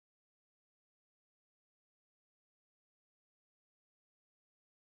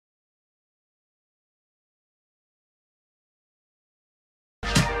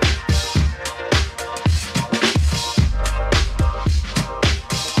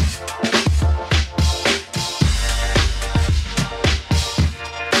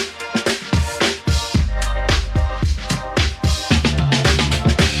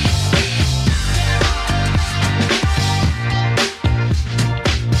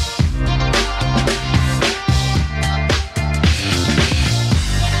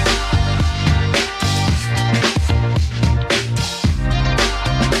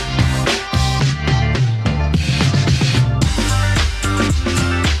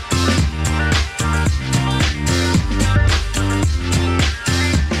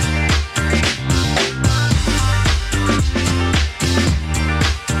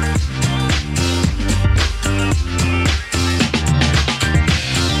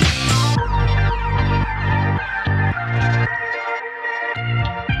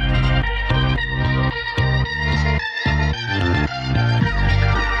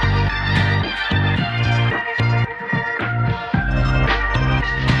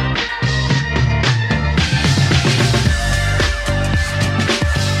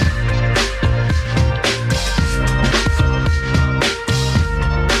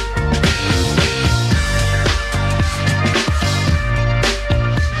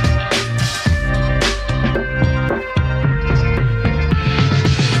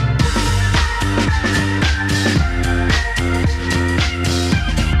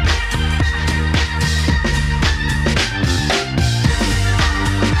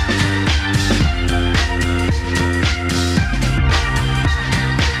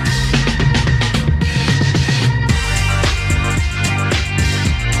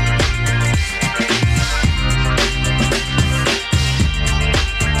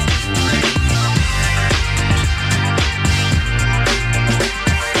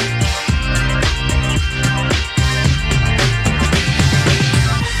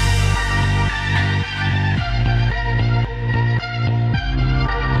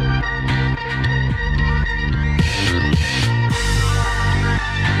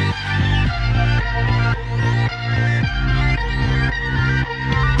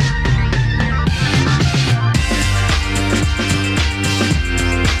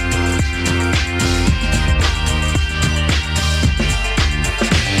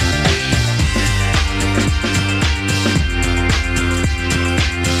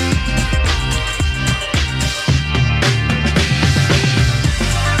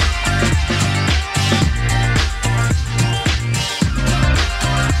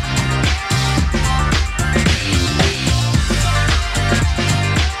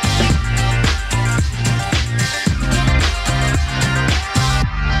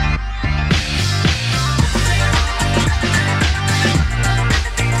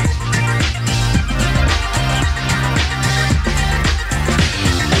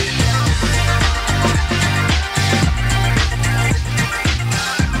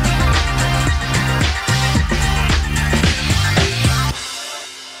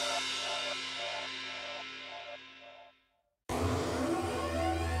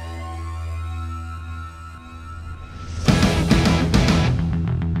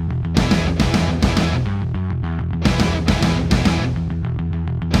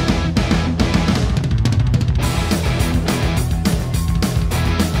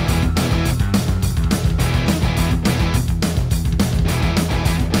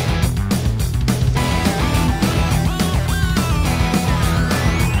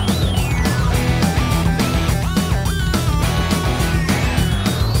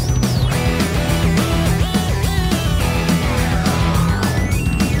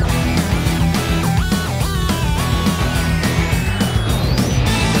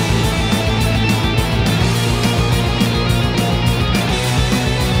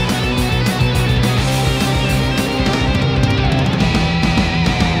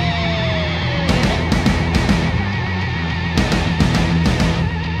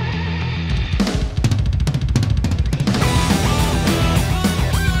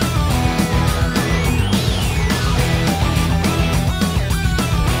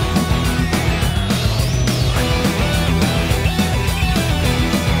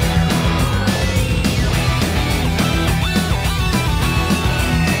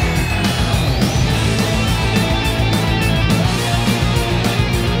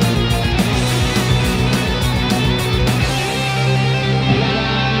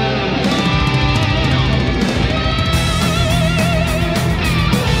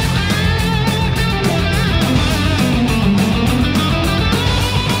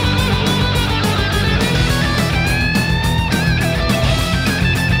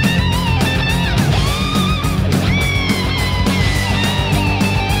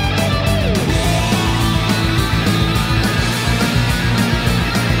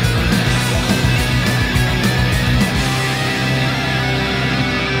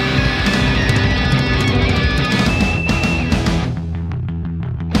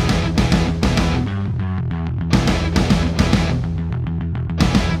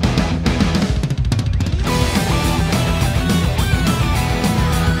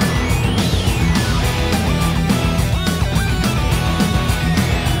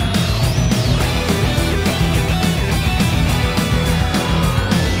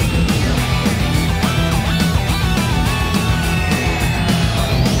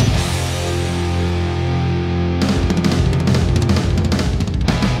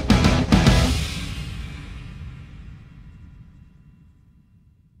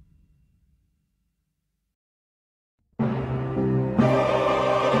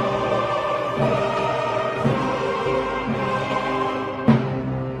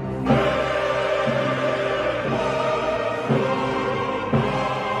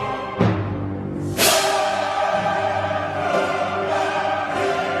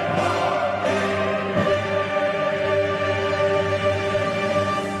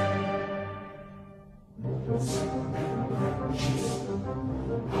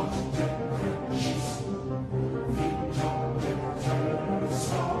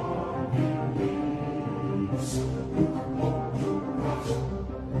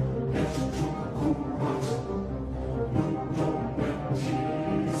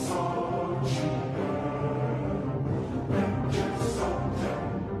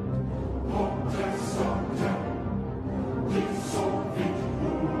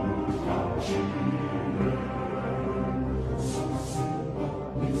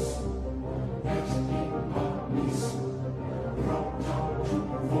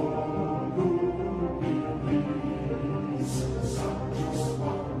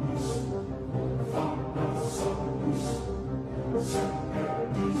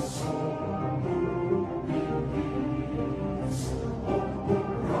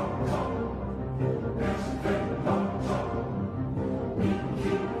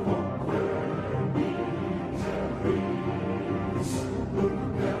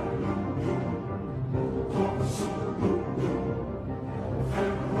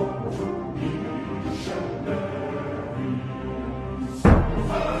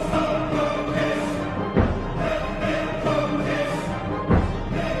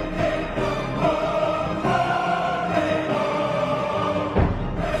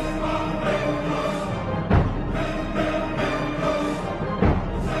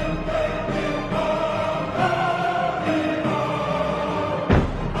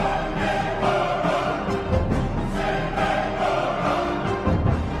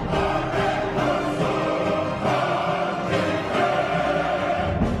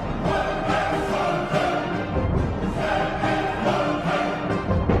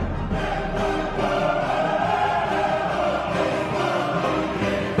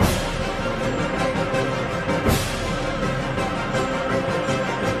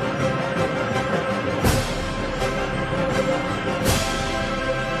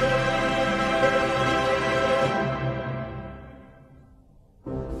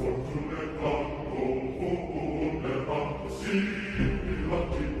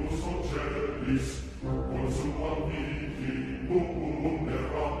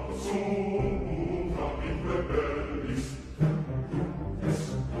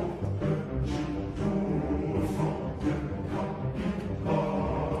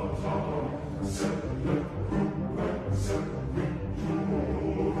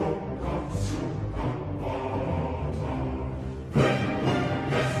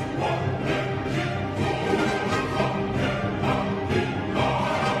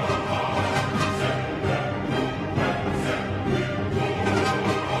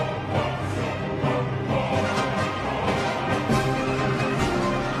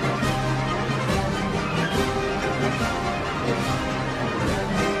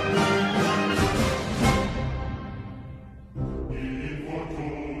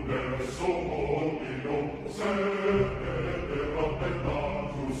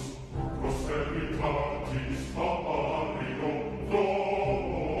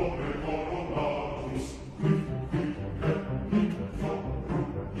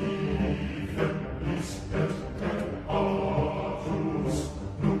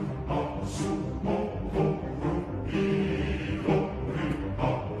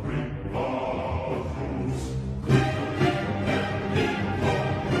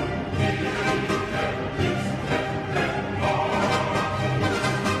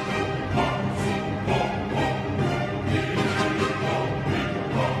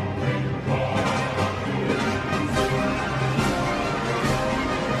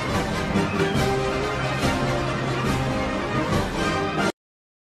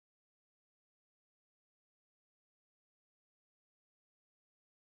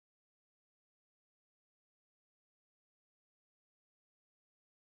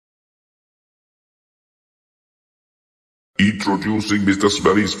Introducing Mr.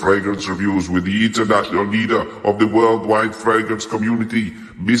 Smelly's fragrance reviews with the international leader of the worldwide fragrance community,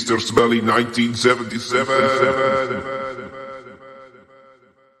 Mr. Smelly 1977.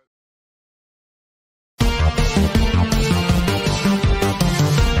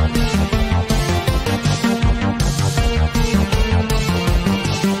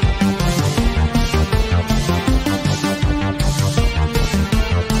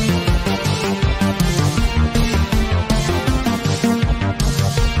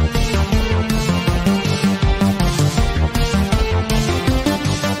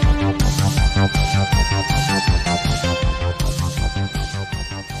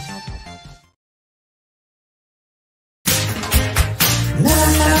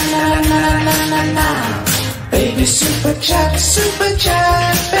 Baby super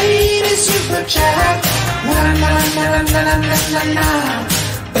chat, baby super chat. Na na na na na na na na.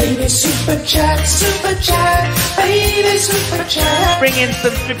 Baby super chat, baby super chat. Bring in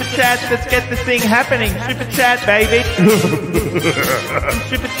some super chats, let's get this thing happening. Super chat, baby.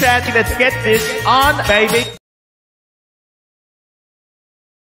 Super chat, let's get this on, baby.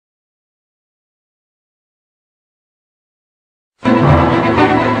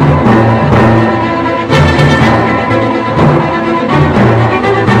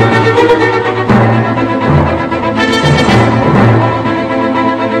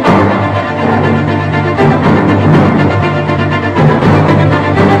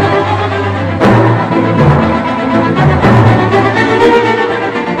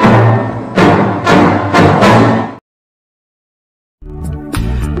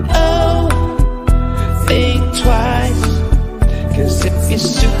 You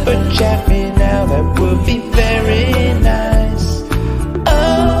super chat me now, that would be very nice.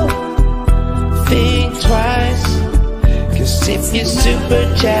 Oh, think twice, 'cause if you super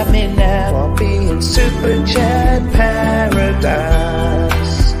chat me now, I'll be in super chat paradise.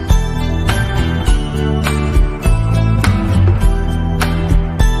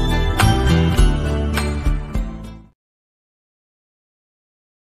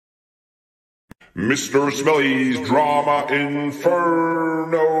 Mr. Smelly's Drama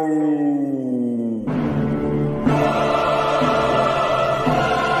Inferno.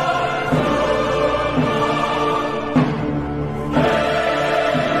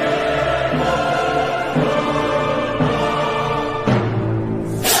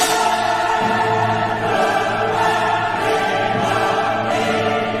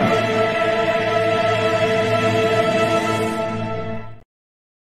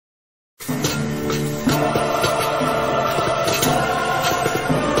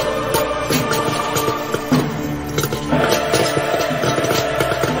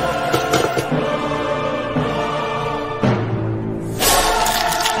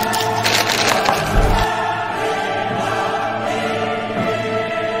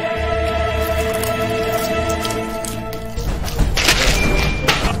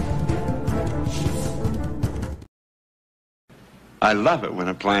 I love it when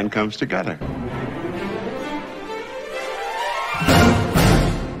a plan comes together.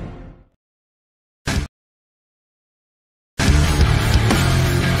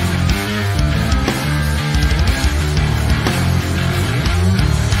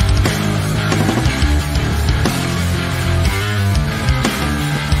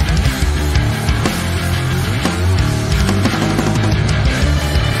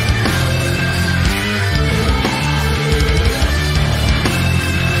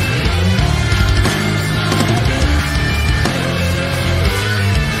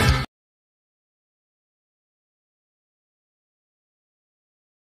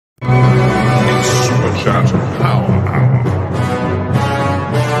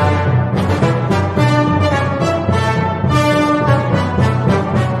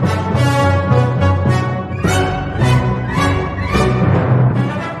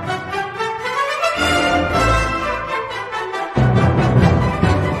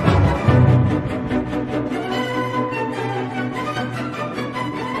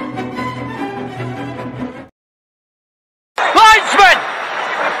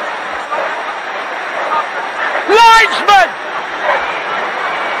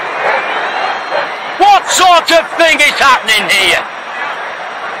 sort of thing is happening here?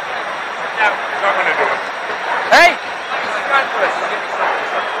 No, not going to do it. Hey?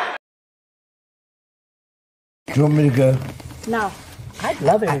 Do you want me to go? No. I'd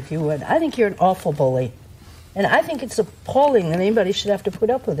love it if you would. I think you're an awful bully. And I think it's appalling that anybody should have to put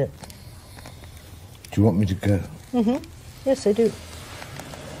up with it. Do you want me to go? Mm-hmm. Yes, I do.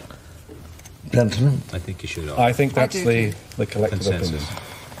 Gentlemen? I think you should. I think that's the collective consensus. opinion.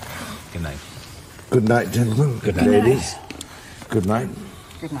 Good night. Good night, gentlemen. Good night. Ladies. Good night.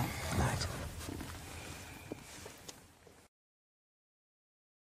 Good night. Good night.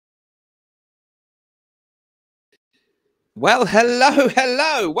 Well,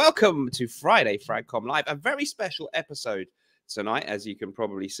 hello. Welcome to Friday Fragcom Live, a very special episode tonight, as you can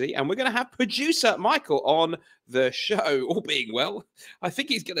probably see. And we're going to have producer Michael on the show, all being well. I think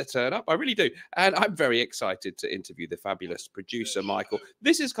he's going to turn up. I really do. And I'm very excited to interview the fabulous producer Michael.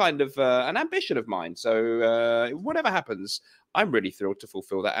 This is kind of an ambition of mine. So whatever happens, I'm really thrilled to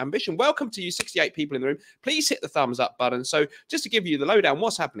fulfill that ambition. Welcome to you, 68 people in the room. Please hit the thumbs up button. So just to give you the lowdown,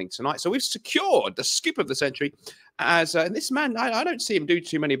 what's happening tonight. So we've secured the scoop of the century as this man, I don't see him do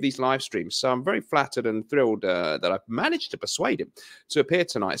too many of these live streams. So I'm very flattered and thrilled that I've managed to persuade him to appear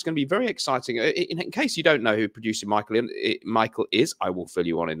tonight. It's going to be very exciting. In case you don't know who producer Michael is, I will fill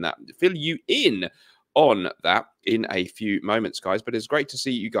you in on that in a few moments, guys. But it's great to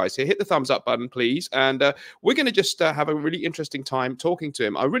see you guys here. Hit the thumbs up button, please. And we're going to just have a really interesting time talking to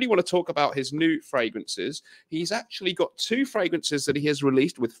him. I really want to talk about his new fragrances. He's actually got 2 fragrances that he has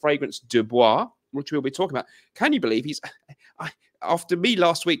released with Fragrance de Bois, which we'll be talking about. Can you believe after me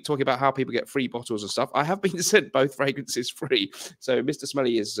last week talking about how people get free bottles and stuff, I have been sent both fragrances free. So Mr.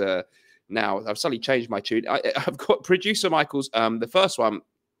 Smelly is now, I've suddenly changed my tune. I've got producer Michael's, the first one,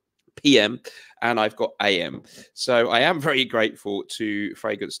 PM, and I've got AM. So I am very grateful to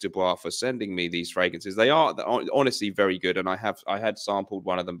Fragrance de Bois for sending me these fragrances. They're honestly very good, and I had sampled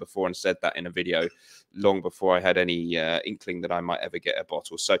one of them before and said that in a video long before I had any inkling that I might ever get a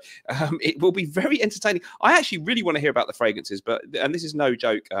bottle. So it will be very entertaining. I actually really want to hear about the fragrances, and this is no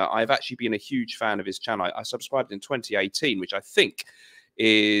joke, I've actually been a huge fan of his channel. I subscribed in 2018, which I think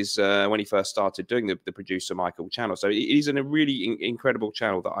is when he first started doing the producer Michael channel. So it is a really incredible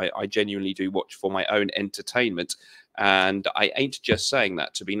channel that I genuinely do watch for my own entertainment. And I ain't just saying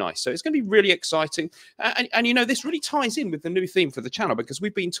that to be nice. So it's going to be really exciting. And you know, this really ties in with the new theme for the channel, because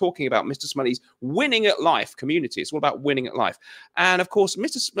we've been talking about Mr. Smelly's winning at life community. It's all about winning at life. And of course,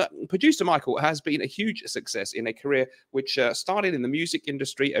 producer Michael has been a huge success in a career which started in the music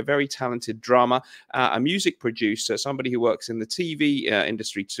industry, a very talented drummer, a music producer, somebody who works in the TV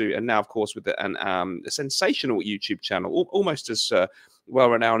industry too. And now, of course, with a sensational YouTube channel, almost as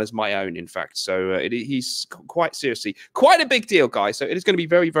well-renowned as my own, in fact. So he's quite seriously quite a big deal, guys. So it is going to be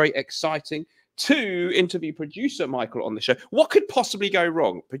very, very exciting to interview producer Michael on the show. What could possibly go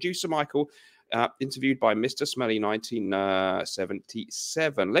wrong? Producer Michael, interviewed by Mr. Smelly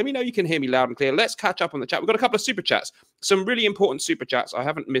 1977. Let me know you can hear me loud and clear. Let's catch up on the chat. We've got a couple of super chats, some really important super chats. I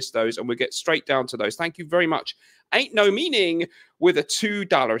haven't missed those, and we'll get straight down to those. Thank you very much. Ain't No Meaning with a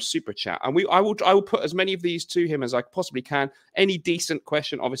 $2 super chat, and I will put as many of these to him as I possibly can. Any decent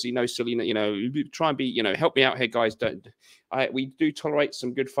question, obviously no silly, try and be, help me out here, guys. We do tolerate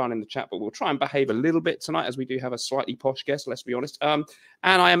some good fun in the chat, but we'll try and behave a little bit tonight, as we do have a slightly posh guest, let's be honest. And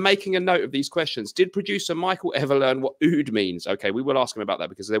I am making a note of these questions. Did producer Michael ever learn what oud means? Okay, we will ask him about that,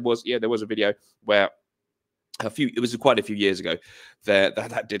 because there was a video where it was quite a few years ago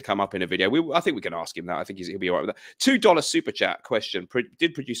that did come up in a video. I think we can ask him that. I think he'll be all right with that. $2 super chat question.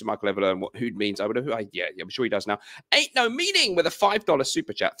 Did producer Michael ever learn what oud means? Yeah, I'm sure he does now. Ain't No Meaning with a $5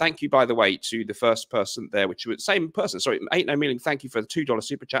 super chat. Thank you, by the way, to the first person there, which was same person. Sorry, Ain't No Meaning. Thank you for the $2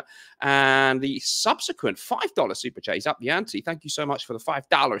 super chat. And the subsequent $5 super chat. He's up the ante. Thank you so much for the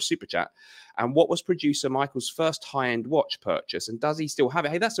 $5 super chat. And what was producer Michael's first high-end watch purchase? And does he still have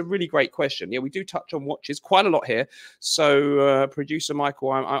it? Hey, that's a really great question. Yeah, we do touch on watches quite a lot here. So producer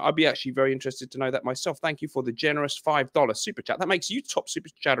Michael, I'd be actually very interested to know that myself. Thank you for the generous $5 super chat. That makes you top super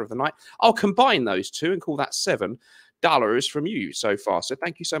chatter of the night. I'll combine those two and call that $7 from you so far. So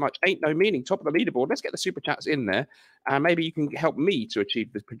thank you so much. Ain't No Meaning, top of the leaderboard. Let's get the super chats in there. And maybe you can help me to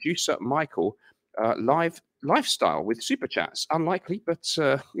achieve the producer Michael lifestyle with super chats. Unlikely, but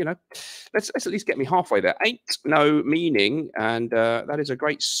let's at least get me halfway there. Ain't No Meaning, and that is a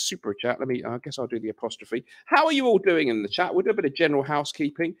great super chat. I guess I'll do the apostrophe. How are you all doing in the chat? We'll do a bit of general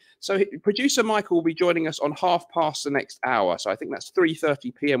housekeeping. So producer Michael will be joining us on 1/2 the next hour. So I think that's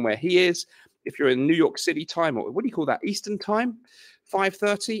 3:30 p.m. where he is. If you're in New York City time, or what do you call that, Eastern time?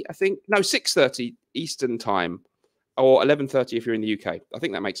 5:30, I think. No, 6:30 Eastern time. or 11:30 if you're in the UK. I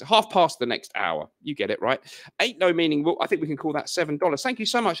think that makes it half past the next hour. You get it, right? Ain't no meaning. Well, I think we can call that $7. Thank you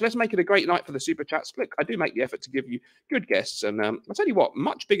so much. Let's make it a great night for the super chats. Look, I do make the effort to give you good guests, and I'll tell you what,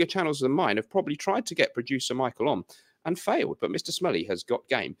 much bigger channels than mine have probably tried to get producer Michael on and failed, but Mr. Smelly has got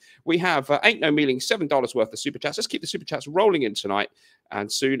game. We have ain't no meaning $7 worth of super chats. Let's keep the super chats rolling in tonight,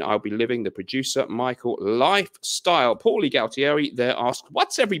 and soon I'll be living the producer Michael lifestyle. Paulie Galtieri there asked,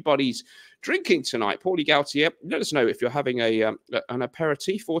 what's everybody's drinking tonight? Paulie Gautier, let us know if you're having an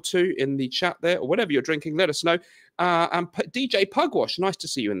aperitif or two in the chat there, or whatever you're drinking, let us know. And DJ Pugwash, nice to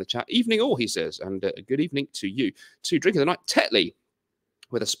see you in the chat. Evening all, he says, and good evening to you. To drinking the night, Tetley,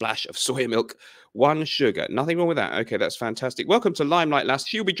 with a splash of soy milk, 1 sugar. Nothing wrong with that. Okay, that's fantastic. Welcome to Limelight Lass.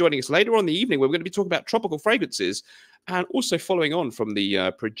 She'll be joining us later on in the evening, where we're going to be talking about tropical fragrances. And also following on from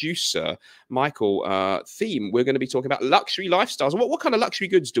the producer Michael theme, we're going to be talking about luxury lifestyles. What kind of luxury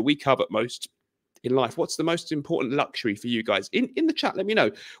goods do we covet most in life? What's the most important luxury for you guys? In the chat, let me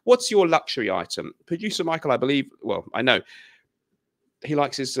know. What's your luxury item? Producer Michael, I believe, well, I know, he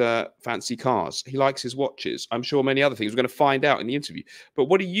likes his fancy cars. He likes his watches. I'm sure many other things. We're going to find out in the interview. But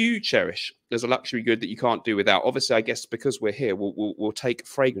what do you cherish as a luxury good that you can't do without? Obviously, I guess because we're here, we'll take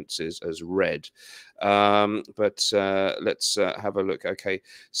fragrances as read. But let's have a look. Okay,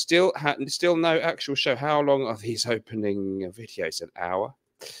 still no actual show. How long are these opening videos? An hour?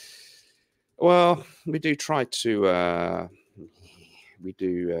 Well, we do try to. We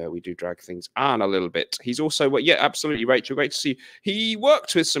do drag things on a little bit. He's also, well, yeah, absolutely, Rachel. Great to see you. He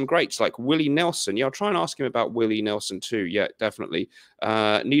worked with some greats like Willie Nelson. Yeah, I'll try and ask him about Willie Nelson too. Yeah, definitely.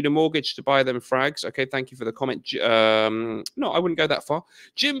 Need a mortgage to buy them frags. Okay, thank you for the comment. No, I wouldn't go that far.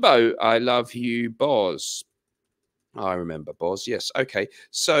 Jimbo, I love you, Boz. I remember Boz. Yes. Okay.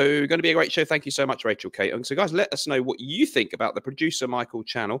 So going to be a great show. Thank you so much, Rachel Kate. So guys, let us know what you think about the Producer Michael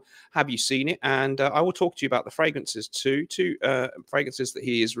channel. Have you seen it? And I will talk to you about the fragrances too. Two fragrances that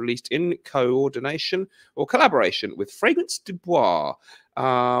he has released in coordination or collaboration with Fragrance du Bois.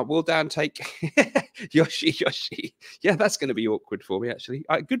 Will Dan take Yoshi? Yeah, that's going to be awkward for me, actually.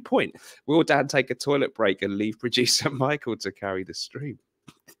 Good point. Will Dan take a toilet break and leave Producer Michael to carry the stream?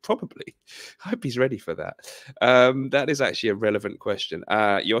 Probably. I hope he's ready for that. That is actually a relevant question.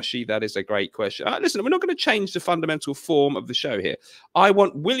 Yoshi, that is a great question. Listen, we're not going to change the fundamental form of the show here. I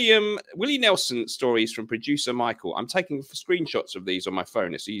want Willie Nelson stories from producer Michael. I'm taking screenshots of these on my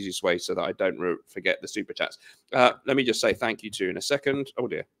phone. It's the easiest way so that I don't forget the super chats. Let me just say thank you to in a second. Oh,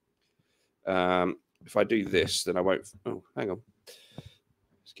 dear. If I do this, then I won't. Oh, hang on.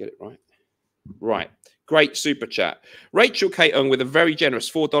 Let's get it right. Right. Great super chat. Rachel Katung with a very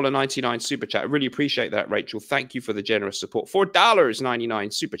generous $4.99 super chat. I really appreciate that, Rachel. Thank you for the generous support.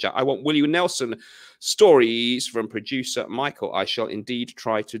 $4.99 super chat. I want Willie Nelson stories from producer Michael. I shall indeed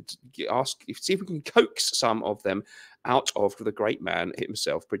try to see if we can coax some of them out of the great man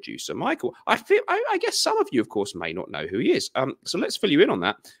himself, producer Michael. I guess some of you, of course, may not know who he is. So let's fill you in on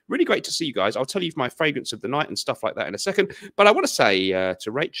that. Really great to see you guys. I'll tell you my fragrance of the night and stuff like that in a second. But I want to say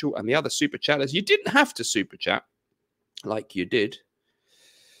to Rachel and the other super chatters, you didn't have to super chat like you did,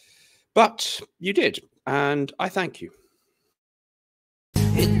 but you did, and I thank you.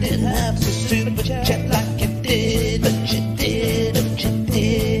 You didn't have to super chat like you did, but you did, and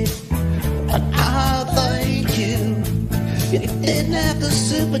I thank you. You didn't have to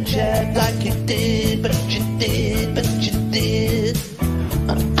super chat like you did, but you did,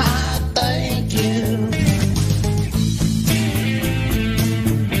 and I thank you.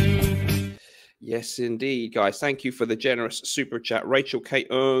 Yes, indeed, guys. Thank you for the generous super chat. Rachel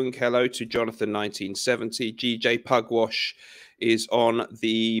Katung, hello to Jonathan 1970. GJ Pugwash is on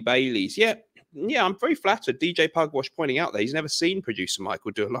the Baileys. Yeah, I'm very flattered. DJ Pugwash pointing out that he's never seen producer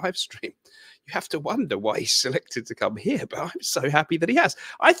Michael do a live stream. You have to wonder why he's selected to come here, but I'm so happy that he has.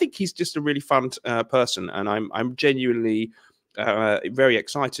 I think he's just a really fun person, and I'm genuinely very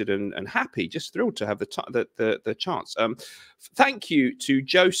excited and happy, just thrilled to have the chance. Thank you to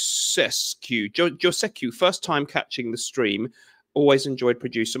Josescu, first time catching the stream. Always enjoyed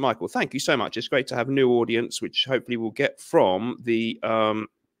producer Michael. Thank you so much. It's great to have new audience, which hopefully we'll get from the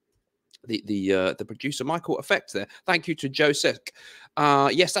producer Michael effect there. Thank you to Joseph.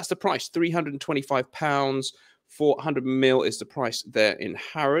 Yes, that's the price. £325 for 100 ml is the price there in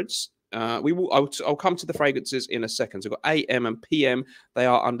Harrods. I'll come to the fragrances in a second. So we've got AM and PM. They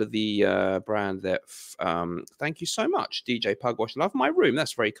are under the brand there. Thank you so much, DJ Pugwash. Love my room.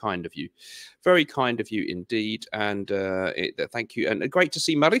 That's very kind of you. Very kind of you indeed. And thank you. And great to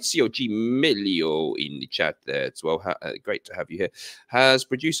see Maurizio G. Milio in the chat there as well. Great to have you here. Has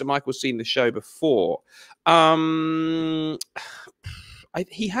producer Michael seen the show before?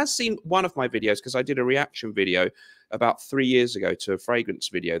 He has seen one of my videos because I did a reaction video. about 3 years ago to a fragrance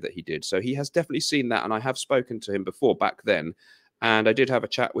video that he did. So he has definitely seen that, and I have spoken to him before back then. And I did have a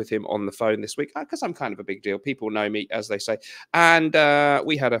chat with him on the phone this week because I'm kind of a big deal. People know me, as they say. And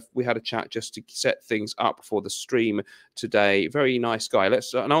we had a chat just to set things up for the stream today. Very nice guy. And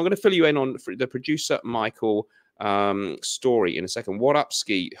I'm going to fill you in on the producer Michael story in a second. What up,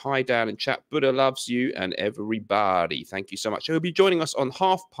 Ski? Hi, Dan and chat. Buddha loves you and everybody. Thank you so much. He'll be joining us on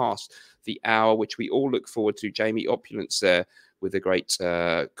 1:30, which we all look forward to. Jamie Opulence there with a great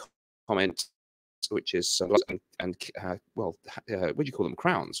comment, which is what do you call them?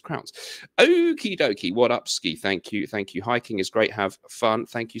 Crowns. Okie dokie. What up, Ski? Thank you. Hiking is great. Have fun.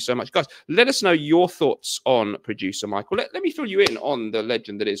 Thank you so much, guys. Let us know your thoughts on producer Michael. Let me fill you in on the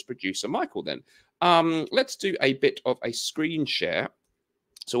legend that is producer Michael. Then let's do a bit of a screen share,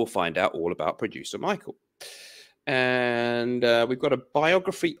 so we'll find out all about producer Michael. And we've got a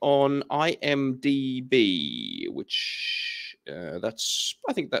biography on IMDb, which I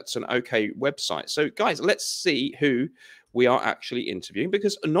think that's an okay website. So guys, let's see who we are actually interviewing,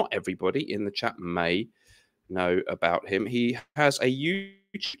 because not everybody in the chat may know about him. He has a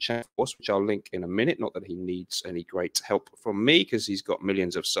YouTube channel, which I'll link in a minute. Not that he needs any great help from me, because he's got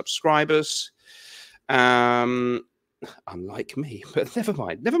millions of subscribers. Unlike me, but never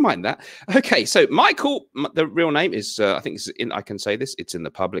mind that. Okay, so Michael, the real name is I think I can say this, it's in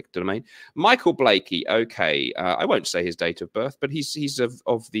the public domain. Michael Blakey. Okay, I won't say his date of birth, but he's of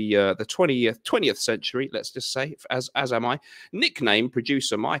the 20th century, let's just say, as am I. Nickname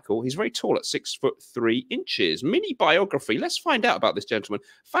producer Michael. He's very tall at 6'3". Mini biography. Let's find out about this gentleman.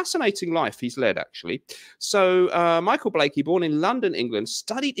 Fascinating life he's led, actually. So Michael Blakey, born in London, England,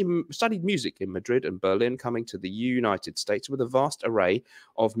 studied music in Madrid and Berlin, coming to the United States with a vast array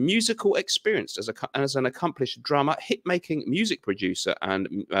of musical experience as an accomplished drummer, hit-making music producer,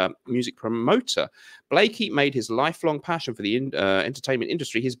 and music promoter. Blakey made his lifelong passion for the entertainment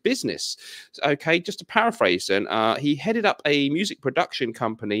industry his business. Okay, just to paraphrase then, he headed up a music production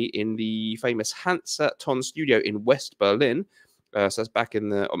company in the famous Hansa-Ton studio in West Berlin. So that's back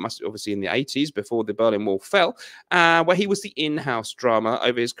in obviously in the 80s, before the Berlin Wall fell, where he was the in-house drummer.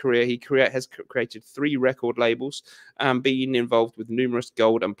 Over his career, he has created 3 record labels and been involved with numerous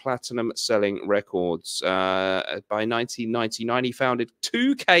gold and platinum selling records. By 1999, he founded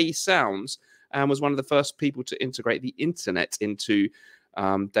 2K Sounds and was one of the first people to integrate the internet into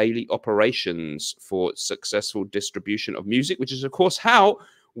daily operations for successful distribution of music, which is, of course, how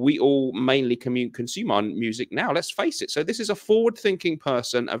we all mainly consume our music now. Let's face it. So this is a forward-thinking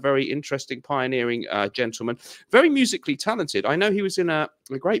person, a very interesting, pioneering gentleman, very musically talented. I know he was in a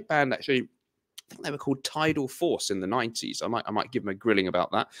great band, actually. I think they were called Tidal Force in the 90s. I might give him a grilling about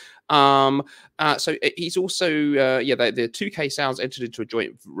that. So he's also, the 2K Sounds entered into a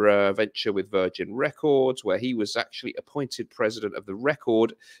joint venture with Virgin Records, where he was actually appointed president of the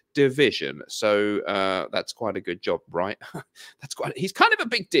record division. So that's quite a good job, right? He's kind of a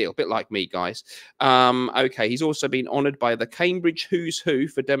big deal, a bit like me, guys. Okay, he's also been honored by the Cambridge Who's Who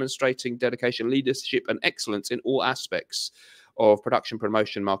for demonstrating dedication, leadership, and excellence in all aspects of production,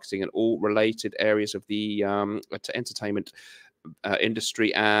 promotion, marketing, and all related areas of the entertainment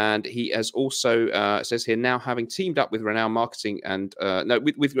industry. And he has also, it says here, now having teamed up with renowned marketing and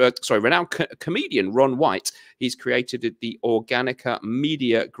renowned comedian Ron White, he's created the Organica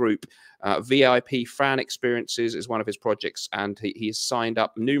Media Group. VIP Fan Experiences is one of his projects, and he has signed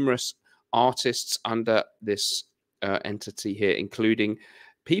up numerous artists under this entity here, including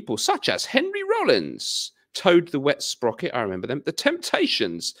people such as Henry Rollins, Toad the Wet Sprocket, I remember them, The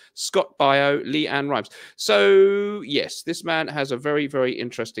Temptations, Scott Baio, Lee Ann Rimes. So, yes, this man has a very, very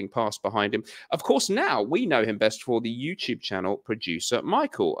interesting past behind him. Of course, now we know him best for the YouTube channel Producer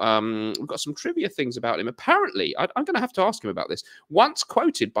Michael. We've got some trivia things about him. Apparently, I'm going to have to ask him about this. Once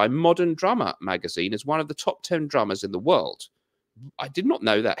quoted by Modern Drummer magazine as one of the top 10 drummers in the world. I did not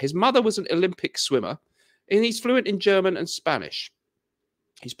know that. His mother was an Olympic swimmer, and he's fluent in German and Spanish.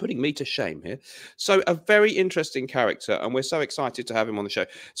 He's putting me to shame here. So a very interesting character, and we're so excited to have him on the show.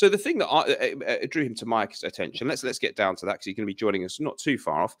 So the thing that drew him to my attention, let's get down to that, because he's going to be joining us not too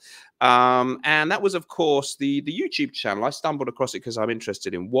far off. And that was, of course, the YouTube channel. I stumbled across it because I'm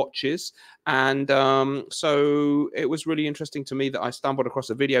interested in watches. And so it was really interesting to me that I stumbled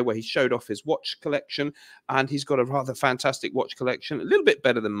across a video where he showed off his watch collection. And he's got a rather fantastic watch collection, a little bit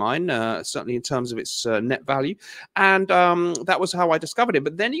better than mine, certainly in terms of its net value. And that was how I discovered him. But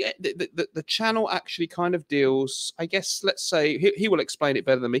But then you get the channel actually kind of deals, I guess, let's say, he will explain it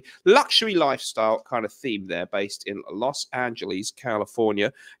better than me, luxury lifestyle kind of theme there, based in Los Angeles,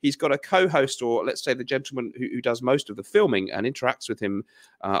 California. He's got a co-host, or let's say the gentleman who does most of the filming and interacts with him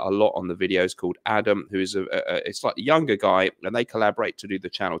a lot on the videos, called Adam, who is a slightly younger guy, and they collaborate to do the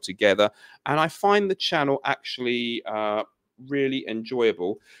channel together. And I find the channel actually really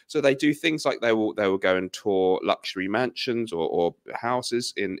enjoyable. So they do things like they will go and tour luxury mansions or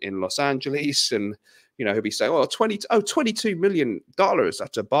houses in Los Angeles, and you know, he'll be saying, oh, $22 million,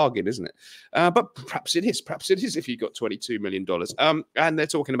 that's a bargain, isn't it? But perhaps it is if you've got $22 million. And they're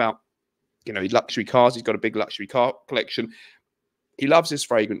talking about, you know, luxury cars. He's got a big luxury car collection. He loves his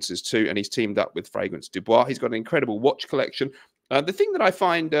fragrances too, and he's teamed up with Fragrance Dubois. He's got an incredible watch collection. The thing that I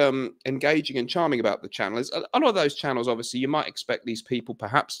find engaging and charming about the channel is a lot of those channels, obviously, you might expect these people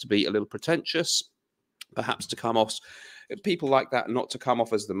perhaps to be a little pretentious, perhaps to come off, people like that, not to come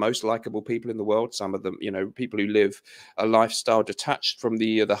off as the most likable people in the world. Some of them, you know, people who live a lifestyle detached from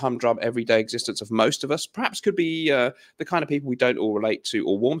the humdrum everyday existence of most of us, perhaps could be the kind of people we don't all relate to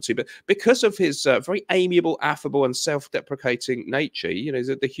or warm to. But because of his very amiable, affable, and self-deprecating nature, you know,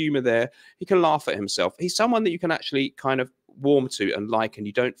 the humor there, he can laugh at himself. He's someone that you can actually kind of warm to and like, and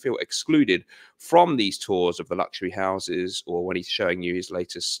you don't feel excluded from these tours of the luxury houses, or when he's showing you his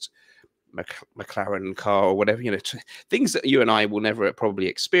latest McLaren car or whatever, you know, things that you and I will never probably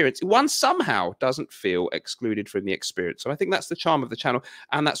experience. One somehow doesn't feel excluded from the experience. So I think that's the charm of the channel,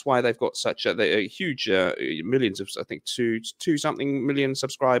 and that's why they've got such a huge millions of, I think, two something million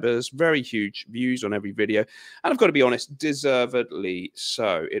subscribers, very huge views on every video, and I've got to be honest, deservedly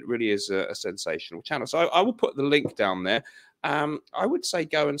so. It really is a sensational channel. So I will put the link down there. I would say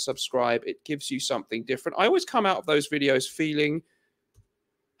go and subscribe. It gives you something different. I always come out of those videos feeling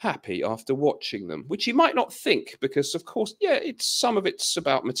happy after watching them, which you might not think, because of course, yeah, some of it's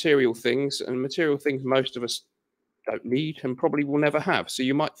about material things, and material things most of us don't need and probably will never have. So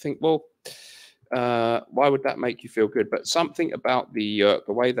you might think, well, why would that make you feel good? But something about the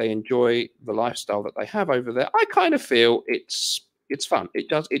way they enjoy the lifestyle that they have over there, I kind of feel it's fun. It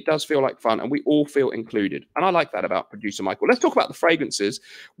does feel like fun, and we all feel included. And I like that about producer Michael. Let's talk about the fragrances,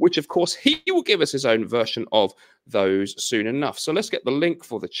 which of course he will give us his own version of those soon enough. So let's get the link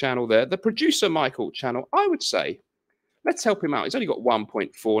for the channel there. The producer Michael channel, I would say, let's help him out. He's only got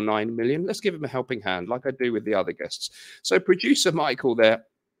 1.49 million. Let's give him a helping hand like I do with the other guests. So producer Michael there,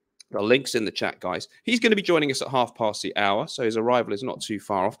 the link's in the chat, guys. He's going to be joining us at hour, so his arrival is not too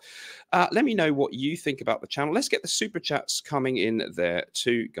far off. Let me know what you think about the channel. Let's get the super chats coming in there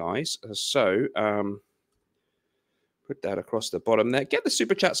too, guys. So put that across the bottom there. Get the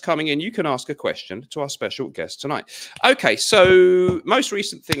super chats coming in. You can ask a question to our special guest tonight. Okay, so most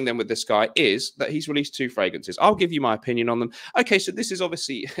recent thing then with this guy is that he's released 2 fragrances. I'll give you my opinion on them. Okay, so this is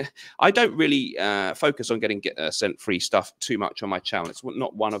obviously, I don't really focus on getting sent free stuff too much on my channel. It's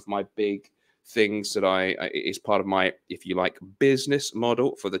not one of my big things that is part of my, if you like, business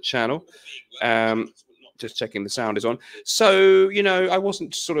model for the channel. Just checking the sound is on. So, you know, I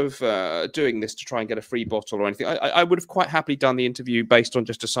wasn't sort of doing this to try and get a free bottle or anything. I would have quite happily done the interview based on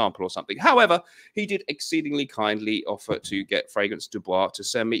just a sample or something. However, he did exceedingly kindly offer to get Fragrance Dubois to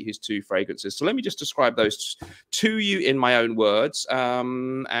send me his 2 fragrances. So let me just describe those to you in my own words.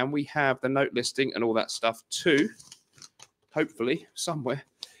 And we have the note listing and all that stuff too, hopefully somewhere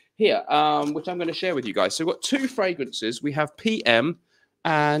here, which I'm going to share with you guys. So we've got 2 fragrances. We have PM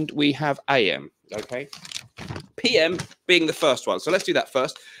and we have AM. Okay, PM being the first one. So let's do that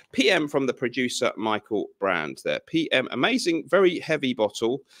first. PM from the producer Michael brand there. PM, amazing, very heavy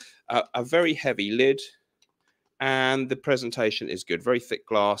bottle, a very heavy lid, and the presentation is good. Very thick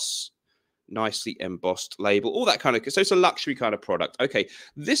glass, nicely embossed label, all that kind of, so it's a luxury kind of product. Okay,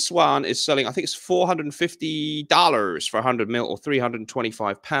 this one is selling, I think it's $450 for 100 ml or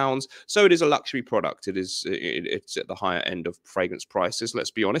 £325. So it is a luxury product. It's at the higher end of fragrance prices, let's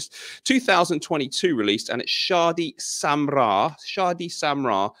be honest. 2022 released, and it's Shadi Samra,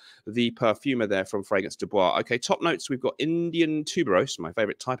 the perfumer there from Fragrance Dubois. Okay, top notes, we've got Indian tuberose, my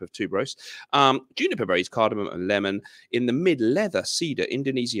favorite type of tuberose, juniper berries, cardamom and lemon. In the mid, leather, cedar,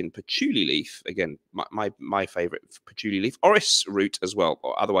 Indonesian patchouli leaf, again, my favorite patchouli leaf, orris root as well,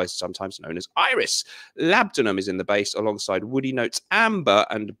 or otherwise sometimes known as iris. Labdanum is in the base alongside woody notes, amber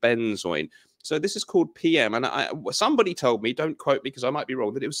and benzoin. So this is called PM, and somebody told me, don't quote me because I might be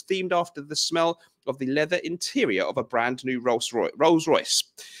wrong, that it was themed after the smell of the leather interior of a brand new Rolls Royce.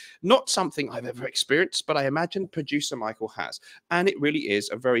 Not something I've ever experienced, but I imagine producer Michael has. And it really is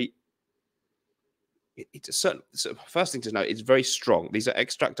a very it's a certain, so first thing to note, it's very strong. These are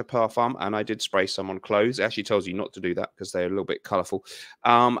extract de parfum, and I did spray some on clothes. It actually tells you not to do that because they're a little bit colorful.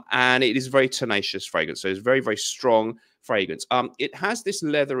 And it is very tenacious fragrance. So it's very, very strong fragrance. It has this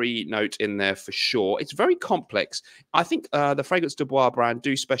leathery note in there for sure. It's very complex. I think the Fragrance du Bois brand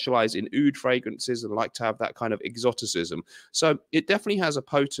do specialize in oud fragrances and like to have that kind of exoticism. So it definitely has a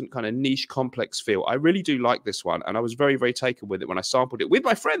potent kind of niche complex feel. I really do like this one. And I was very, very taken with it when I sampled it with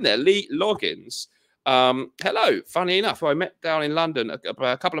my friend there, Lee Loggins. Hello, funny enough, who I met down in London a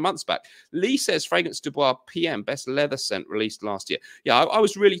couple of months back. Lee says Fragrance du Bois PM, best leather scent released last year. Yeah, I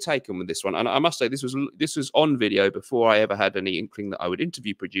was really taken with this one, and I must say this was on video before I ever had any inkling that I would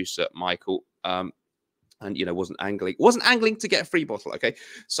interview producer Michael. And wasn't angling to get a free bottle. Okay,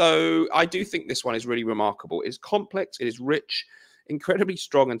 so I do think this one is really remarkable. It's complex, it is rich, incredibly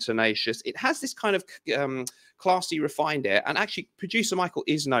strong and tenacious. It has this kind of classy, refined air, and actually producer Michael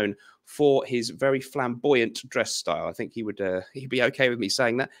is known for his very flamboyant dress style. I think he'd be okay with me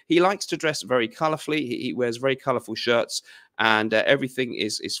saying that. He likes to dress very colorfully. He wears very colorful shirts, and everything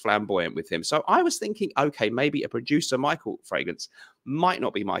is flamboyant with him. So I was thinking, okay, maybe a producer Michael fragrance might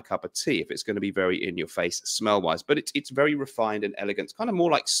not be my cup of tea if it's going to be very in your face smell wise, but it's very refined and elegant, kind of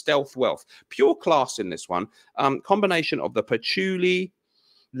more like stealth wealth, pure class in this one. Combination of the patchouli,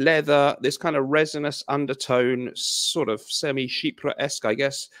 leather, this kind of resinous undertone, sort of semi-chypre-esque, I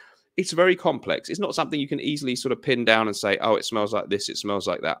guess. It's very complex. It's not something you can easily sort of pin down and say, oh, it smells like this, it smells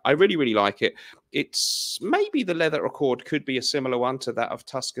like that. I really, really like it. It's maybe the leather accord could be a similar one to that of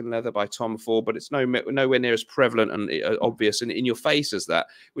Tuscan Leather by Tom Ford, but it's nowhere near as prevalent and obvious and in your face as that,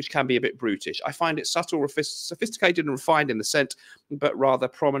 which can be a bit brutish. I find it subtle, sophisticated and refined in the scent, but rather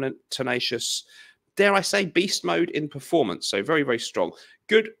prominent, tenacious, dare I say, beast mode in performance. So very, very strong.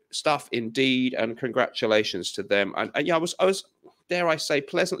 Good stuff indeed, and congratulations to them. And yeah, I was dare I say,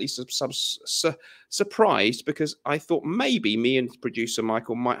 pleasantly surprised, because I thought maybe me and producer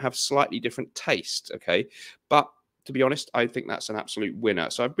Michael might have slightly different taste, okay? But to be honest, I think that's an absolute winner.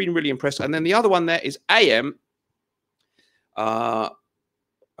 So I've been really impressed. And then the other one there is AM.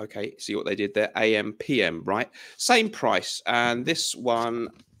 Okay, see what they did there? AM, PM, right? Same price. And this one,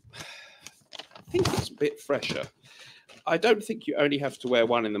 I think it's a bit fresher. I don't think you only have to wear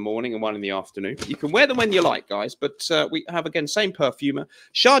one in the morning and one in the afternoon. You can wear them when you like, guys. But we have, again, same perfumer.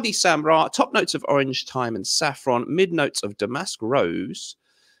 Shadi Samra, top notes of orange, thyme, and saffron. Mid notes of damask rose.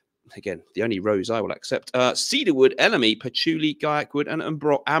 Again, the only rose I will accept. Cedarwood, elemi, patchouli, gaiac wood, and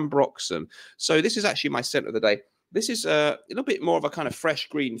ambroxan. So this is actually my scent of the day. This is a little bit more of a kind of fresh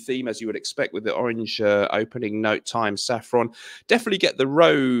green theme, as you would expect, with the orange opening note, thyme, saffron. Definitely get the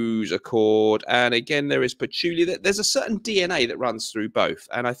rose accord. And again, there is patchouli. There's a certain DNA that runs through both.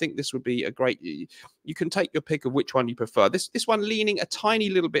 And I think this would be a great... You can take your pick of which one you prefer. This one leaning a tiny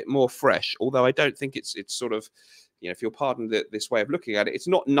little bit more fresh, although I don't think it's sort of... You know, if you'll pardon this way of looking at it, it's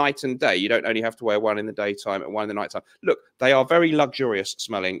not night and day. You don't only have to wear one in the daytime and one in the nighttime. Look, they are very luxurious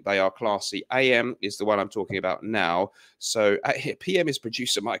smelling. They are classy. AM is the one I'm talking about now. So PM is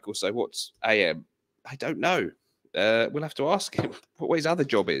producer Michael. So what's AM? I don't know. We'll have to ask him what his other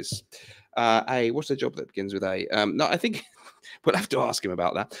job is. What's the job that begins with A? No, I think we'll have to ask him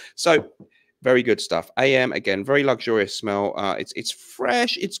about that. So... very good stuff. AM, again, very luxurious smell. It's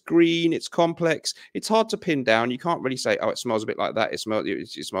fresh, it's green, it's complex. It's hard to pin down. You can't really say, oh, it smells a bit like that. It smells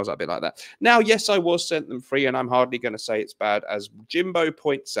a bit like that. Now, yes, I was sent them free, and I'm hardly going to say it's bad. As Jimbo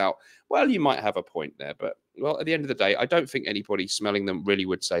points out, well, you might have a point there. But, well, at the end of the day, I don't think anybody smelling them really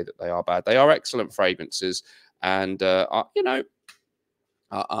would say that they are bad. They are excellent fragrances. And, you know,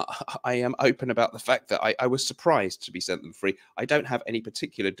 I am open about the fact that I was surprised to be sent them free. I don't have any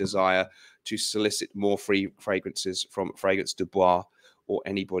particular desire to solicit more free fragrances from Fragrance du Bois or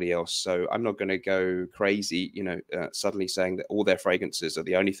anybody else. So I'm not going to go crazy, you know, suddenly saying that all their fragrances are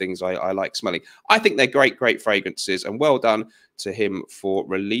the only things I like smelling. I think they're great, great fragrances, and well done to him for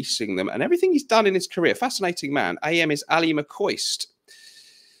releasing them and everything he's done in his career. Fascinating man. AM is Ali McCoist.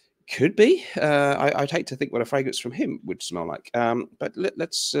 Could be. I'd hate to think what a fragrance from him would smell like. But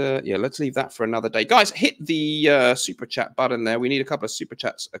let's leave that for another day. Guys, hit the super chat button there. We need a couple of super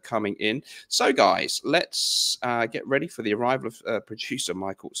chats coming in. So, guys, let's get ready for the arrival of producer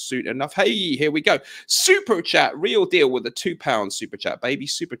Michael soon enough. Hey, here we go. Super chat, real deal with the £2 super chat. Baby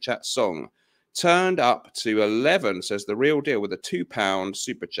super chat song. Turned up to 11, says the real deal with a £2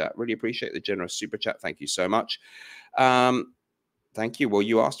 super chat. Really appreciate the generous super chat. Thank you so much. Thank you. Well,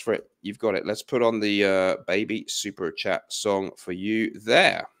 you asked for it. You've got it. Let's put on the baby super chat song for you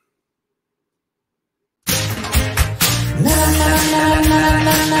there. Na, na, na, na,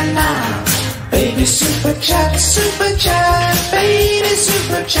 na, na, na. Baby super chat, baby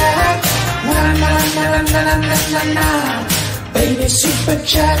super chat. Na na na na na na na na. Baby super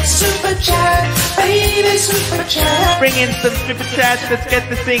chat, baby super chat. Bring in some super chats. Let's get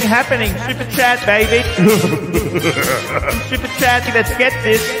this thing happening. Super chat, baby. Super chat. Let's get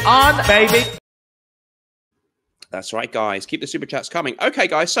this on, baby. That's right, guys. Keep the super chats coming. Okay,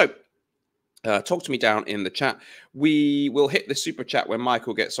 guys. So, talk to me down in the chat. We will hit the super chat when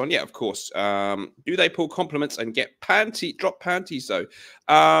Michael gets on. Yeah, of course. Do they pull compliments and get drop panties though?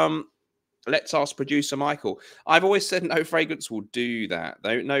 Let's ask producer Michael. I've always said no fragrance will do that.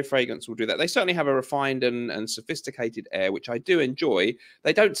 No fragrance will do that. They certainly have a refined and sophisticated air, which I do enjoy.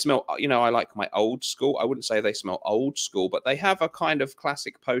 They don't smell, you know, I like my old school. I wouldn't say they smell old school, but they have a kind of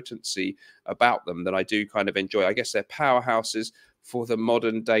classic potency about them that I do kind of enjoy. I guess they're powerhouses for the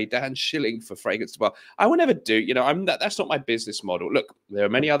modern day. Dan Schilling for fragrance. Well, I will never do, you know, that's not my business model. Look, there are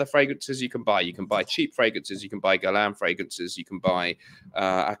many other fragrances you can buy. You can buy cheap fragrances, you can buy Galan fragrances, you can buy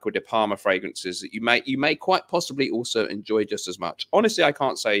Acqua di Parma fragrances that you may quite possibly also enjoy just as much. Honestly, I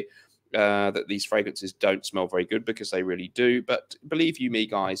can't say that these fragrances don't smell very good, because they really do. But believe you me,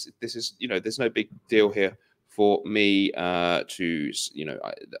 guys, this is, you know, there's no big deal here for me to, you know,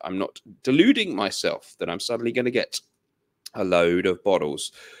 I'm not deluding myself that I'm suddenly going to get a load of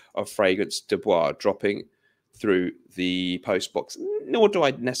bottles of fragrance de bois dropping through the post box, nor do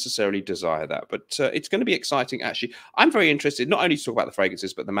I necessarily desire that. But it's going to be exciting, actually. I'm very interested not only to talk about the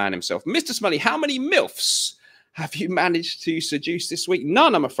fragrances, but the man himself. Mr. Smelly, how many MILFs have you managed to seduce this week?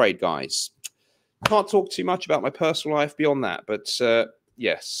 None, I'm afraid, guys. Can't talk too much about my personal life beyond that. But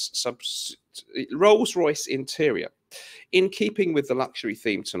yes, Rolls-Royce interior. In keeping with the luxury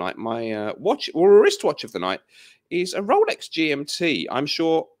theme tonight, my watch, or wristwatch of the night, is a Rolex GMT. I'm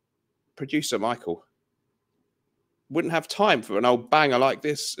sure producer Michael wouldn't have time for an old banger like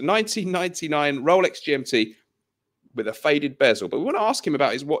this. 1999 Rolex GMT with a faded bezel. But we want to ask him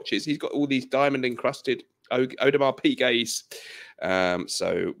about his watches. He's got all these diamond encrusted Audemars Piguets.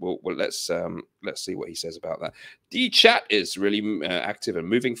 So let's see what he says about that. The chat is really active and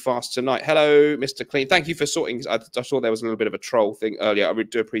moving fast tonight. Hello, Mr. Clean. Thank you for sorting. I saw there was a little bit of a troll thing earlier. I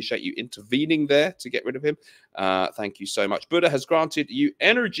do appreciate you intervening there to get rid of him. Thank you so much. Buddha has granted you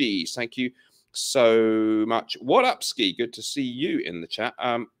energies. Thank you so much. What up, Ski? Good to see you in the chat.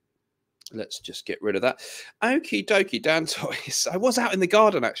 Let's just get rid of that. Okie dokie, Dan Toys. I was out in the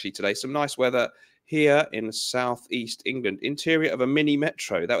garden actually today. Some nice weather here in southeast England. Interior of a mini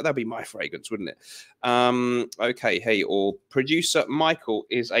metro. That'd be my fragrance, wouldn't it? Okay, hey, or producer Michael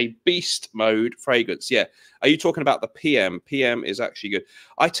is a beast mode fragrance. Yeah. Are you talking about the PM? PM is actually good.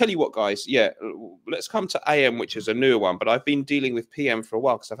 I tell you what, guys. Yeah, let's come to AM, which is a newer one. But I've been dealing with PM for a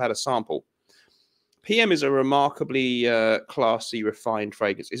while because I've had a sample. PM is a remarkably classy, refined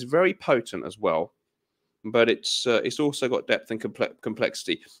fragrance. It's very potent as well, but it's also got depth and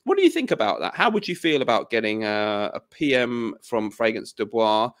complexity. What do you think about that? How would you feel about getting a PM from Fragrance de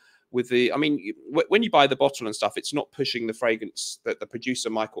Bois with the? I mean, when you buy the bottle and stuff, it's not pushing the fragrance, that the producer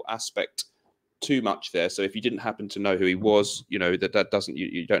Michael aspect too much there. So if you didn't happen to know who he was, you know that doesn't.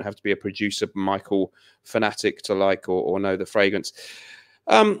 You don't have to be a producer Michael fanatic to like or know the fragrance.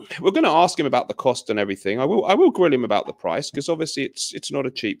 We're going to ask him about the cost and everything. I will grill him about the price, because obviously it's not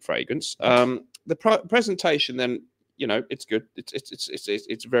a cheap fragrance. The presentation, then, you know, it's good.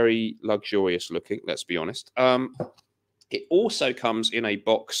 It's very luxurious looking. Let's be honest. It also comes in a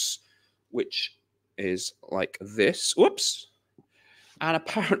box which is like this. Whoops. And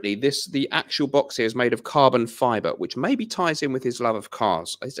apparently the actual box here is made of carbon fiber, which maybe ties in with his love of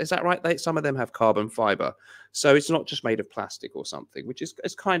cars. Is that right? Some of them have carbon fiber. So it's not just made of plastic or something, which is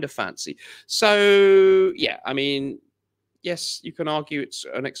kind of fancy. So, yeah, I mean, yes, you can argue it's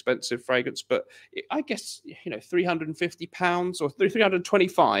an expensive fragrance, but I guess, you know, £350 or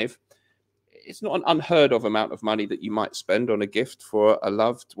 £325, it's not an unheard of amount of money that you might spend on a gift for a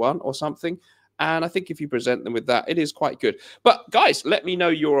loved one or something. And I think if you present them with that, it is quite good. But guys, let me know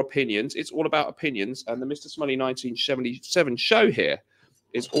your opinions. It's all about opinions. And the Mr. Smully 1977 show here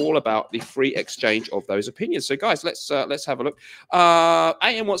is all about the free exchange of those opinions. So guys, let's have a look.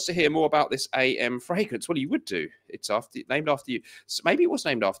 AM wants to hear more about this AM fragrance. Well, you would do. It's named after you. So maybe it was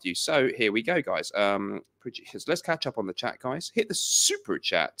named after you. So here we go, guys. Let's catch up on the chat, guys. Hit the super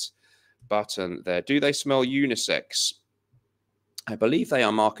chat button there. Do they smell unisex? I believe they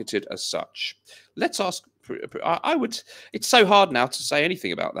are marketed as such. Let's ask. It's so hard now to say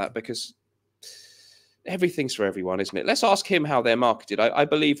anything about that, because everything's for everyone, isn't it? Let's ask him how they're marketed. I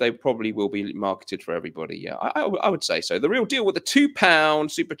believe they probably will be marketed for everybody. Yeah, I would say so. The real deal with the £2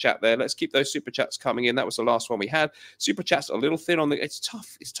 super chat there. Let's keep those super chats coming in. That was the last one we had. Super chats a little thin on the. It's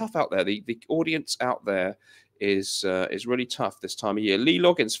tough. It's tough out there. The audience out there is really tough this time of year. Lee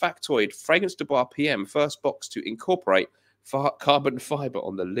Loggins, factoid, Fragrance de Bois PM, first box to incorporate carbon fiber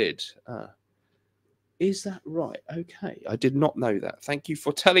on the lid. Is that right? Okay. I did not know that. Thank you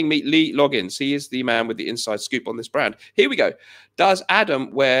for telling me, Lee Loggins. He is the man with the inside scoop on this brand. Here we go. Does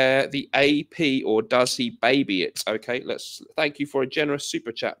Adam wear the AP or does he baby it? Okay, thank you for a generous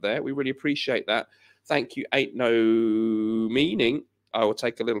super chat there. We really appreciate that. Thank you. Ain't no meaning. I will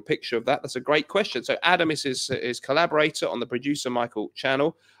take a little picture of that. That's a great question. So Adam is his collaborator on the Producer Michael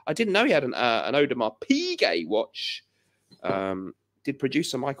channel. I didn't know he had an Audemars Piguet watch. Did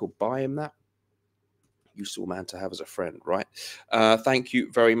Producer Michael buy him that? Useful man to have as a friend, right? Thank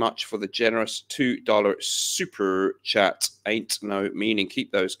you very much for the generous $2 super chat. Ain't no meaning.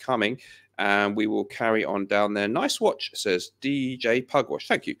 Keep those coming, and we will carry on down there. Nice watch, says DJ Pugwash.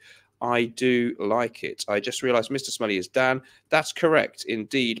 Thank you. I do like it. I just realized Mr. Smelly is Dan. That's correct,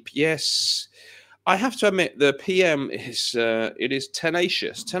 indeed. Yes, I have to admit the PM is it is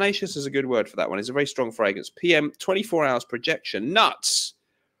tenacious. Tenacious is a good word for that one. It's a very strong fragrance. PM 24 hours projection. Nuts.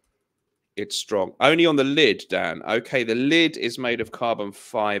 It's strong. Only on the lid, Dan. Okay, the lid is made of carbon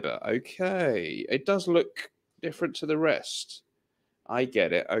fiber. Okay, it does look different to the rest. I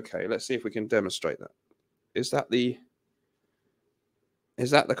get it. Okay, let's see if we can demonstrate that. Is that the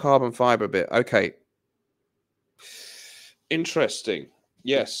carbon fiber bit? Okay. Interesting.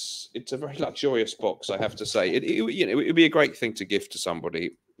 Yes, it's a very luxurious box, I have to say. It would be a great thing to gift to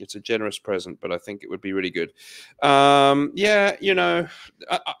somebody. It's a generous present, but I think it would be really good. Yeah,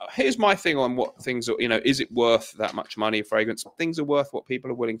 here's my thing on what things are, is it worth that much money, fragrance? Things are worth what people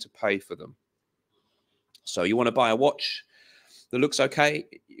are willing to pay for them. So you want to buy a watch that looks okay?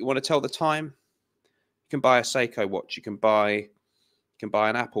 You want to tell the time? You can buy a Seiko watch. You can buy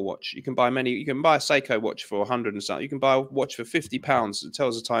an Apple Watch. You can buy a Seiko watch for 100 and something. You can buy a watch for £50 that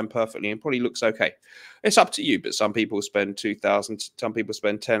tells the time perfectly and probably looks okay. It's up to you, but some people spend 2,000, some people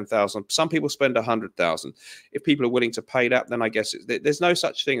spend 10,000, some people spend 100,000. If people are willing to pay that, then I guess there's no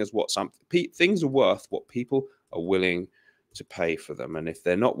such thing as things are worth what people are willing to pay for them. And if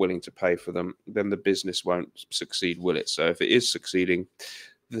they're not willing to pay for them, then the business won't succeed, will it? So if it is succeeding,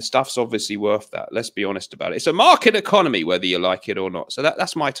 the stuff's obviously worth that. Let's be honest about it. It's a market economy, whether you like it or not. So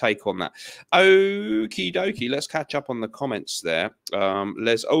that's my take on that. Okie dokie. Let's catch up on the comments there.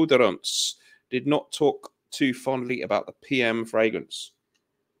 Les Oderants did not talk too fondly about the PM fragrance.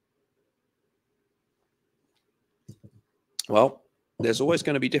 Well, there's always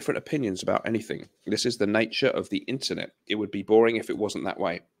going to be different opinions about anything. This is the nature of the internet. It would be boring if it wasn't that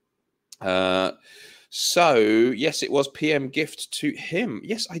way. So, yes, it was PM gift to him.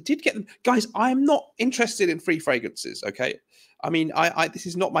 Yes, I did get them. Guys, I'm not interested in free fragrances, okay? I mean, this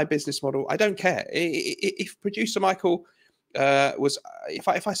is not my business model. I don't care. If Producer Michael if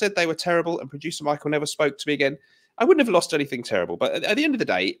I said they were terrible and Producer Michael never spoke to me again, I wouldn't have lost anything terrible. But at the end of the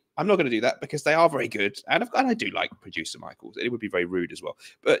day, I'm not going to do that because they are very good. And I do like Producer Michael. It would be very rude as well.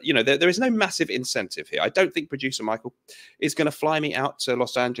 But, there is no massive incentive here. I don't think Producer Michael is going to fly me out to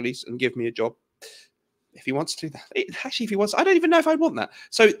Los Angeles and give me a job. If he wants to do that. Actually, if he wants, I don't even know if I'd want that.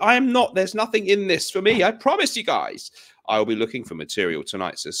 So there's nothing in this for me. I promise you guys, I'll be looking for material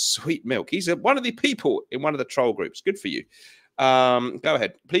tonight, says Sweet Milk. He's one of the people in one of the troll groups. Good for you. Go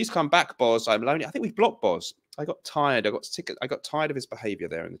ahead. Please come back, Boz. I'm lonely. I think we've blocked Boz. I got tired. I got tired of his behavior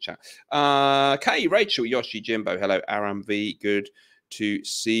there in the chat. Kay, Rachel, Yoshi, Jimbo. Hello, Aram V. Good to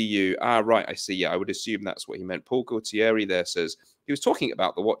see you. Right. I see. Yeah, I would assume that's what he meant. Paul Gautieri there says he was talking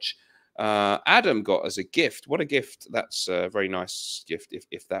about the watch Adam got as a gift. What a gift. That's a very nice gift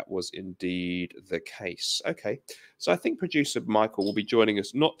if that was indeed the case. Okay, so I think Producer Michael will be joining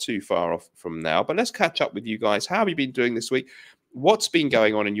us not too far off from now, but let's catch up with you guys. How have you been doing this week? What's been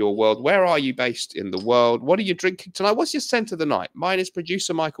going on in your world? Where are you based in the world? What are you drinking tonight? What's your scent of the night? Mine is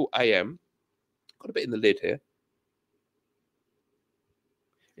Producer Michael AM. Got a bit in the lid here.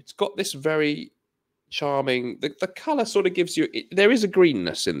 It's got this very charming, the color sort of gives you, there is a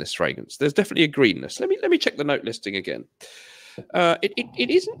greenness in this fragrance. There's definitely a greenness. Let me check the note listing again. It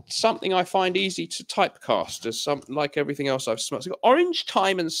isn't something I find easy to typecast as something like everything else I've smelled. So got orange,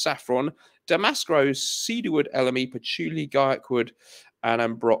 thyme and saffron, damask rose, cedarwood, elemi, patchouli, garlic wood, and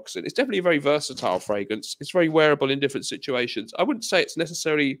ambroxan. It's definitely a very versatile fragrance. It's very wearable in different situations. I wouldn't say it's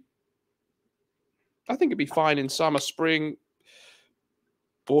necessarily, I think it'd be fine in summer, spring,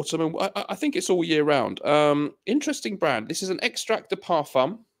 autumn, and I think it's all year round. Interesting brand. This is an extract de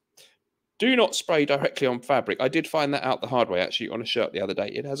parfum. Do not spray directly on fabric. I did find that out the hard way, actually, on a shirt the other day.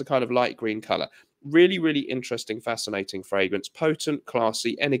 It has a kind of light green color. Really, really interesting, fascinating fragrance. Potent,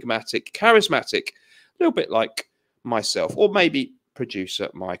 classy, enigmatic, charismatic. A little bit like myself. Or maybe producer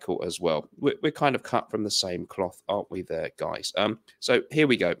Michael as well. We're kind of cut from the same cloth, aren't we there, guys? So here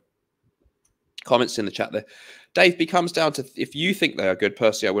we go. Comments in the chat there. Dave, becomes down to if you think they are good.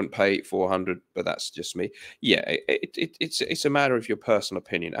 Personally, I wouldn't pay 400, but that's just me. Yeah, it's a matter of your personal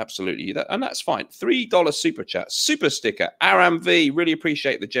opinion. Absolutely. And that's fine. $3 super chat, super sticker, Aram V. Really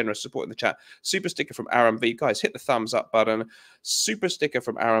appreciate the generous support in the chat. Super sticker from Aram V. Guys, hit the thumbs up button. Super sticker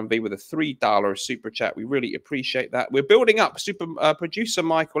from Aram V with a $3 super chat. We really appreciate that. We're building up. Producer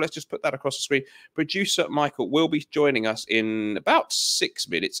Michael, let's just put that across the screen. Producer Michael will be joining us in about 6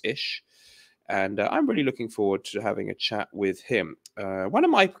 minutes-ish. And I'm really looking forward to having a chat with him. To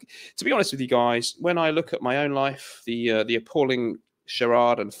be honest with you guys, when I look at my own life, the appalling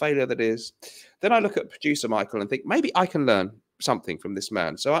charade and failure that is, then I look at producer Michael and think, maybe I can learn something from this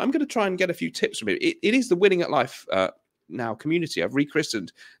man. So I'm going to try and get a few tips from him. It is the Winning at Life now community. I've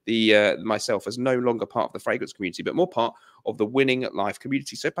rechristened myself as no longer part of the fragrance community, but more part of the Winning at Life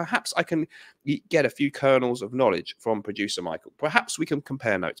community. So perhaps I can get a few kernels of knowledge from producer Michael. Perhaps we can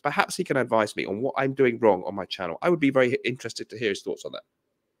compare notes. Perhaps he can advise me on what I'm doing wrong on my channel. I would be very interested to hear his thoughts on that.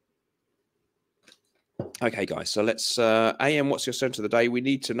 Okay, guys. So let's AM, what's your scent of the day? We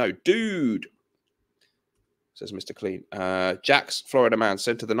need to know. Dude, says Mr. Clean. Jack's Florida Man,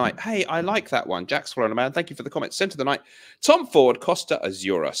 scent of the night. Hey, I like that one. Jack's Florida Man. Thank you for the comment. Scent of the night. Tom Ford, Costa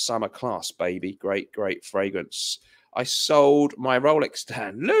Azura. Summer class, baby. Great, great fragrance. I sold my Rolex,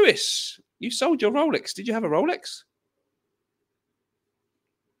 Dan. Lewis, you sold your Rolex. Did you have a Rolex?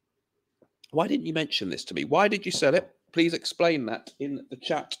 Why didn't you mention this to me? Why did you sell it? Please explain that in the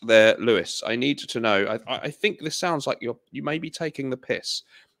chat there, Lewis. I need to know. I think this sounds like you may be taking the piss.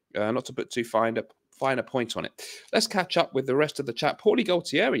 Not to put too fine a point on it. Let's catch up with the rest of the chat. Paulie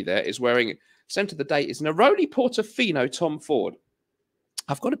Gaultieri there is wearing scent of the day is Neroli Portofino Tom Ford.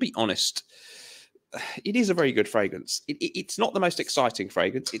 I've got to be honest. It is a very good fragrance. It's not the most exciting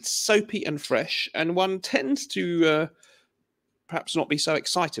fragrance. It's soapy and fresh, and one tends to perhaps not be so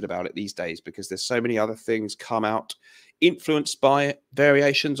excited about it these days because there's so many other things come out influenced by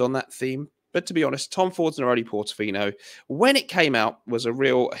variations on that theme. But to be honest, Tom Ford's Neroli Portofino, when it came out, was a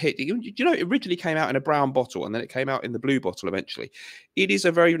real hit. You know, it originally came out in a brown bottle, and then it came out in the blue bottle eventually. It is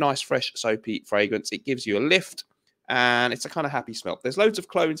a very nice, fresh, soapy fragrance. It gives you a lift, and it's a kind of happy smell. There's loads of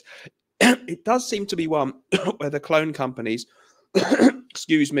clones. It does seem to be one where the clone companies,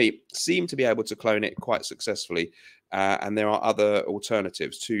 excuse me, seem to be able to clone it quite successfully. And there are other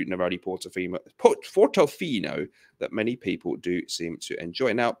alternatives to Neroli Portofino that many people do seem to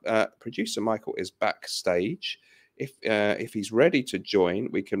enjoy. Now, producer Michael is backstage. If he's ready to join,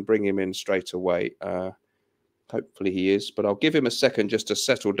 we can bring him in straight away. Hopefully he is, but I'll give him a second just to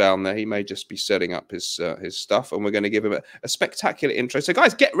settle down there. He may just be setting up his stuff, and we're going to give him a spectacular intro. So,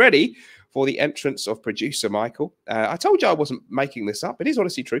 guys, get ready for the entrance of producer Michael. I told you I wasn't making this up. It is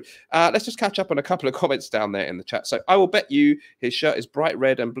honestly true. Let's just catch up on a couple of comments down there in the chat. So, I will bet you his shirt is bright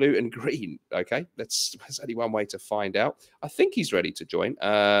red and blue and green. Okay, there's only one way to find out. I think he's ready to join.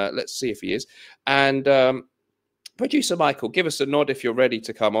 Let's see if he is. And producer Michael, give us a nod if you're ready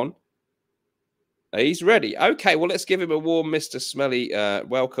to come on. He's ready. Okay, well, let's give him a warm Mr. Smelly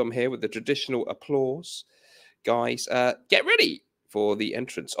welcome here with the traditional applause. Guys, get ready for the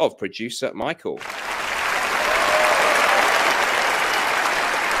entrance of producer Michael.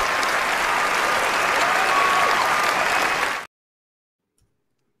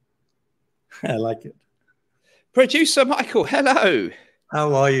 I like it. Producer Michael, hello.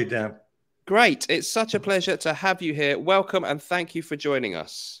 How are you, Dan? Great. It's such a pleasure to have you here. Welcome and thank you for joining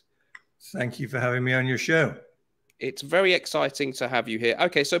us. Thank you for having me on your show. It's very exciting to have you here.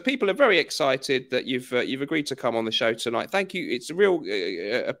 Okay, so people are very excited that you've agreed to come on the show tonight. Thank you. It's a real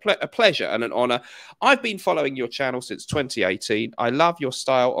a pleasure and an honor. I've been following your channel since 2018. I love your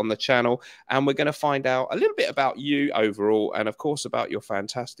style on the channel, and we're going to find out a little bit about you overall, and of course about your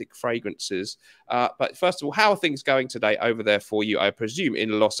fantastic fragrances. But first of all, how are things going today over there for you? I presume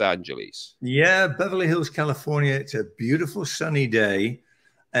in Los Angeles. Yeah, Beverly Hills, California. It's a beautiful sunny day.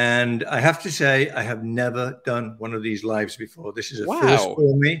 And I have to say, I have never done one of these lives before. This is a first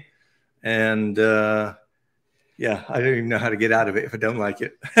for me. And yeah, I don't even know how to get out of it if I don't like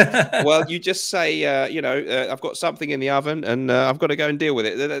it. Well, you just say, I've got something in the oven and I've got to go and deal with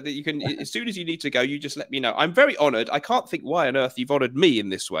it. You can, as soon as you need to go, you just let me know. I'm very honored. I can't think why on earth you've honored me in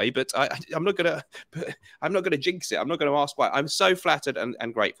this way, but I'm not going to jinx it. I'm not going to ask why. I'm so flattered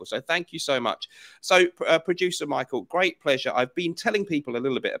and grateful. So thank you so much. So producer Michael, great pleasure. I've been telling people a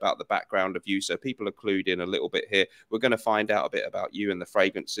little bit about the background of you, so people are clued in a little bit here. We're going to find out a bit about you and the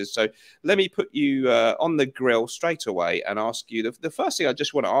fragrances. So let me put you on the grill straight away and ask you the first thing I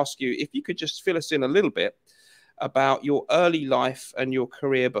just want to ask you, if you could just fill us in a little bit about your early life and your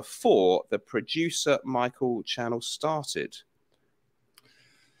career before the Producer Michael channel started.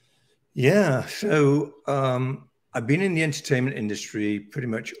 Yeah, so I've been in the entertainment industry pretty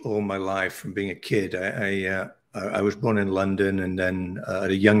much all my life from being a kid. I was born in London, and then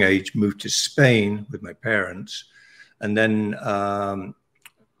at a young age moved to Spain with my parents. And then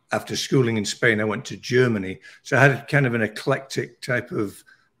after schooling in Spain, I went to Germany. So I had kind of an eclectic type of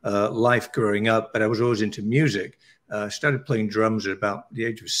life growing up, but I was always into music. Started playing drums at about the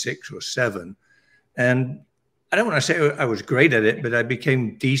age of 6 or 7. And I don't want to say I was great at it, but I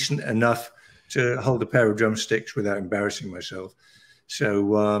became decent enough to hold a pair of drumsticks without embarrassing myself.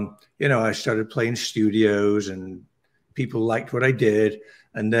 So, you know, I started playing studios and people liked what I did.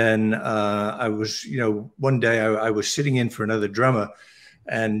 And then I was, you know, one day I was sitting in for another drummer,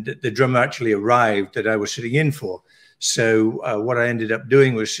 and the drummer actually arrived that I was sitting in for. So what I ended up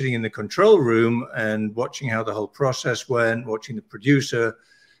doing was sitting in the control room and watching how the whole process went, watching the producer.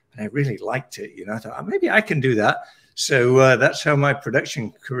 And I really liked it. You know, I thought, oh, maybe I can do that. So that's how my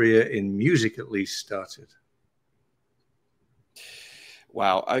production career in music at least started.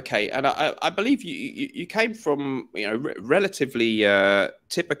 Wow. Okay. And I believe you came from, you know, relatively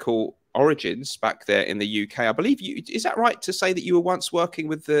typical origins back there in the UK. I believe is that right to say that you were once working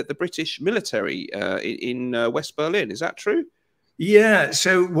with the British military in West Berlin? Is that true? Yeah.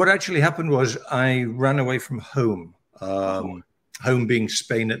 So what actually happened was I ran away from home, home being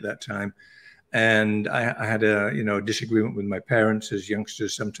Spain at that time. And I had a, you know, disagreement with my parents, as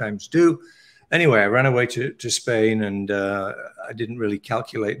youngsters sometimes do. Anyway, I ran away to Spain, and I didn't really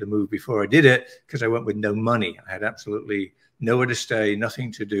calculate the move before I did it because I went with no money. I had absolutely nowhere to stay,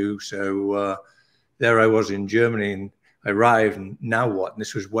 nothing to do. So there I was in Germany, and I arrived, and now what? And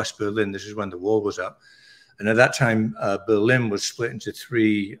this was West Berlin. This is when the war was up. And at that time, Berlin was split into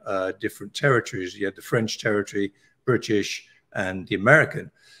 3 different territories. You had the French territory, British, and the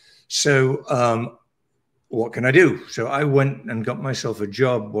American. So what can I do? So I went and got myself a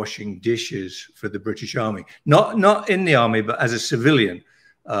job washing dishes for the British Army. Not in the army, but as a civilian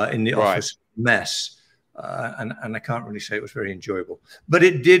in the office mess. And I can't really say it was very enjoyable. But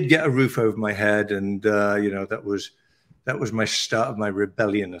it did get a roof over my head. And, you know, that was my start of my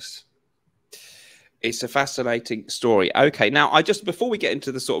rebelliousness. It's a fascinating story. Okay, now before we get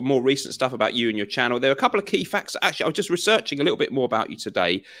into the sort of more recent stuff about you and your channel, there are a couple of key facts. Actually, I was just researching a little bit more about you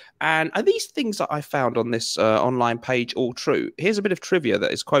today. And are these things that I found on this online page all true? Here's a bit of trivia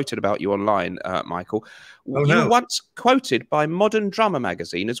that is quoted about you online, Michael. Oh, you no. were once quoted by Modern Drummer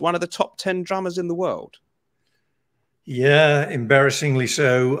magazine as one of the top 10 drummers in the world. Yeah, embarrassingly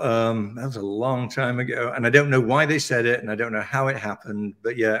so. That was a long time ago, and I don't know why they said it, and I don't know how it happened,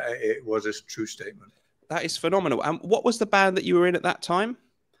 but yeah, it was a true statement. That is phenomenal. And what was the band that you were in at that time?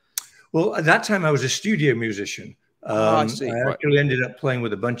 Well, at that time, I was a studio musician. I see. I actually ended up playing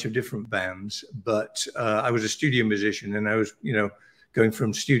with a bunch of different bands, but I was a studio musician, and I was, you know, going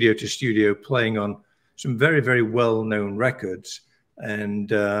from studio to studio, playing on some very, very well-known records. And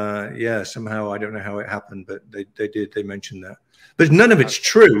yeah, somehow I don't know how it happened, but they mentioned that. But none of it's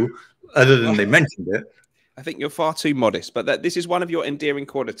true, other than they mentioned it. I think you're far too modest, but this is one of your endearing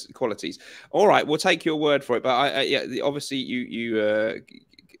qualities. All right, we'll take your word for it. But yeah, obviously you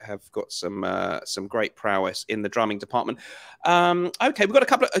have got some great prowess in the drumming department. Okay, we've got a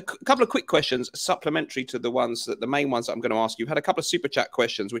couple of quick questions supplementary to the main ones that I'm going to ask you. We've had a couple of super chat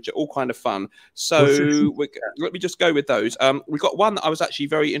questions, which are all kind of fun. So let me just go with those. We've got one that I was actually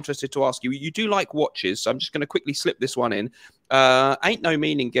very interested to ask you. You do like watches, so I'm just going to quickly slip this one in. Ain't No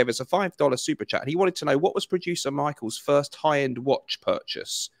Meaning gave us a $5 super chat, and he wanted to know what was producer Michael's first high-end watch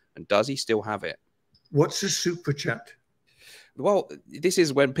purchase, and does he still have it? What's a super chat? Well, this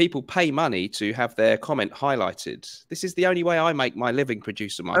is when people pay money to have their comment highlighted. This is the only way I make my living,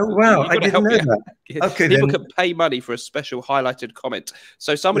 producer Michael. Oh, wow. I didn't know that. Okay, people can pay money for a special highlighted comment.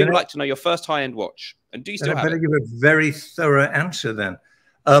 So somebody would like to know your first high-end watch. And do you still have it? I better give a very thorough answer then.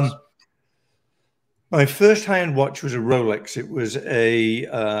 My first high-end watch was a Rolex. It was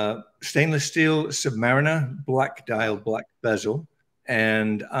a stainless steel Submariner, black dial, black bezel.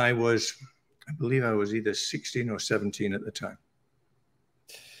 And I believe I was either 16 or 17 at the time.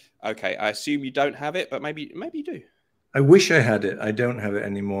 Okay, I assume you don't have it, but maybe you do. I wish I had it. I don't have it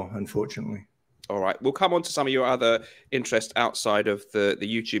anymore, unfortunately. All right, we'll come on to some of your other interests outside of the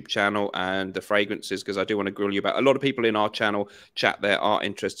YouTube channel and the fragrances, because I do want to grill you about a lot of people in our channel chat there are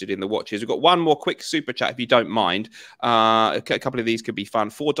interested in the watches. We've got one more quick super chat, if you don't mind. A couple of these could be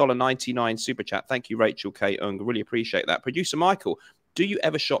fun. $4.99 super chat. Thank you, Rachel K. Ung. Really appreciate that. Producer Michael, do you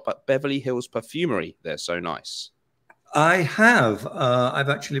ever shop at Beverly Hills Perfumery? They're so nice. I have. I've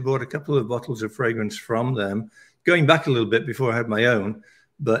actually bought a couple of bottles of fragrance from them. going back a little bit before I had my own.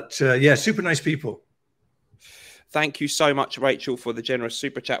 But yeah, super nice people. Thank you so much, Rachel, for the generous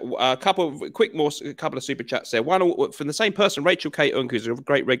super chat. A couple of super chats there. One from the same person, Rachel K. Unk, who's a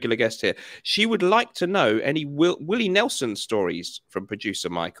great regular guest here. She would like to know any Willie Nelson stories from producer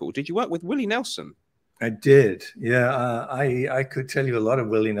Michael. Did you work with Willie Nelson? I did. Yeah, I could tell you a lot of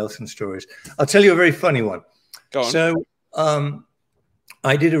Willie Nelson stories. I'll tell you a very funny one. Go on. So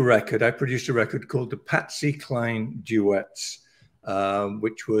I did a record. I produced a record called the Patsy Cline Duets,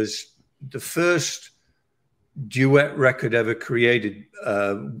 which was the first duet record ever created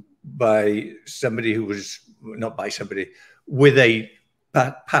by somebody who was not by somebody with a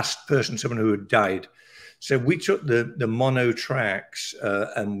past person, someone who had died. So we took the mono tracks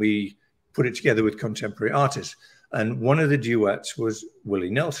and we put it together with contemporary artists. And one of the duets was Willie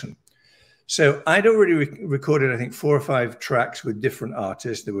Nelson. So I'd already recorded, I think, 4 or 5 tracks with different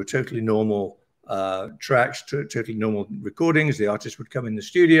artists. They were totally normal tracks, totally normal recordings. The artist would come in the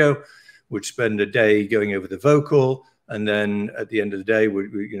studio, would spend a day going over the vocal, and then at the end of the day,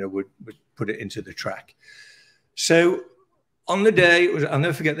 would put it into the track. So on the day, I'll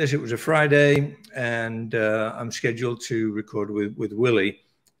never forget this. It was a Friday, and I'm scheduled to record with Willie.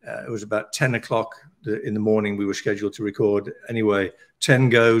 It was about 10 o'clock in the morning. We were scheduled to record. Anyway, 10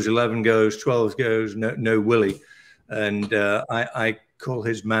 goes, 11 goes, 12 goes, no Willie. And I call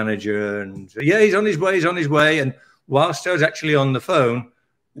his manager and say, yeah, he's on his way. And whilst I was actually on the phone,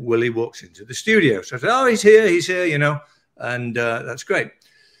 Willie walks into the studio. So I said, oh, he's here, you know, and that's great.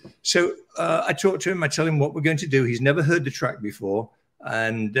 So I talk to him. I tell him what we're going to do. He's never heard the track before.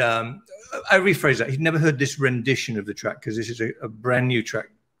 And I rephrase that. He'd never heard this rendition of the track because this is a brand new track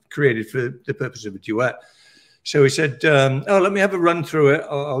created for the purpose of a duet. So he said, oh, let me have a run through it.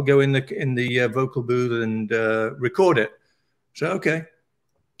 I'll go in the vocal booth and record it. So, okay.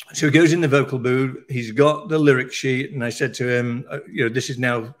 So he goes in the vocal booth. He's got the lyric sheet. And I said to him, you know, this is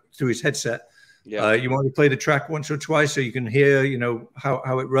now through his headset. Yeah. You want to play the track once or twice so you can hear, you know,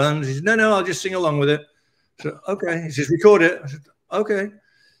 how it runs? He said, no, I'll just sing along with it. So, okay. He says, record it. I said, okay.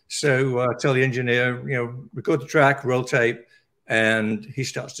 So I tell the engineer, you know, record the track, roll tape, and he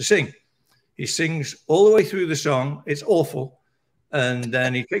starts to sing. He sings all the way through the song. It's awful. And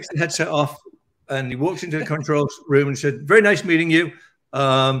then he takes the headset off and he walks into the control room and said, very nice meeting you.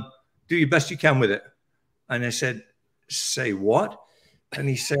 Do your best you can with it. And I said, say what? And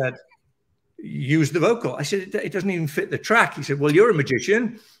he said, use the vocal. I said, it doesn't even fit the track. He said, well, you're a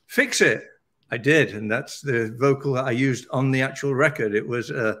magician. Fix it. I did. And that's the vocal that I used on the actual record. It was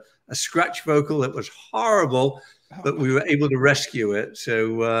a scratch vocal that was horrible, but we were able to rescue it.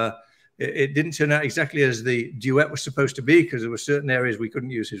 So it didn't turn out exactly as the duet was supposed to be because there were certain areas we couldn't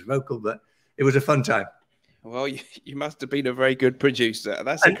use his vocal, but it was a fun time. Well, you must have been a very good producer.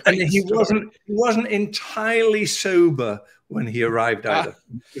 That's and he wasn't entirely sober when he arrived either.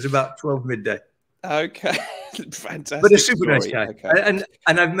 It was about 12 midday. Okay, fantastic. But a super nice guy. Okay. And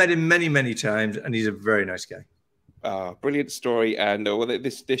I've met him many, many times, and he's a very nice guy. Brilliant story, and well,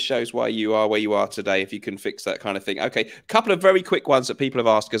 this shows why you are where you are today. If you can fix that kind of thing, okay. A couple of very quick ones that people have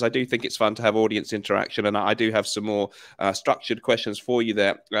asked because I do think it's fun to have audience interaction, and I do have some more structured questions for you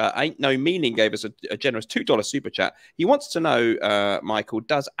there. Ain't No Meaning gave us a generous $2 super chat. He wants to know, Michael,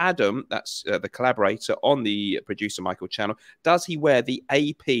 does Adam, that's the collaborator on the Producer Michael channel, does he wear the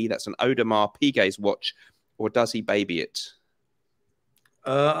AP? That's an Audemars Piguet watch, or does he baby it?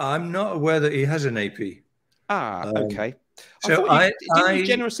 I'm not aware that he has an AP. Okay. So didn't you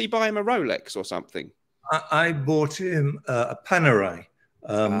generously buy him a Rolex or something? I bought him a Panerai.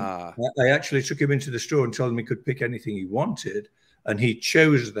 I actually took him into the store and told him he could pick anything he wanted, and he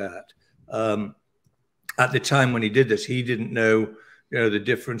chose that. At the time when he did this, he didn't know, the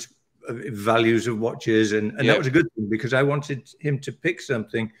difference values of watches, and that was a good thing because I wanted him to pick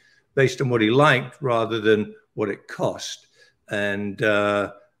something based on what he liked rather than what it cost. And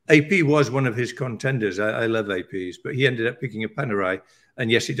AP was one of his contenders. I love APs, but he ended up picking a Panerai, and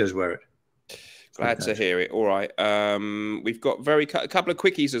yes, he does wear it. Glad to hear it. All right. We've got a couple of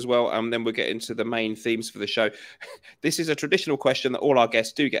quickies as well, and then we'll get into the main themes for the show. This is a traditional question that all our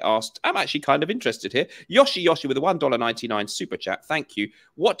guests do get asked. I'm actually kind of interested here. Yoshi with a $1.99 super chat. Thank you.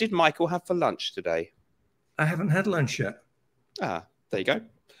 What did Michael have for lunch today? I haven't had lunch yet. There you go.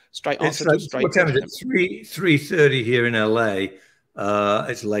 Straight answer to straight question. What time is it? 3:30 here in LA.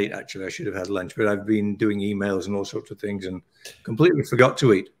 It's late, actually. I should have had lunch, but I've been doing emails and all sorts of things and completely forgot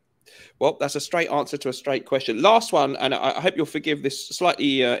to eat. Well, that's a straight answer to a straight question. Last one, and I hope you'll forgive this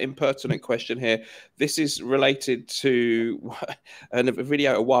slightly impertinent question here. This is related to a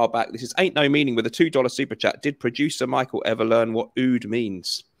video a while back. This is Ain't No Meaning with a $2 super chat. Did producer Michael ever learn what ood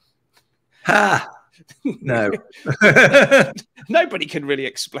means? Ha! No. Nobody can really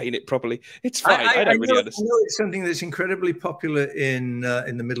explain it properly. It's fine. I don't really understand. I know it's something that's incredibly popular in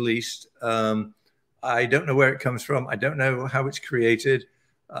the Middle East. I don't know where it comes from. I don't know how it's created,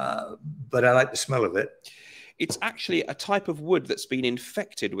 but I like the smell of it. It's actually a type of wood that's been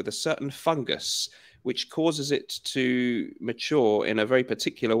infected with a certain fungus, which causes it to mature in a very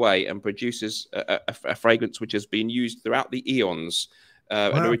particular way and produces a fragrance which has been used throughout the eons.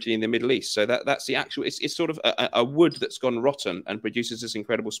 And originally in the Middle East. So that's the actual, it's sort of a wood that's gone rotten and produces this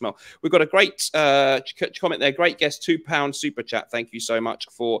incredible smell. We've got a great comment there. Great guest, £2 super chat. Thank you so much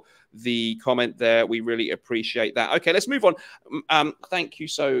for the comment there. We really appreciate that. Okay, let's move on. Thank you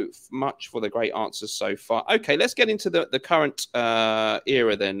so much for the great answers so far. Okay, let's get into the current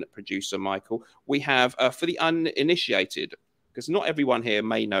era then, producer Michael. We have for the uninitiated, because not everyone here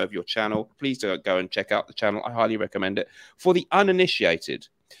may know of your channel. Please do go and check out the channel. I highly recommend it. For the uninitiated,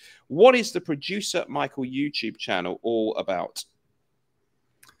 what is the Producer Michael YouTube channel all about?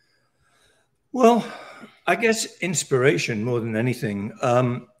 Well, I guess inspiration more than anything.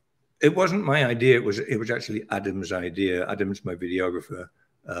 It wasn't my idea. It was actually Adam's idea. Adam's my videographer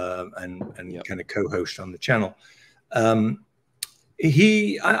and kind of co-host on the channel. I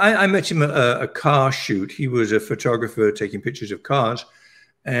met him at a car shoot. He was a photographer taking pictures of cars,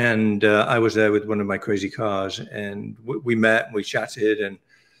 and I was there with one of my crazy cars, and we met and we chatted, and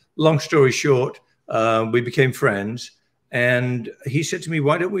long story short, we became friends. And he said to me,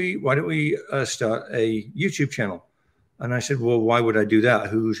 why don't we start a YouTube channel? And I said, well, why would I do that?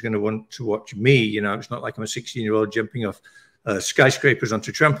 Who's going to want to watch me? You know, it's not like I'm a 16-year-old jumping off skyscrapers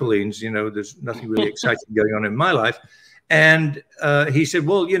onto trampolines. You know, there's nothing really exciting going on in my life. And he said,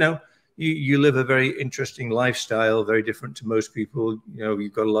 well, you know, you live a very interesting lifestyle, very different to most people. You know,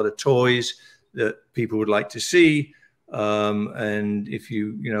 you've got a lot of toys that people would like to see. And if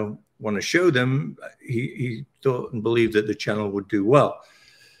you want to show them, he thought and believed that the channel would do well.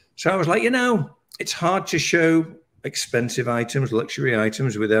 So I was like, it's hard to show expensive items, luxury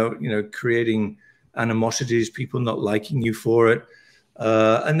items without, creating animosities, people not liking you for it.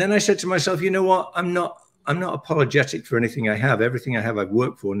 And then I said to myself, you know what? I'm not apologetic for anything I have. Everything I have, I've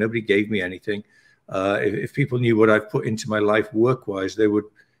worked for. Nobody gave me anything. If people knew what I've put into my life work-wise, they would,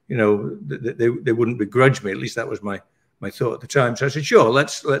 they wouldn't begrudge me. At least that was my thought at the time. So I said, sure,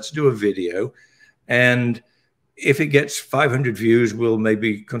 let's do a video. And if it gets 500 views, we'll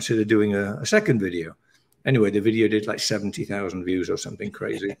maybe consider doing a second video. Anyway, the video did like 70,000 views or something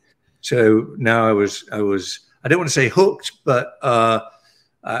crazy. So now I don't want to say hooked, but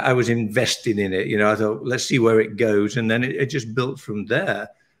I was invested in it. I thought, let's see where it goes. And then it just built from there.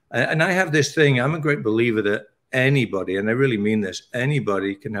 And I have this thing, I'm a great believer that anybody, and I really mean this,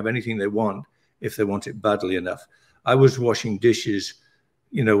 anybody can have anything they want if they want it badly enough. I was washing dishes,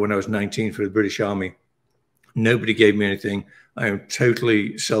 when I was 19 for the British Army. Nobody gave me anything. I am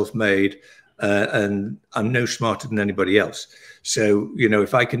totally self-made, and I'm no smarter than anybody else. So,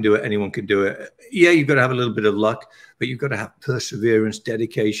 if I can do it, anyone can do it. Yeah, you've got to have a little bit of luck, but you've got to have perseverance,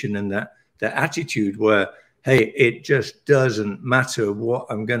 dedication, and that attitude where, hey, it just doesn't matter what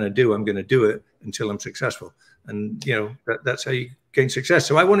I'm going to do. I'm going to do it until I'm successful. And, that's how you gain success.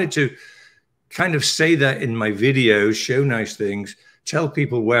 So I wanted to kind of say that in my videos, show nice things, tell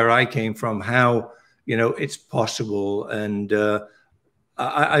people where I came from, how, it's possible. And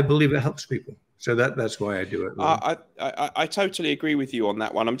I believe it helps people. So that's why I do it. Really. I totally agree with you on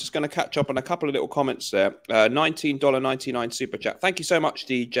that one. I'm just going to catch up on a couple of little comments there. $19.99 super chat. Thank you so much,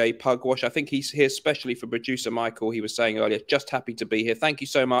 DJ Pugwash. I think he's here specially for producer Michael. He was saying earlier, just happy to be here. Thank you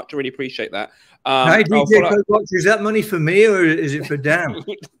so much. I really appreciate that. Hi, DJ Pugwash. Is that money for me or is it for Dan?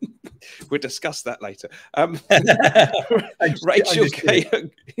 We'll discuss that later. Rachel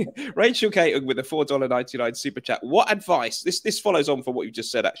K with a $4.99 super chat. What advice? This follows on from what you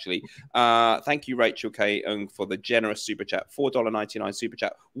just said, actually. Thank you, Rachel K, for the generous super chat, $4.99 super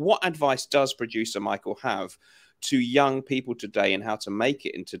chat. What advice does producer Michael have to young people today and how to make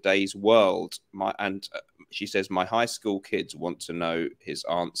it in today's world? She says, my high school kids want to know his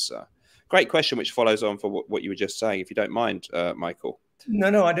answer. Great question, which follows on for what you were just saying, if you don't mind, Michael.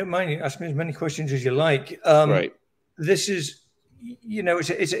 No, I don't mind. Ask me as many questions as you like. Right. This is,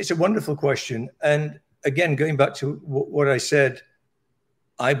 it's a wonderful question. And again, going back to what I said,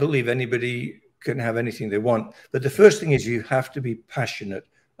 I believe anybody can have anything they want. But the first thing is you have to be passionate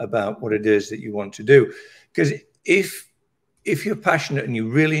about what it is that you want to do. Because if you're passionate and you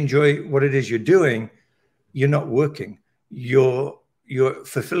really enjoy what it is you're doing, you're not working. You're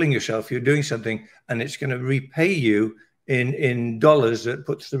fulfilling yourself. You're doing something, and it's going to repay you in dollars that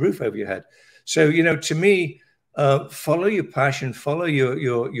puts the roof over your head. So, to me, follow your passion, follow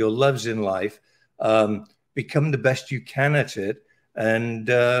your loves in life. become the best you can at it, and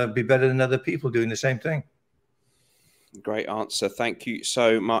be better than other people doing the same thing. Great answer. Thank you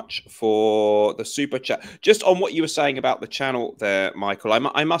so much for the super chat. Just on what you were saying about the channel there, Michael,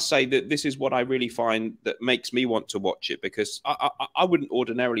 I must say that this is what I really find that makes me want to watch it, because I wouldn't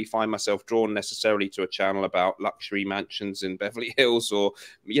ordinarily find myself drawn necessarily to a channel about luxury mansions in Beverly Hills or,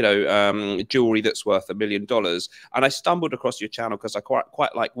 you know, jewelry that's worth $1 million. And I stumbled across your channel because I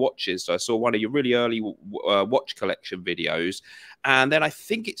quite like watches. So I saw one of your really early watch collection videos. And then I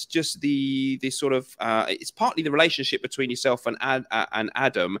think it's just the sort of it's partly the relationship between yourself and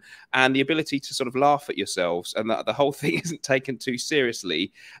Adam, and the ability to sort of laugh at yourselves, and that the whole thing isn't taken too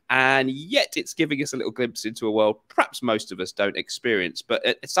seriously, and yet it's giving us a little glimpse into a world perhaps most of us don't experience, but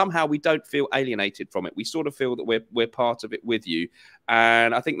somehow we don't feel alienated from it. We sort of feel that we're part of it with you.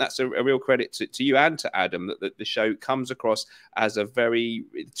 And I think that's a real credit to you and to Adam, that the show comes across as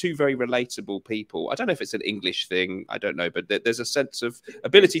two very relatable people. I don't know if it's an English thing, I don't know, but there's a sense of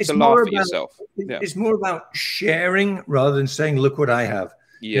ability to laugh at yourself. It's more about sharing rather than saying, look what I have.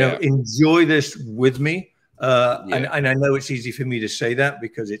 Yeah. You know, enjoy this with me. And I know it's easy for me to say that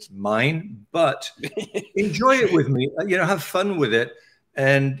because it's mine, but enjoy it with me. You know, have fun with it.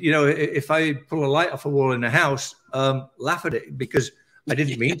 And, you know, if I pull a light off a wall in a house, laugh at it, because I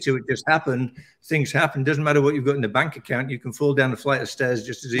didn't mean to. It just happened. Things happen. Doesn't matter what you've got in the bank account. You can fall down a flight of stairs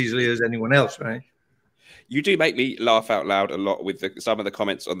just as easily as anyone else, right? You do make me laugh out loud a lot with some of the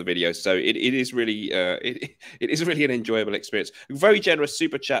comments on the video, so it is really it is really an enjoyable experience. Very generous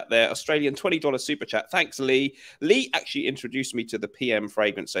super chat there, Australian $20 super chat. Thanks, Lee. Lee actually introduced me to the PM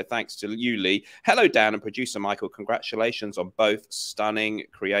fragrance, so thanks to you, Lee. Hello, Dan and producer Michael. Congratulations on both stunning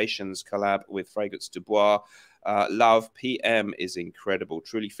creations collab with Fragrance du Bois. Love, PM is incredible.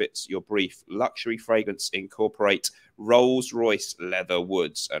 Truly fits your brief. Luxury fragrance incorporate Rolls-Royce leather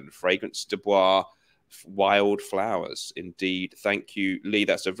woods and Fragrance du Bois wild flowers. Indeed. Thank you, Lee.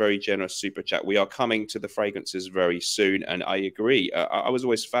 That's a very generous super chat. We are coming to the fragrances very soon, and I agree. I was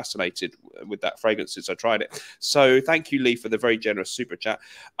always fascinated with that fragrance since I tried it. So thank you, Lee, for the very generous super chat.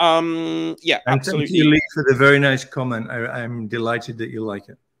 Yeah, and absolutely. Thank you, Lee, for the very nice comment. I'm delighted that you like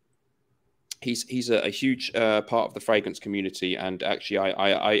it. He's a huge part of the fragrance community, and actually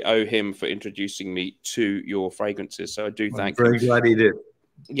I owe him for introducing me to your fragrances. So I do thank you. I'm very glad he did.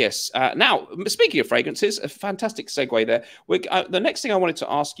 Yes. Now, speaking of fragrances, a fantastic segue there. The next thing I wanted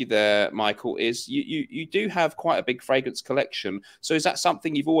to ask you there, Michael, is you do have quite a big fragrance collection. So is that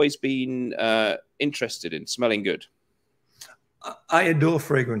something you've always been interested in, smelling good? I adore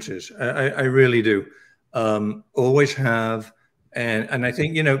fragrances. I really do. Always have. And I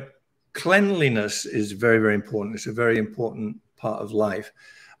think, you know, cleanliness is very, very important. It's a very important part of life.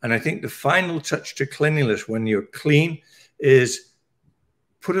 And I think the final touch to cleanliness when you're clean is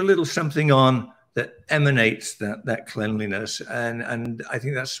put a little something on that emanates that cleanliness. And I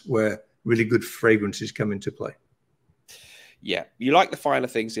think that's where really good fragrances come into play. Yeah, you like the finer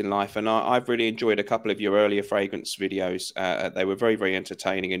things in life, and I've really enjoyed a couple of your earlier fragrance videos. They were very, very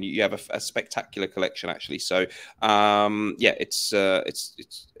entertaining, and you have a spectacular collection, actually. So, yeah, it's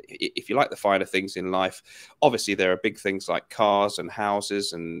if you like the finer things in life, obviously there are big things like cars and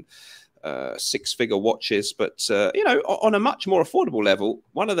houses and six-figure watches, but you know, on a much more affordable level,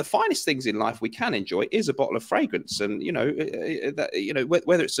 one of the finest things in life we can enjoy is a bottle of fragrance. And you know,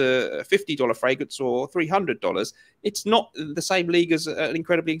 whether it's a $50 fragrance or $300, it's not the same league as an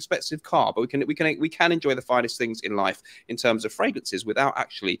incredibly expensive car. But we can enjoy the finest things in life in terms of fragrances without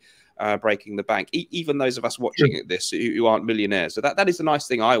actually breaking the bank. Even those of us watching this who aren't millionaires. So that is the nice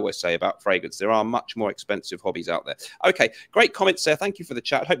thing I always say about fragrance. There are much more expensive hobbies out there. Okay, great comments there. Thank you for the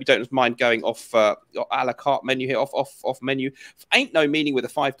chat. Hope you don't mind going off a la carte menu here, off menu. Ain't no meaning with a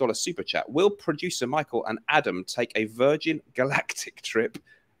 $5 super chat. Will producer Michael and Adam take a Virgin Galactic trip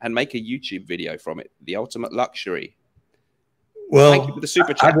and make a YouTube video from it? The ultimate luxury. Well, thank you for the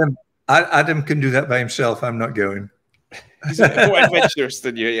super chat. Adam can do that by himself. I'm not going. He's more adventurous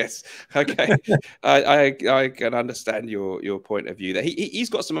than you, yes. Okay, I can understand your point of view there. He's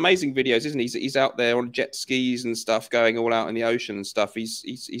got some amazing videos, isn't he? He's out there on jet skis and stuff, going all out in the ocean and stuff.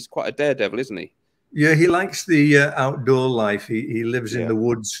 He's quite a daredevil, isn't he? Yeah, he likes the outdoor life. He lives in the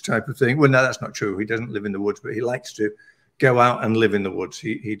woods type of thing. Well, no, that's not true. He doesn't live in the woods, but he likes to go out and live in the woods.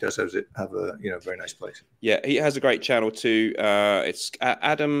 He does have a very nice place. Yeah, he has a great channel too. It's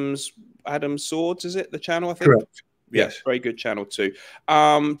Adam's Swords, is it the channel? I think. Correct. Yes, very good channel too.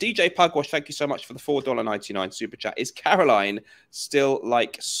 DJ Pugwash, thank you so much for the $4.99 super chat. Is Caroline still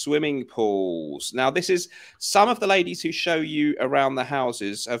like swimming pools? Now, this is some of the ladies who show you around the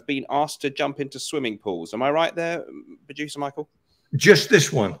houses have been asked to jump into swimming pools. Am I right there, producer Michael? Just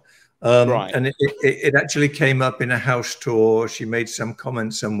this one. Right. And it actually came up in a house tour. She made some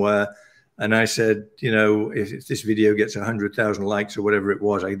comment somewhere. And I said, you know, if this video gets 100,000 likes or whatever it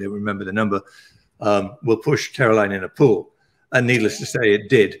was, I don't remember the number, we'll push Caroline in a pool. And needless to say, it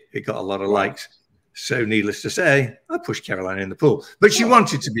did. It got a lot of likes. So needless to say, I pushed Caroline in the pool. But she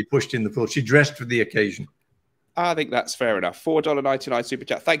wanted to be pushed in the pool. She dressed for the occasion. I think that's fair enough. $4.99 super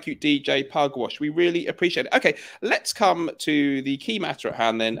chat. Thank you, DJ Pugwash. We really appreciate it. Okay, let's come to the key matter at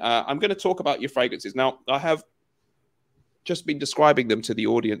hand then. I'm going to talk about your fragrances. Now, I have just been describing them to the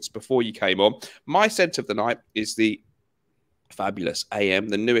audience before you came on. My scent of the night is the fabulous AM,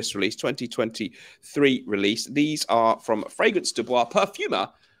 the newest release, 2023 release. These are from Fragrance du Bois Perfumer,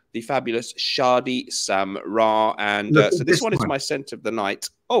 the fabulous Shadi Samra. And so this one is my scent of the night.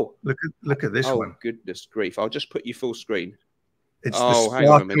 Oh, look at this one. Oh, goodness grief. I'll just put you full screen. It's the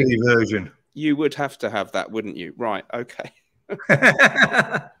sparkly version. You would have to have that, wouldn't you? Right. Okay.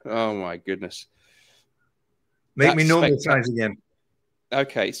 Oh, my goodness. Make me normal size again.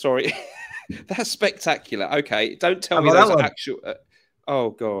 Okay. Sorry. That's spectacular. Okay. Don't tell me those are actual.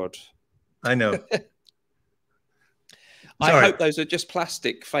 Oh, God. I know. I hope those are just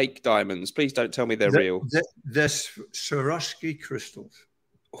plastic fake diamonds. Please don't tell me they're real. They're Swarovski crystals.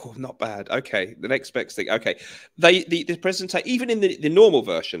 Oh, not bad. Okay, the next best thing. Okay, the presentation, even in the normal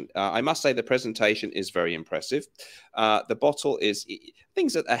version, I must say the presentation is very impressive. The bottle is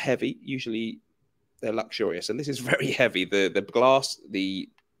things that are heavy. Usually, they're luxurious, and this is very heavy. The glass, the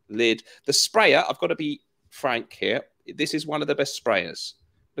lid, the sprayer. I've got to be frank here. This is one of the best sprayers.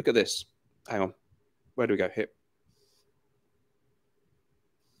 Look at this. Hang on. Where do we go? Here.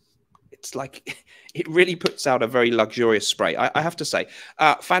 It's like, it really puts out a very luxurious spray. I have to say,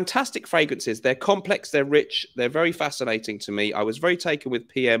 fantastic fragrances. They're complex, they're rich, they're very fascinating to me. I was very taken with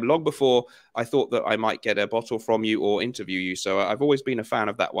PM long before I thought that I might get a bottle from you or interview you. So I've always been a fan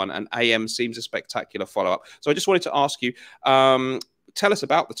of that one. And AM seems a spectacular follow-up. So I just wanted to ask you, tell us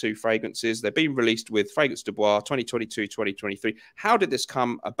about the two fragrances. They're being released with Fragrance du Bois 2022, 2023. How did this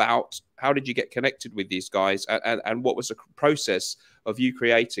come about? How did you get connected with these guys? And what was the process of you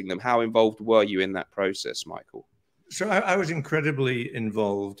creating them? How involved were you in that process, Michael? So I was incredibly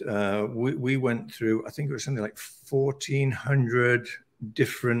involved. We went through, I think it was something like 1,400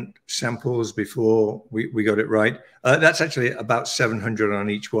 different samples before we got it right. That's actually about 700 on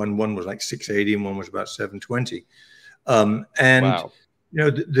each one. One was like 680 and one was about 720. Wow. You know,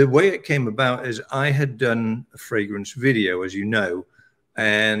 the way it came about is I had done a fragrance video, as you know,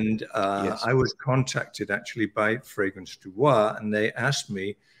 and yes. I was contacted actually by Fragrance du Bois, and they asked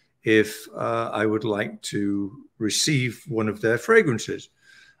me if I would like to receive one of their fragrances.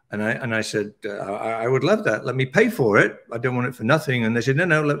 And I said, I would love that. Let me pay for it. I don't want it for nothing. And they said,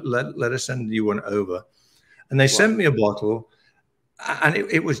 no, let us send you one over. And they sent me a bottle, and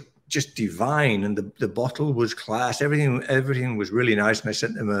it was just divine, and the bottle was class. Everything was really nice. And I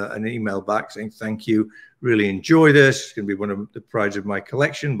sent them an email back saying, thank you, really enjoy this. It's going to be one of the prides of my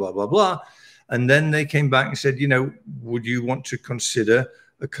collection, blah, blah, blah. And then they came back and said, you know, would you want to consider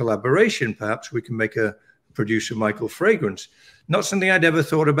a collaboration? Perhaps we can make a producer Michael fragrance. Not something I'd ever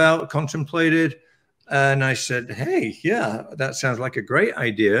thought about, contemplated. And I said, hey, yeah, that sounds like a great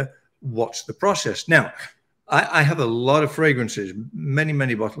idea. What's the process? Now, I have a lot of fragrances, many,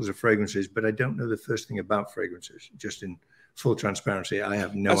 many bottles of fragrances, but I don't know the first thing about fragrances. Just in full transparency, I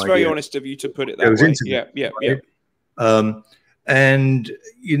have no idea. That's very honest of you to put it that way. Yeah. And,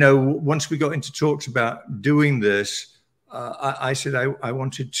 you know, once we got into talks about doing this, I said I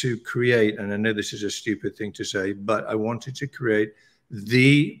wanted to create, and I know this is a stupid thing to say, but I wanted to create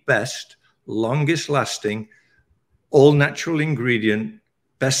the best, longest lasting, all natural ingredient,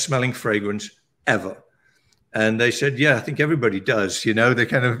 best smelling fragrance ever. And they said, yeah, I think everybody does. You know, they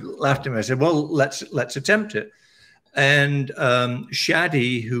kind of laughed at me. I said, well, let's attempt it. And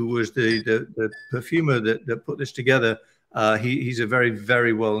Shadi, who was the perfumer that put this together, he's a very,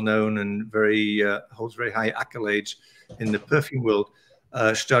 very well known and holds very high accolades in the perfume world.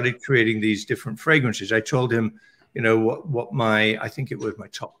 Started creating these different fragrances. I told him, you know, what I think it was my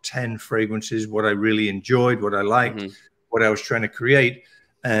top 10 fragrances, what I really enjoyed, what I liked, what I was trying to create.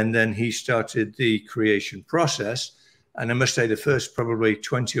 And then he started the creation process. And I must say the first probably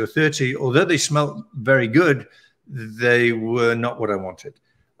 20 or 30, although they smelled very good, they were not what I wanted.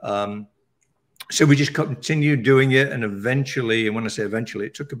 So we just continued doing it. And eventually, and when I say eventually,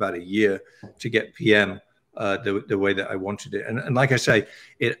 it took about a year to get PM the way that I wanted it. And like I say,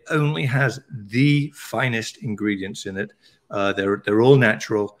 it only has the finest ingredients in it. They're all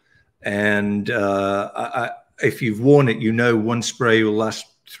natural. And if you've worn it, you know one spray will last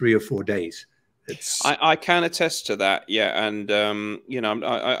 3 or 4 days. I can attest to that, yeah, and you know,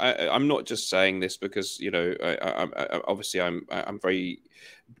 I'm not just saying this because, you know, obviously I'm very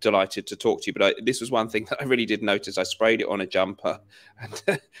delighted to talk to you, but this was one thing that I really did notice. I sprayed it on a jumper,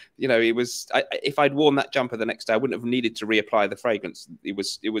 and you know, it was if I'd worn that jumper the next day, I wouldn't have needed to reapply the fragrance. It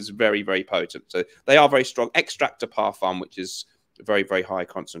was very, very potent. So they are very strong. Extract de Parfum, which is very, very high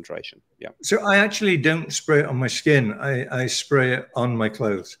concentration. Yeah. So I actually don't spray it on my skin. I spray it on my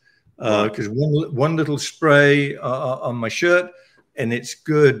clothes. Because one little spray on my shirt, and it's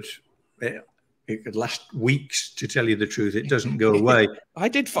good. It could last weeks, to tell you the truth. It doesn't go away. I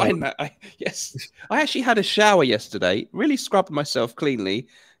did find that. Yes, I actually had a shower yesterday. Really scrubbed myself cleanly.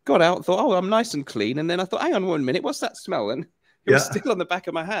 Got out, thought, oh, I'm nice and clean, and then I thought, hang on 1 minute, what's that smell? And it was still on the back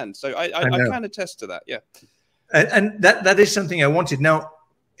of my hand. So I can attest to that. Yeah, and that is something I wanted. Now,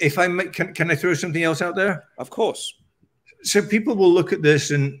 if I can I throw something else out there? Of course. So people will look at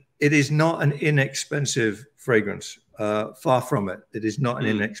this, and it is not an inexpensive fragrance. Far from it. It is not an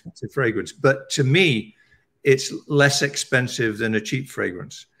inexpensive fragrance. But to me, it's less expensive than a cheap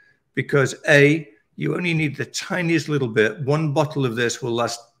fragrance, because A, you only need the tiniest little bit. One bottle of this will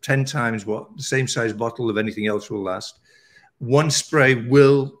last 10 times what the same size bottle of anything else will last. One spray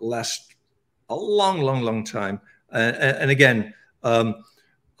will last a long, long, long time. And again,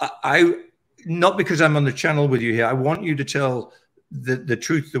 I not because I'm on the channel with you here, I want you to tell the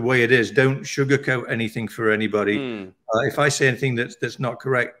truth the way it is. Don't sugarcoat anything for anybody. If I say anything that's not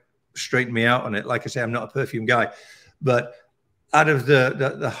correct, straighten me out on it. Like I say, I'm not a perfume guy, but out of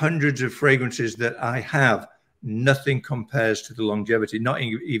the hundreds of fragrances that I have, nothing compares to the longevity, not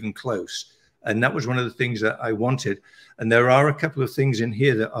even close. And that was one of the things that I wanted. And there are a couple of things in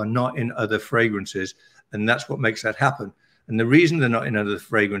here that are not in other fragrances, and that's what makes that happen. And the reason they're not in other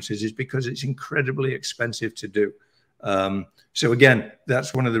fragrances is because it's incredibly expensive to do. So again,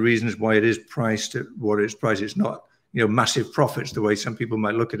 that's one of the reasons why it is priced at what it's priced. It's not, you know, massive profits the way some people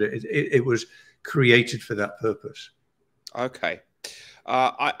might look at it. It was created for that purpose. Okay.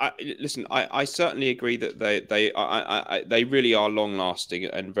 Listen, I certainly agree that they really are long lasting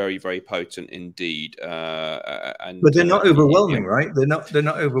and very, very potent indeed. But they're not overwhelming, right? They're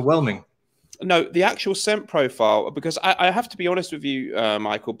not overwhelming. No, the actual scent profile, because I have to be honest with you,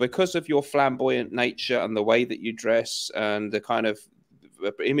 Michael, because of your flamboyant nature and the way that you dress and the kind of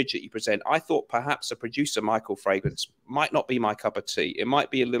image that you present, I thought perhaps a Producer Michael fragrance might not be my cup of tea. It might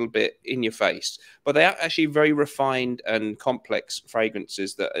be a little bit in your face, but they are actually very refined and complex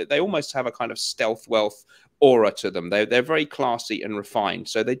fragrances that they almost have a kind of stealth wealth aura to them. They're very classy and refined,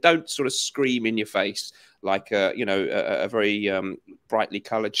 so they don't sort of scream in your face like a very brightly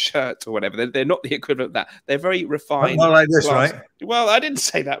colored shirt or whatever. They're not the equivalent of that. They're very refined. Not like this, right? Well, I didn't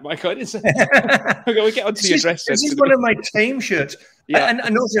say that, Michael. I didn't say that. Okay, we get onto your dress. This is one of my tame shirts. Yeah.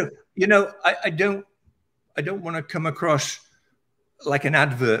 And also, you know, I don't want to come across like an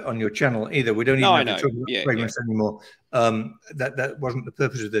advert on your channel either. We don't even have to talk about fragrance anymore. That wasn't the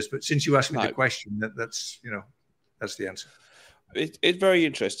purpose of this. But since you asked me the question, that's the answer. It's very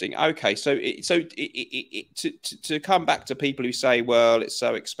interesting. Okay, so to come back to people who say, well, it's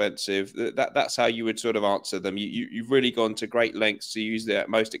so expensive, that's how you would sort of answer them. You've really gone to great lengths to use the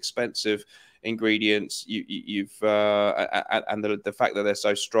most expensive ingredients. You've and the fact that they're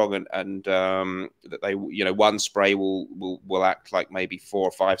so strong and that they, you know, one spray will act like maybe 4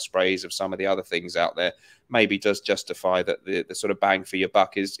 or 5 sprays of some of the other things out there, maybe does justify that the sort of bang for your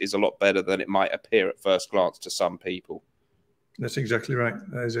buck is a lot better than it might appear at first glance to some people. That's exactly right.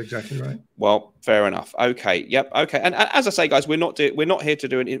 That is exactly right. Well, fair enough. Okay. Yep. Okay. And as I say, guys, we're not here to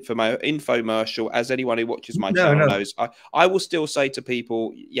do an infomercial. As anyone who watches my channel knows, I will still say to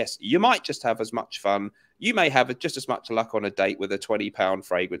people, yes, you might just have as much fun. You may have just as much luck on a date with a £20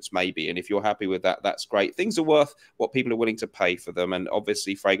 fragrance, maybe. And if you're happy with that, that's great. Things are worth what people are willing to pay for them. And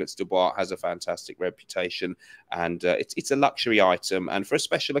obviously, Fragrance du Bois has a fantastic reputation, and it's a luxury item. And for a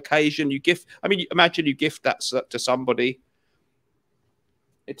special occasion, you gift. I mean, imagine you gift that to somebody.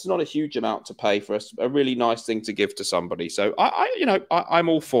 It's not a huge amount to pay for a really nice thing to give to somebody. So I'm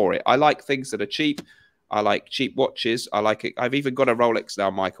all for it. I like things that are cheap. I like cheap watches. I like it. I've even got a Rolex now,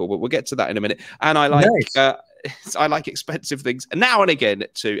 Michael, but we'll get to that in a minute. And I like I like expensive things now and again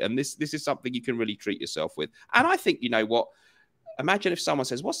too. And this is something you can really treat yourself with. And I think, you know what? Imagine if someone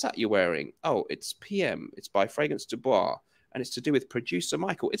says, "What's that you're wearing?" "Oh, it's PM. It's by Fragrance du Bois. And it's to do with Producer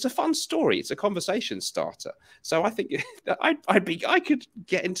Michael." It's a fun story. It's a conversation starter. So I think I could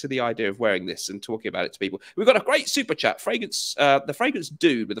get into the idea of wearing this and talking about it to people. We've got a great super chat. The Fragrance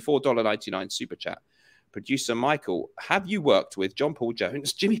Dude with a $4.99 super chat. Producer Michael, have you worked with John Paul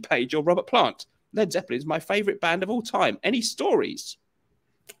Jones, Jimmy Page, or Robert Plant? Led Zeppelin is my favorite band of all time. Any stories?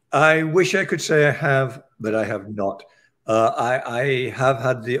 I wish I could say I have, but I have not. I have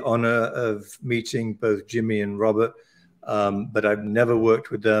had the honor of meeting both Jimmy and Robert, but I've never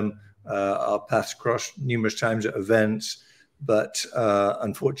worked with them. Our paths crossed numerous times at events, but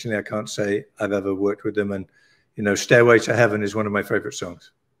unfortunately, I can't say I've ever worked with them. And, you know, Stairway to Heaven is one of my favorite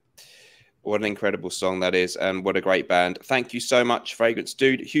songs. What an incredible song that is, and what a great band. Thank you so much, Fragrance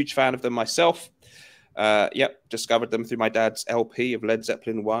Dude. Huge fan of them myself. Yep, discovered them through my dad's LP of Led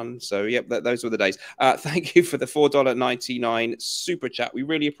Zeppelin 1. So, yep, those were the days. Thank you for the $4.99 super chat. We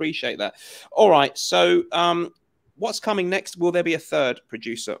really appreciate that. All right, so what's coming next? Will there be a third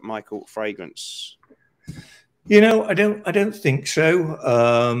producer, Michael Fragrance? You know, I don't think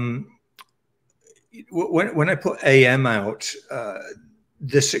so. When I put AM out,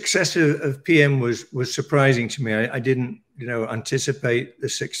 the success of PM was surprising to me. I didn't, you know, anticipate the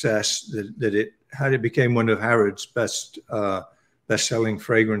success that it had. It became one of Harrods' best-selling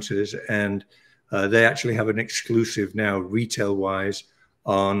fragrances, and they actually have an exclusive now, retail-wise,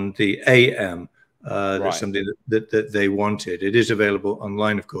 on the AM. That's something that they wanted. It is available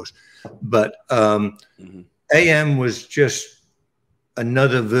online, of course, but AM was just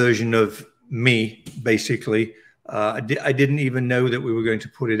another version of me, basically. I didn't even know that we were going to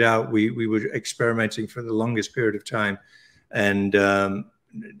put it out. We were experimenting for the longest period of time, and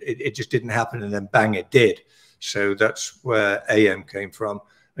it just didn't happen. And then bang, it did. So that's where AM came from.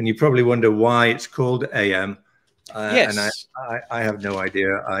 And you probably wonder why it's called AM. Yes. And I have no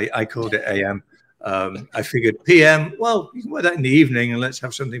idea. I called it AM. I figured PM, well, you can wear that in the evening and let's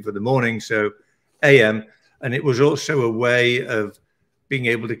have something for the morning. So AM. And it was also a way of being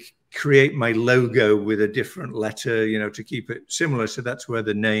able to create my logo with a different letter, you know, to keep it similar. So that's where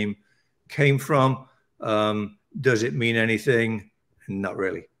the name came from. Does it mean anything? Not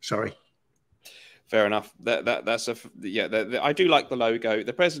really. Sorry. Fair enough. I do like the logo.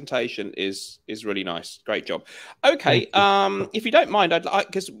 The presentation is really nice. Great job. Okay. If you don't mind, I'd like,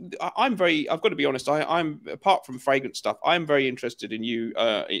 because I've got to be honest, I'm apart from fragrance stuff, I'm very interested in you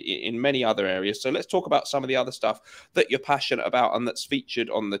in many other areas. So let's talk about some of the other stuff that you're passionate about and that's featured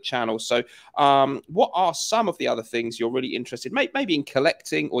on the channel. So what are some of the other things you're really interested in, maybe in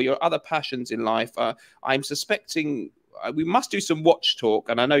collecting or your other passions in life? I'm suspecting we must do some watch talk,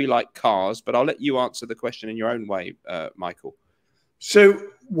 and I know you like cars, but I'll let you answer the question in your own way, Michael. So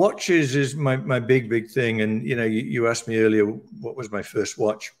watches is my big thing, and you know, you asked me earlier what was my first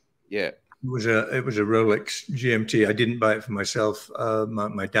watch. Yeah, it was a Rolex GMT. I didn't buy it for myself.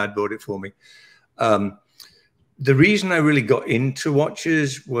 My dad bought it for me. The reason I really got into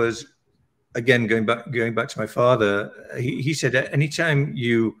watches was, again, going back to my father. He said, anytime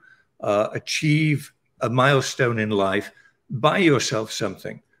you achieve a milestone in life, buy yourself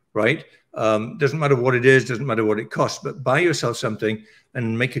something, right? Doesn't matter what it is, doesn't matter what it costs, but buy yourself something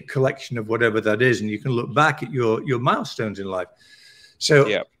and make a collection of whatever that is, and you can look back at your milestones in life. So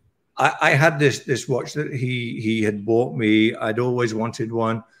yeah. I had this watch that he had bought me. I'd always wanted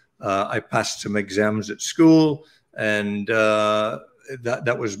one. I passed some exams at school, and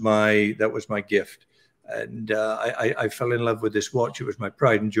that was my gift. And I fell in love with this watch. It was my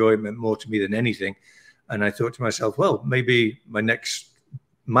pride and joy. It meant more to me than anything. And I thought to myself, well, maybe my next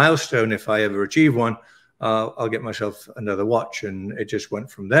milestone, if I ever achieve one, I'll get myself another watch. And it just went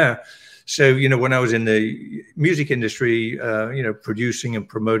from there. So, you know, when I was in the music industry, you know, producing and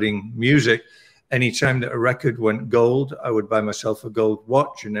promoting music, anytime that a record went gold, I would buy myself a gold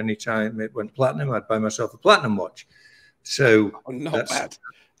watch. And anytime it went platinum, I'd buy myself a platinum watch. So not bad.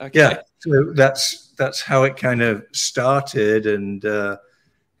 Okay. Yeah. So that's how it kind of started. And,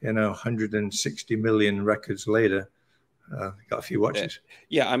 you know, 160 million records later, got a few watches.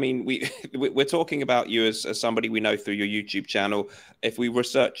 Yeah, I mean, we're talking about you as somebody we know through your YouTube channel. If we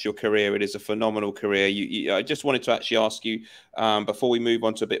research your career, it is a phenomenal career. I just wanted to actually ask you, before we move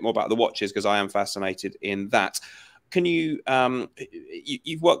on to a bit more about the watches, because I am fascinated in that. Can you,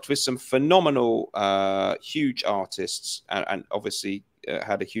 you've worked with some phenomenal, huge artists, and obviously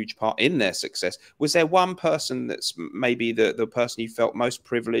had a huge part in their success. Was there one person that's maybe the person you felt most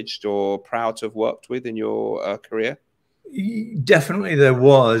privileged or proud to have worked with in your career? Definitely there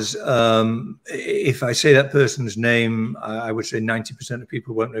was. If I say that person's name, I would say 90% of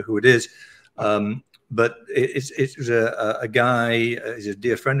people won't know who it is. But it was a guy, he's a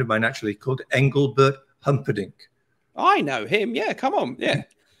dear friend of mine actually, called Engelbert Humperdinck. I know him. Yeah, come on. Yeah.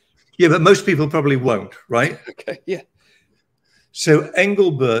 Yeah, but most people probably won't, right? Okay, yeah. So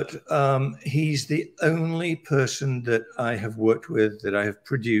Engelbert, he's the only person that I have worked with, that I have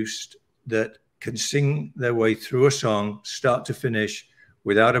produced, that can sing their way through a song, start to finish,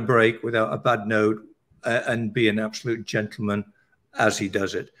 without a break, without a bad note, and be an absolute gentleman as he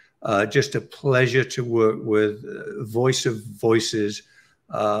does it. Just a pleasure to work with. Voice of voices.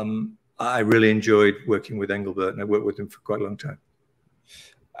 I really enjoyed working with Engelbert, and I worked with him for quite a long time.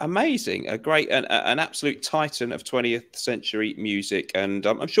 Amazing, a great, an absolute titan of 20th century music, and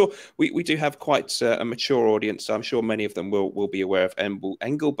I'm sure we do have quite a mature audience. So I'm sure many of them will be aware of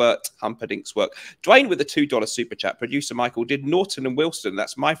Engelbert Humperdinck's work. Dwayne with a $2 super chat. Producer Michael, did Norton and Wilson,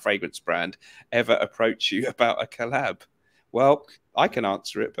 that's my fragrance brand, ever approach you about a collab? Well, I can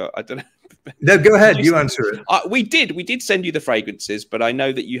answer it, but I don't know. No, go ahead. You answer it. We did send you the fragrances, but I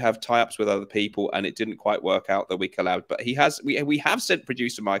know that you have tie-ups with other people, and it didn't quite work out that we collabed. But we have sent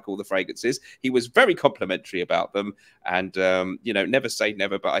producer Michael the fragrances. He was very complimentary about them, and you know, never say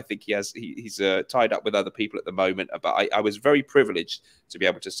never. But I think he's tied up with other people at the moment. But I was very privileged to be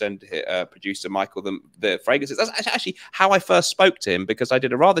able to send producer Michael the fragrances. That's actually how I first spoke to him, because I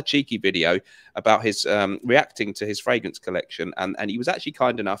did a rather cheeky video about his reacting to his fragrance collection, and he was actually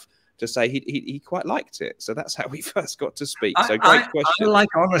kind enough to say he quite liked it. So that's how we first got to speak. So great question. I like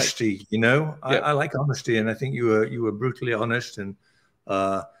honesty, you know. Yeah. I like honesty, and I think you were brutally honest. And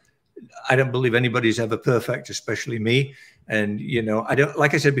I don't believe anybody's ever perfect, especially me. And you know, I don't.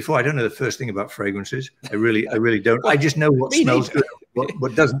 Like I said before, I don't know the first thing about fragrances. I really don't. Well, I just know what smells good,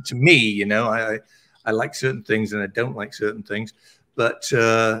 what doesn't to me. You know, I like certain things and I don't like certain things. But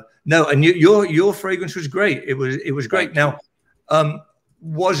no, and your fragrance was great. It was great. Now,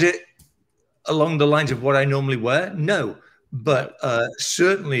 was it along the lines of what I normally wear? No, but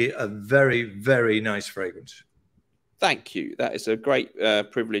certainly a very, very nice fragrance. Thank you. That is a great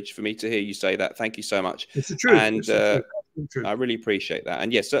privilege for me to hear you say that. Thank you so much. It's the truth. And I really appreciate that.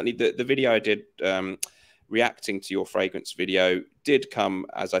 And yes, certainly the video I did reacting to your fragrance video did come,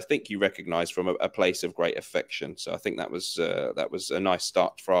 as I think you recognized, from a place of great affection. So I think that was a nice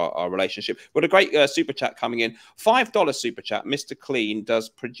start for our relationship. What a great super chat coming in. $5 super chat. Mr. Clean, does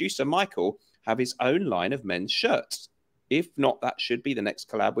producer Michael have his own line of men's shirts? If not, that should be the next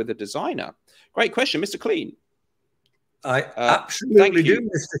collab with a designer. Great question, Mr. Clean. I absolutely do,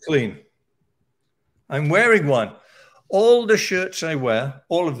 Mr. Clean. I'm wearing one. All the shirts I wear,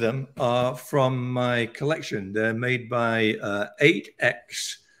 all of them, are from my collection. They're made by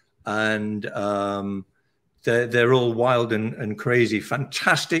 8X, and they're all wild and crazy.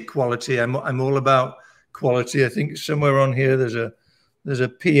 Fantastic quality. I'm all about quality. I think somewhere on here there's a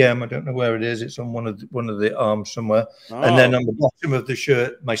PM. I don't know where it is. It's on one of the arms somewhere. Oh. And then on the bottom of the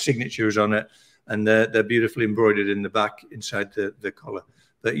shirt, my signature is on it, and they're beautifully embroidered in the back inside the collar.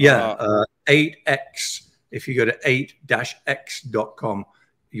 But yeah, 8X. If you go to 8-x.com,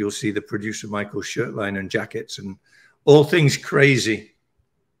 you'll see the producer Michael shirt line and jackets and all things crazy.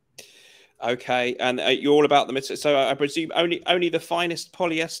 Okay, and you're all about the so I presume only the finest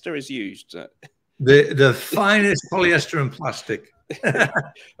polyester is used. The finest polyester and plastic.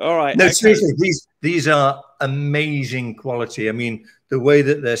 All right. No, okay. seriously, these are amazing quality. I mean, the way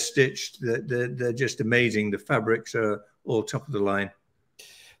that they're stitched, they're just amazing. The fabrics are all top of the line.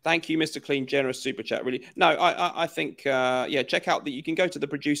 Thank you, Mr. Clean, generous super chat. Really, no, I think yeah, check out you can go to the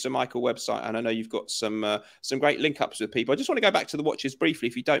producer Michael website, and I know you've got some great link ups with people. I just want to go back to the watches briefly,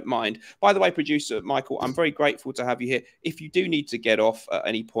 if you don't mind. By the way, producer Michael, I'm very grateful to have you here. If you do need to get off at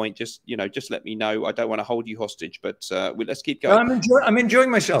any point, just let me know. I don't want to hold you hostage, but let's keep going. I'm enjoying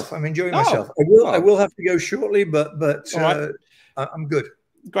myself. I'm enjoying myself. I will have to go shortly, but right. I'm good.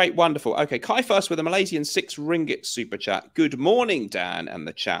 Great, wonderful. Okay, Kai first with a Malaysian 6 ringgit super chat. Good morning, Dan and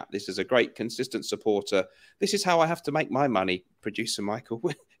the chat. This is a great, consistent supporter. This is how I have to make my money, producer Michael.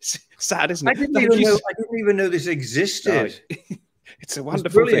 Sad, isn't it? I didn't even know this existed. No. It's a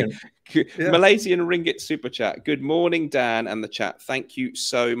wonderful thing. Yeah. Malaysian ringgit super chat. Good morning, Dan and the chat. Thank you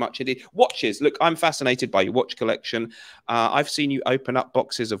so much indeed. Watches. Look, I'm fascinated by your watch collection. I've seen you open up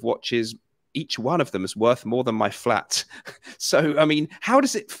boxes of watches. Each one of them is worth more than my flat. So, I mean, how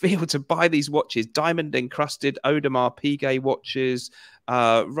does it feel to buy these watches? Diamond encrusted Audemars Piguet watches,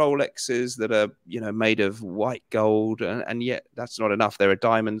 Rolexes that are, made of white gold, and yet that's not enough. There are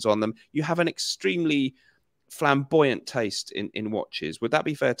diamonds on them. You have an extremely flamboyant taste in watches. Would that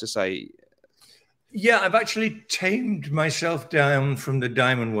be fair to say? Yeah, I've actually tamed myself down from the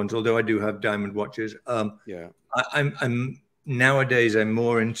diamond ones, although I do have diamond watches. Yeah, Nowadays, I'm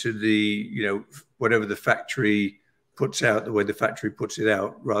more into the, whatever the factory puts out, the way the factory puts it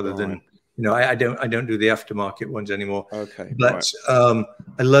out, rather than, I don't do the aftermarket ones anymore. Okay. But right.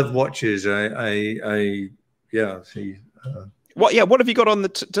 I love watches. Yeah. See. What have you got on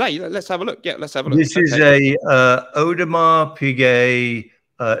today? Let's have a look. Yeah, let's have a look. This is a Audemars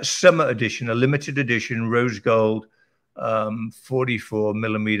Piguet Summer Edition, a limited edition, rose gold, 44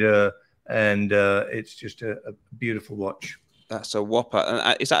 millimeter, and it's just a beautiful watch. That's a whopper.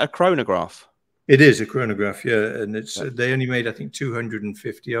 And is that a chronograph? It is a chronograph, yeah, and it's they only made, I think,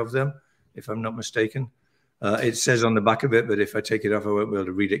 250 of them, if I'm not mistaken. It says on the back of it, but if I take it off, I won't be able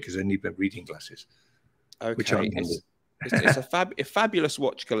to read it because I need my reading glasses. Okay, it's a fabulous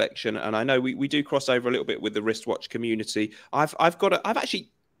watch collection, and I know we do cross over a little bit with the wristwatch community. I've actually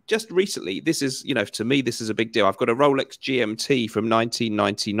just recently. This is, you know, to me this is a big deal. I've got a Rolex GMT from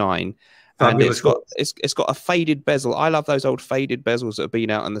 1999. And it's got a faded bezel. I love those old faded bezels that have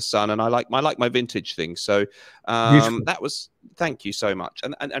been out in the sun, and I like my vintage things. So that was, thank you so much.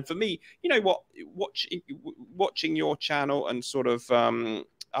 And for me, you know what, watching your channel and sort of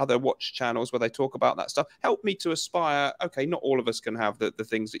other watch channels where they talk about that stuff helped me to aspire. Okay, not all of us can have the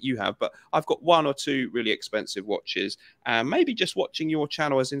things that you have, but I've got 1 or 2 really expensive watches, and maybe just watching your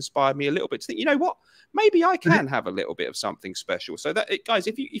channel has inspired me a little bit to think, you know what, maybe I can have a little bit of something special. So that guys,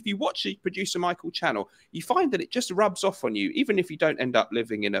 if you watch the Producer Michael channel, you find that it just rubs off on you, even if you don't end up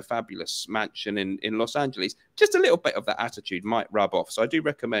living in a fabulous mansion in Los Angeles. Just a little bit of that attitude might rub off. So I do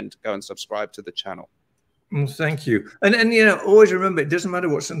recommend go and subscribe to the channel. Well, thank you. And you know, always remember, it doesn't matter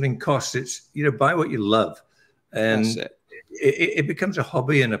what something costs. It's, you know, buy what you love, and it becomes a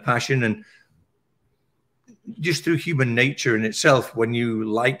hobby and a passion. And just through human nature in itself, when you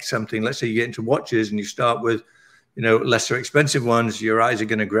like something, let's say you get into watches and you start with, you know, lesser expensive ones, your eyes are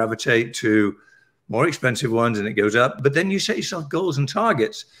going to gravitate to more expensive ones, and it goes up. But then you set yourself goals and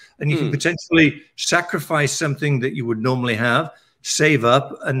targets, and you can potentially sacrifice something that you would normally have, save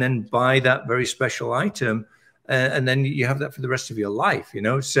up, and then buy that very special item, and then you have that for the rest of your life, you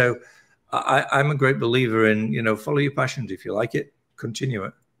know. So I'm a great believer in, you know, follow your passions. If you like it, continue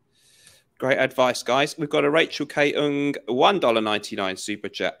it. Great advice, guys. We've got a Rachel K. Ung $1.99 super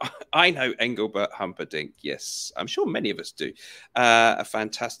chat. I know Engelbert Humperdinck. Yes, I'm sure many of us do. A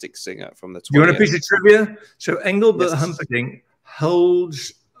fantastic singer from the 20th. You want a piece of trivia? So Engelbert Humperdinck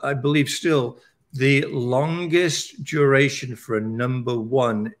holds, I believe, still the longest duration for a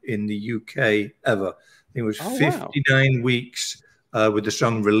 #1 in the UK ever. I think it was 59 weeks with the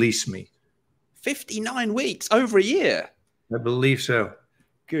song Release Me. 59 weeks, over a year? I believe so.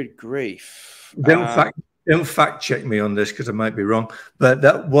 Good grief. Don't fact check me on this because I might be wrong, but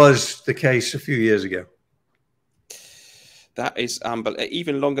that was the case a few years ago. That is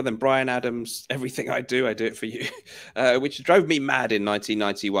even longer than Bryan Adams' Everything I Do it for You, which drove me mad in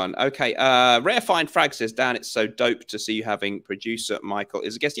 1991. Okay, Rare Find Frag says, Dan, it's so dope to see you having Producer Michael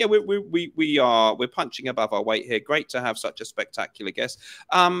as a guest. Yeah, we're punching above our weight here. Great to have such a spectacular guest.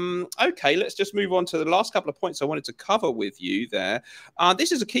 Okay, let's just move on to the last couple of points I wanted to cover with you there.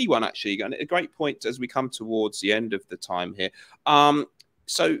 This is a key one, actually, and a great point as we come towards the end of the time here.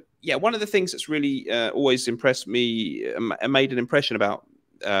 So, yeah, one of the things that's really always impressed me, made an impression about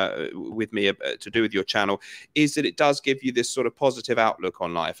with me to do with your channel, is that it does give you this sort of positive outlook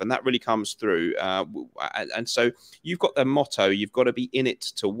on life, and that really comes through. And so you've got the motto, you've got to be in it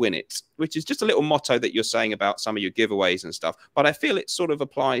to win it, which is just a little motto that you're saying about some of your giveaways and stuff. But I feel it sort of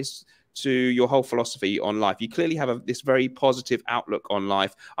applies to your whole philosophy on life. You clearly have this very positive outlook on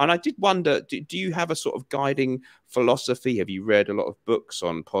life. And I did wonder, do you have a sort of guiding philosophy? Have you read a lot of books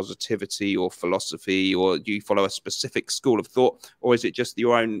on positivity or philosophy, or do you follow a specific school of thought, or is it just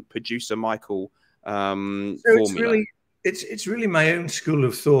your own Producer Michael formula? It's really my own school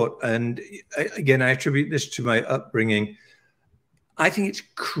of thought. And again, I attribute this to my upbringing. I think it's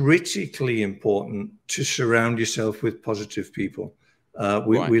critically important to surround yourself with positive people.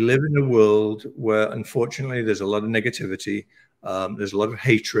 We live in a world where, unfortunately, there's a lot of negativity. There's a lot of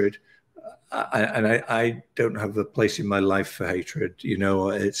hatred. I don't have a place in my life for hatred. You know,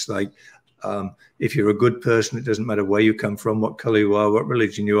 it's like, if you're a good person, it doesn't matter where you come from, what color you are, what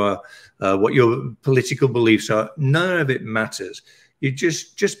religion you are, what your political beliefs are. None of it matters. You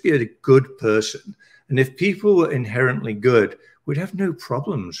just be a good person. And if people were inherently good, we'd have no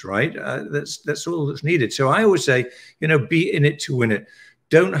problems, right? That's all that's needed. So I always say, you know, be in it to win it.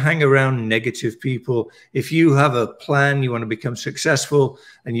 Don't hang around negative people. If you have a plan, you want to become successful,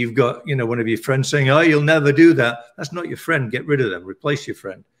 and you've got, you know, one of your friends saying, oh, you'll never do that. That's not your friend. Get rid of them. Replace your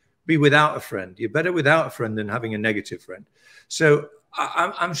friend. Be without a friend. You're better without a friend than having a negative friend. So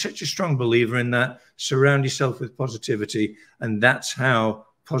I'm such a strong believer in that. Surround yourself with positivity, and that's how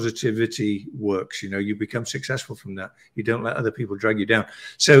positivity works. You know, you become successful from that. You don't let other people drag you down.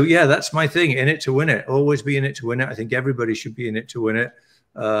 So yeah, that's my thing. In it to win it. Always be in it to win it. I think everybody should be in it to win it.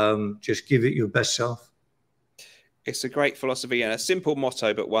 Just give it your best self. It's a great philosophy and a simple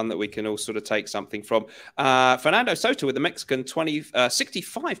motto, but one that we can all sort of take something from. Fernando Soto with the Mexican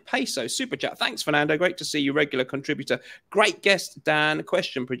 65 peso super chat. Thanks, Fernando. Great to see you, regular contributor. Great guest, Dan.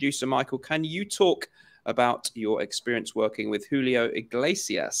 Question, Producer Michael. Can you talk about your experience working with Julio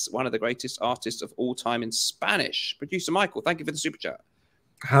Iglesias, one of the greatest artists of all time in Spanish. Producer Michael, thank you for the super chat.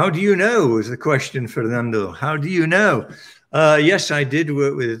 How do you know is the question, Fernando. How do you know? Yes, I did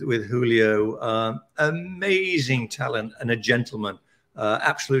work with Julio. Amazing talent and a gentleman,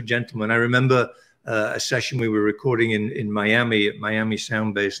 absolute gentleman. I remember a session we were recording in Miami at Miami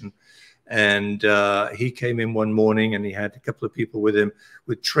Sound Basin. And he came in one morning and he had a couple of people with him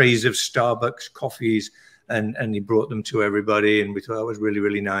with trays of Starbucks coffees, and he brought them to everybody. And we thought that was really,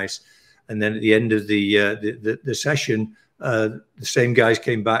 really nice. And then at the end of the session, the same guys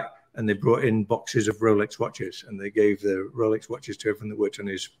came back and they brought in boxes of Rolex watches, and they gave the Rolex watches to everyone that worked on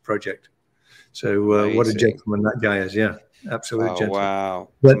his project. So what a gentleman that guy is. Yeah, absolute gentleman. Wow.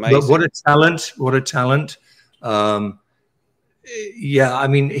 But what a talent. What a talent. Yeah, I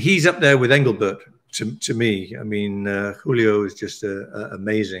mean, he's up there with Engelbert to me. I mean, Julio is just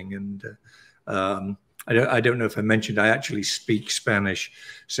amazing. And I don't know if I mentioned, I actually speak Spanish.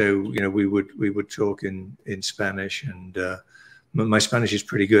 So, you know, we would talk in Spanish, and my Spanish is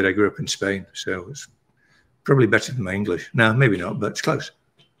pretty good. I grew up in Spain, so it's probably better than my English. No, maybe not, but it's close.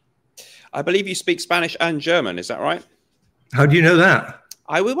 I believe you speak Spanish and German. Is that right? How do you know that?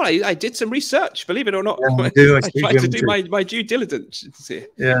 I did some research, believe it or not. Yeah, I do. I tried to do my due diligence here.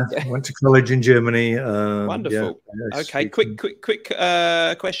 Yeah, went to college in Germany. Wonderful. Yeah, okay, quick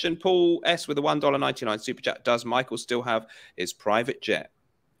question. Paul S with a $1.99 super chat. Does Michael still have his private jet?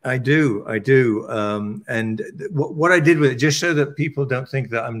 I do. And what I did with it, just so that people don't think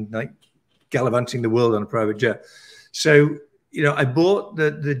that I'm like gallivanting the world on a private jet. So, you know, I bought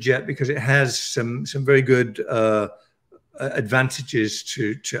the jet because it has some very good advantages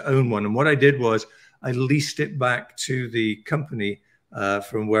to own one. And what I did was I leased it back to the company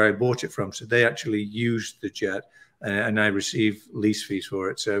from where I bought it from. So they actually used the jet, and I receive lease fees for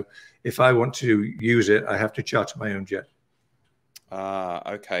it. So if I want to use it, I have to charter my own jet.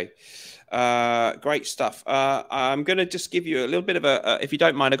 Okay. Great stuff. I'm going to just give you a little bit of if you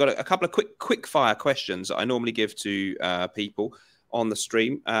don't mind, I've got a couple of quick fire questions that I normally give to people on the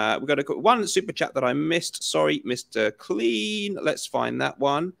stream. We've got one super chat that I missed. Sorry, Mr. Clean. Let's find that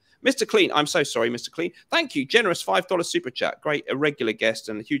one. Mr. Clean, I'm so sorry, Mr. Clean. Thank you. Generous $5 super chat. Great, a regular guest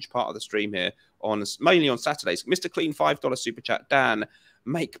and a huge part of the stream here, mainly on Saturdays. Mr. Clean, $5 super chat. Dan,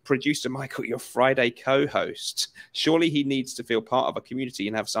 make producer Michael your Friday co-host. Surely he needs to feel part of a community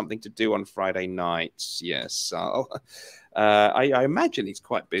and have something to do on Friday nights. Yes, I imagine he's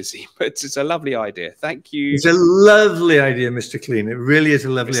quite busy, but it's a lovely idea. Thank you. It's a lovely idea, Mr. Clean. It really is a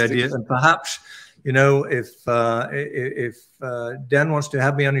lovely idea. And perhaps, you know, if Dan wants to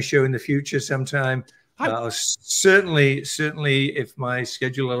have me on his show in the future sometime, I'll certainly, if my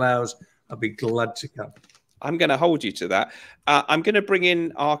schedule allows, I'll be glad to come. I'm going to hold you to that. I'm going to bring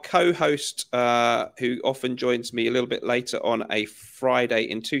in our co-host, who often joins me a little bit later on a Friday,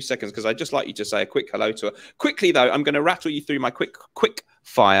 in 2 seconds, because I'd just like you to say a quick hello to her. Quickly, though, I'm going to rattle you through my quick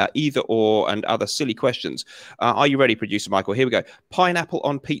fire, either or, and other silly questions. Are you ready, producer Michael? Here we go. Pineapple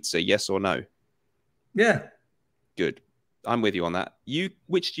on pizza, yes or no? Yeah. Good. I'm with you on that.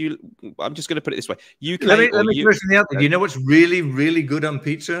 I'm just going to put it this way. UK let me put it out there. Do you know what's really, really good on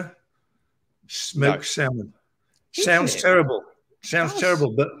pizza? Smoked salmon. Sounds terrible. Sounds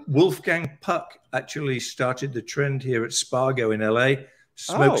terrible. But Wolfgang Puck actually started the trend here at Spargo in LA.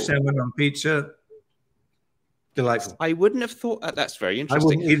 Smoked salmon on pizza. Delightful. I wouldn't have thought that. That's very interesting. I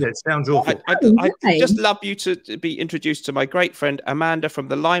wouldn't either. It sounds awful. I'd just love you to be introduced to my great friend Amanda from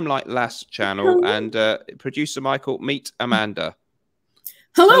the Limelight Lass channel. And producer Michael, meet Amanda.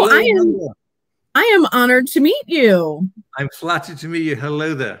 Hello. I am honored to meet you. I'm flattered to meet you.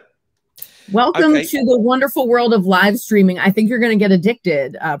 Hello there. Welcome to the wonderful world of live streaming. I think you're going to get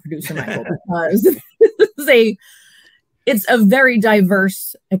addicted, producer Michael, because it's a very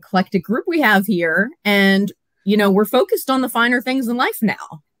diverse, eclectic group we have here. And, you know, we're focused on the finer things in life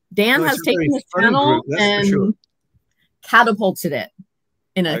now. Dan has taken this channel and catapulted it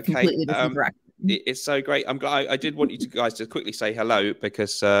in a completely different direction. It's so great. I'm glad. I did want you guys to quickly say hello,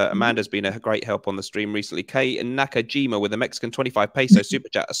 because Amanda's been a great help on the stream recently. Kay Nakajima with a Mexican 25 peso super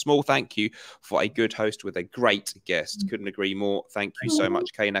chat. A small thank you for a good host with a great guest. Couldn't agree more. Thank you so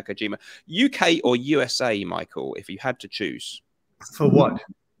much, Kay Nakajima. UK or USA, Michael, if you had to choose? For what?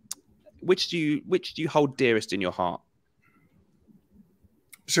 Which do you hold dearest in your heart?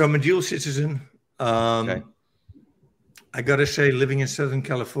 So I'm a dual citizen. Okay. I got to say, living in Southern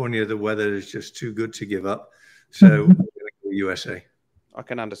California, the weather is just too good to give up. So I'm going to go USA. I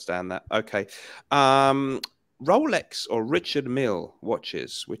can understand that. Okay. Rolex or Richard Mille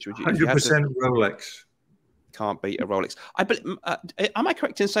watches? Which would you? 100% Rolex. Can't beat a Rolex. Am I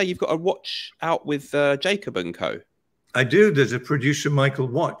correct in saying you've got a watch out with Jacob & Co? I do. There's a Producer Michael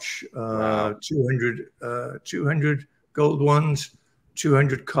watch, Wow. 200 gold ones,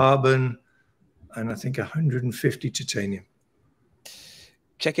 200 carbon, and I think 150 titanium.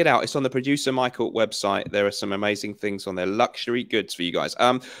 Check it out. It's on the Producer Michael website. There are some amazing things on there. Luxury goods for you guys.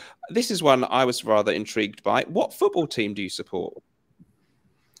 This is one I was rather intrigued by. What football team do you support?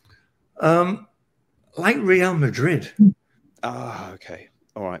 Like Real Madrid. Ah, okay.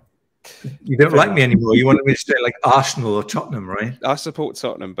 All right. You don't like me anymore. You wanted me to say like Arsenal or Tottenham, right? I support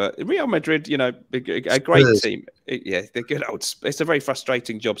Tottenham, but Real Madrid, you know, a great team. Yeah, they're good. It's a very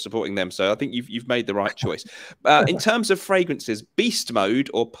frustrating job supporting them. So I think you've made the right choice. In terms of fragrances, Beast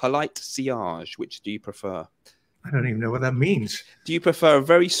Mode or Polite Sillage, which do you prefer? I don't even know what that means. Do you prefer a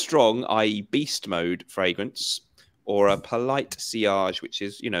very strong, i.e. Beast Mode fragrance, or a Polite Sillage, which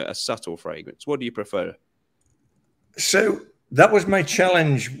is, you know, a subtle fragrance? What do you prefer? So that was my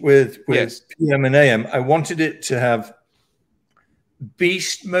challenge with Yes. PM and AM. I wanted it to have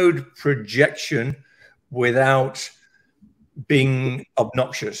beast mode projection without being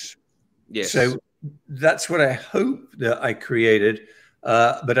obnoxious. Yes. So that's what I hope that I created,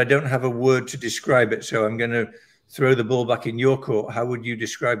 but I don't have a word to describe it. So I'm going to throw the ball back in your court. How would you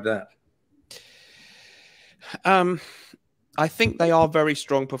describe that? I think they are very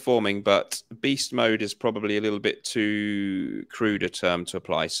strong performing, but beast mode is probably a little bit too crude a term to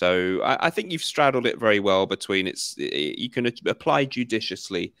apply. So I think you've straddled it very well between you can apply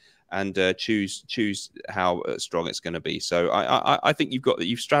judiciously and choose how strong it's going to be. So I think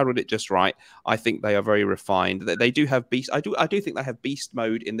you've straddled it just right. I think they are very refined. They do have beast. I do think they have beast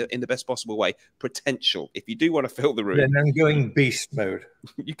mode in the best possible way. Potential. If you do want to fill the room, then I'm going beast mode.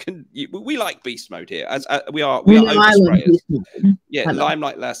 You can. We like beast mode here, as we are oversprayers. Yeah,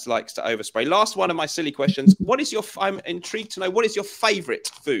 Limelight likes to overspray. Last one of my silly questions. I'm intrigued to know, what is your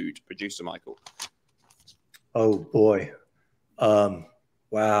favorite food, Producer Michael? Oh boy.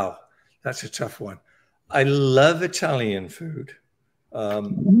 Wow, that's a tough one. I love Italian food. A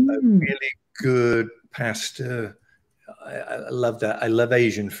really good pasta. I love that. I love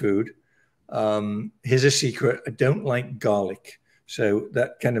Asian food. Here's a secret. I don't like garlic. So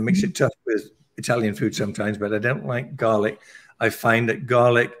that kind of makes it tough with Italian food sometimes, but I don't like garlic. I find that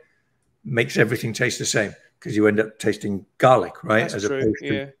garlic makes everything taste the same because you end up tasting garlic, right? That's as true, opposed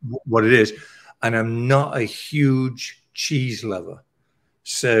to yeah. what it is. And I'm not a huge cheese lover.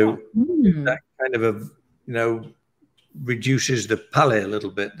 So that kind of reduces the palate a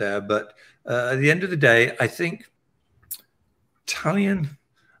little bit there. But at the end of the day, I think Italian,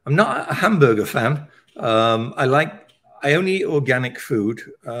 I'm not a hamburger fan. I only eat organic food.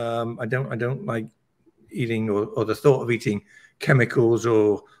 I don't like eating or the thought of eating chemicals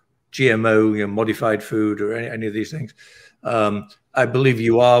or GMO, modified food or any of these things. I believe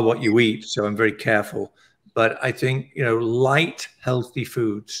you are what you eat, so I'm very careful. But I think, light, healthy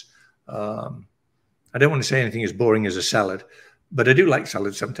foods. I don't want to say anything as boring as a salad, but I do like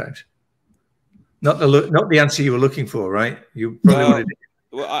salad sometimes. Not the answer you were looking for, right? You probably wanted.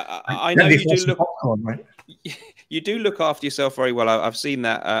 Well, I know you do look. Popcorn, right? You do look after yourself very well. I've seen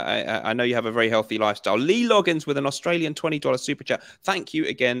that. I know you have a very healthy lifestyle. Lee Loggins with an Australian $20 super chat. Thank you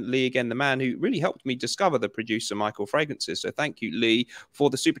again, Lee, the man who really helped me discover the Producer Michael fragrances. So thank you, Lee, for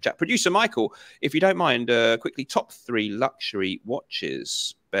the super chat. Producer Michael, if you don't mind, quickly, top 3 luxury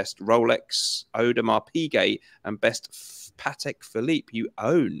watches. Best Rolex, Audemars Piguet, and best Patek Philippe you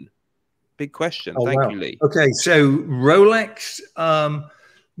own. Big question. Thank you, Lee. Okay, so Rolex.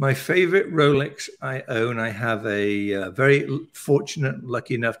 My favorite Rolex I own, I have a very fortunate,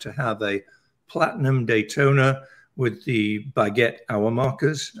 lucky enough to have a platinum Daytona with the baguette hour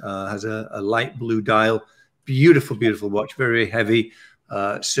markers. Has a light blue dial. Beautiful, beautiful watch. Very heavy.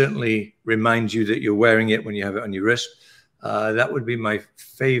 Certainly reminds you that you're wearing it when you have it on your wrist. That would be my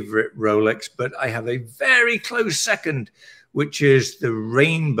favorite Rolex. But I have a very close second, which is the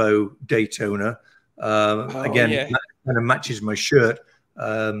Rainbow Daytona. That kind of matches my shirt.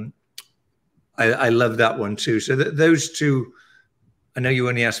 I love that one too. So those two, I know you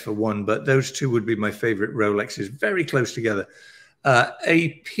only asked for one, but those two would be my favorite Rolexes, very close together.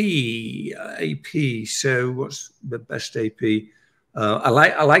 AP. So what's the best AP? I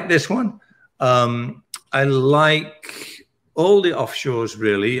like this one. I like all the offshores,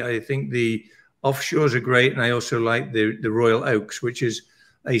 really. I think the offshores are great, and I also like the Royal Oaks, which is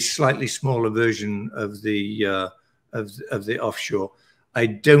a slightly smaller version of the offshore. I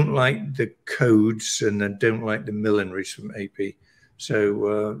don't like the codes, and I don't like the millineries from AP.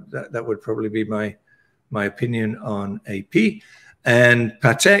 So that would probably be my opinion on AP. And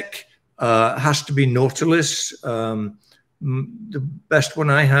Patek, Has to be Nautilus. The best one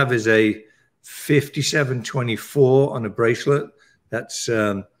I have is a 5724 on a bracelet. That's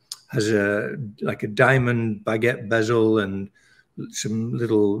has a like a diamond baguette bezel and some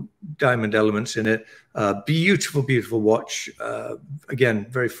little diamond elements in it. Beautiful, beautiful watch. Again,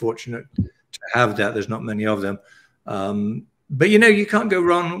 very fortunate to have that. There's not many of them. But you know, you can't go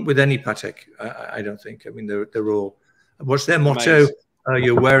wrong with any Patek. I don't think. I mean, they're all. What's their motto?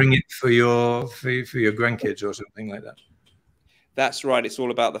 You're wearing it for your grandkids or something like that. That's right. It's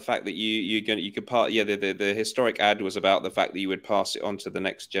all about the fact that you could part. Yeah, the historic ad was about the fact that you would pass it on to the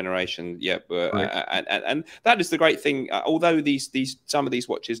next generation. Yeah, right. and that is the great thing. Although some of these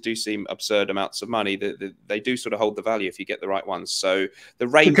watches do seem absurd amounts of money, they do sort of hold the value if you get the right ones. So the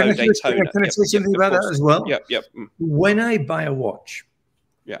Rainbow Daytona. Can I say something about that as well? Yep. When I buy a watch,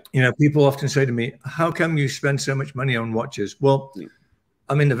 you know, people often say to me, "How come you spend so much money on watches?" Well,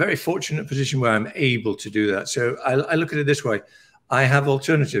 I'm in a very fortunate position where I'm able to do that. So I look at it this way. I have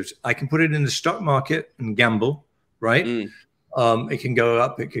alternatives. I can put it in the stock market and gamble, right? It can go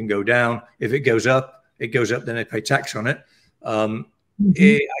up, it can go down. If it goes up, then I pay tax on it. I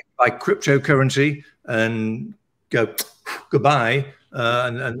buy cryptocurrency and go goodbye,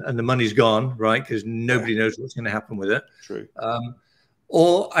 and the money's gone, right? Because nobody knows what's going to happen with it. True.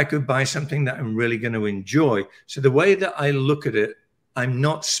 Or I could buy something that I'm really going to enjoy. So the way that I look at it, I'm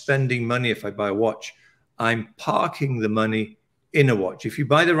not spending money if I buy a watch. I'm parking the money in a watch. If you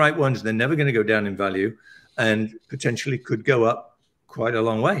buy the right ones, they're never going to go down in value and potentially could go up quite a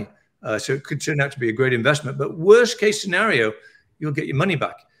long way. So it could turn out to be a great investment. But worst case scenario, you'll get your money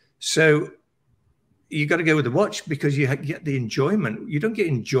back. So you got to go with the watch because you get the enjoyment. You don't get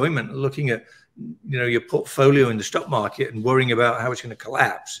enjoyment looking at, you know, your portfolio in the stock market and worrying about how it's going to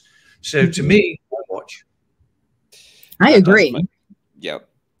collapse. So to me, watch. I agree. Yeah,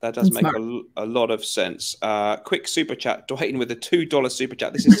 that does make a lot of sense. Quick super chat, Dwayne with a $2 super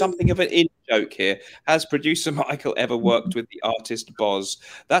chat. This is something of an in-joke here. Has producer Michael ever worked with the artist BOIS?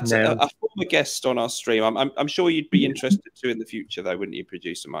 That's a former guest on our stream. I'm sure you'd be interested too in the future, though, wouldn't you,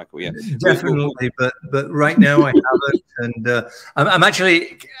 producer Michael? Yeah, definitely. But right now I haven't, and I'm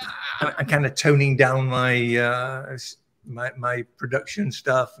kind of toning down my production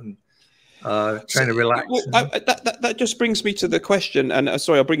stuff and trying to relax. Well, that just brings me to the question, and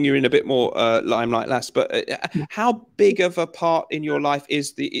sorry, I'll bring you in a bit more limelight last. But how big of a part in your life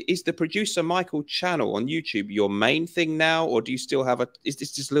is the producer Michael channel on YouTube your main thing now, or do you still have is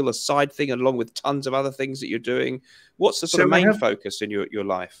this just a little side thing along with tons of other things that you're doing? What's the sort of main focus in your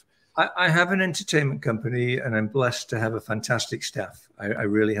life? I have an entertainment company, and I'm blessed to have a fantastic staff. I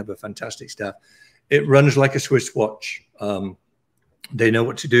really have a fantastic staff. It runs like a Swiss watch. They know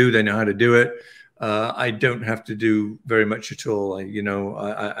what to do. They know how to do it. I don't have to do very much at all.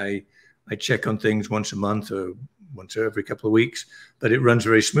 I check on things once a month or once every couple of weeks, but it runs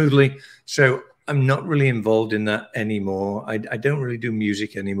very smoothly. So I'm not really involved in that anymore. I don't really do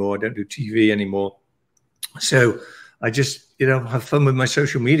music anymore. I don't do TV anymore. So I just, have fun with my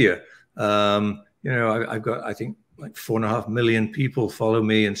social media. I've got, I think, like 4.5 million people follow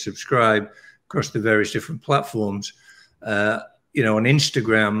me and subscribe across the various different platforms. On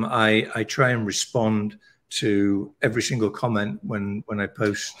Instagram, I try and respond to every single comment when I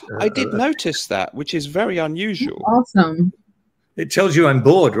post. I did notice that, which is very unusual. Awesome. It tells you I'm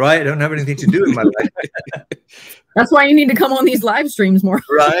bored, right? I don't have anything to do in my life. That's why you need to come on these live streams more.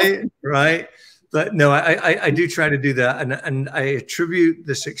 Right. But no, I do try to do that, and I attribute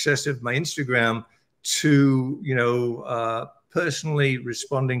the success of my Instagram to personally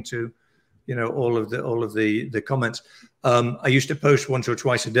responding to all of the comments. I used to post once or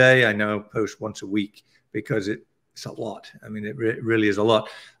twice a day. I now post once a week because it's a lot. I mean, it really is a lot.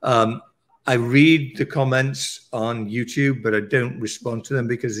 I read the comments on YouTube, but I don't respond to them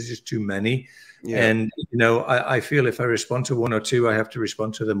because there's just too many. Yeah. And, I feel if I respond to one or two, I have to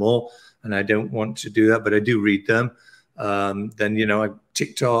respond to them all. And I don't want to do that, but I do read them. Then,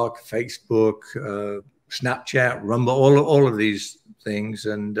 TikTok, Facebook, Snapchat, Rumble, all of these things.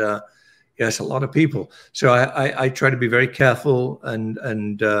 And, yes, a lot of people. So I try to be very careful and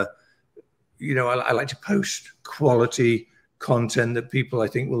I like to post quality content that people I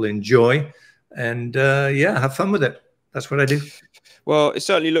think will enjoy and have fun with it. That's what I do. Well, it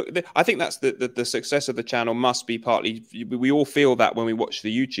certainly I think that's the success of the channel must be partly, we all feel that when we watch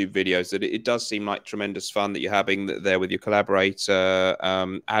the YouTube videos, that it does seem like tremendous fun that you're having there with your collaborator,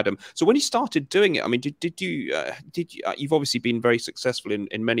 Adam. So when you started doing it, I mean, did you, you've obviously been very successful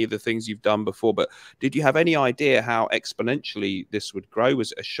in many of the things you've done before, but did you have any idea how exponentially this would grow?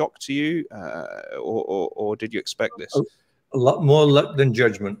 Was it a shock to you or did you expect this? a lot more luck than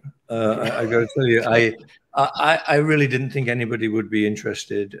judgment. I got to tell you, I really didn't think anybody would be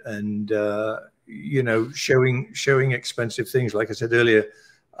interested, and you know, showing expensive things, like I said earlier,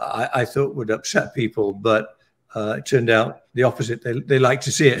 I thought would upset people, but it turned out the opposite. They like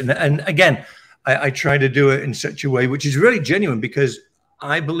to see it, and again, I try to do it in such a way which is really genuine, because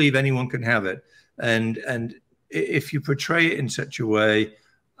I believe anyone can have it, and if you portray it in such a way,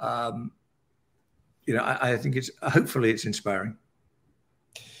 you know, I think hopefully it's inspiring.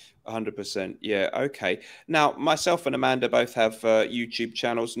 100%. Yeah. Okay. Now, myself and Amanda both have YouTube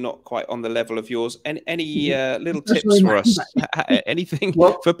channels, not quite on the level of yours. Any little tips for us? Anything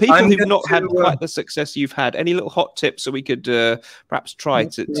for people who've not had quite the success you've had? Any little hot tips so we could perhaps try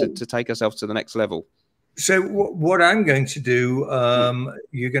to take ourselves to the next level? So what I'm going to do,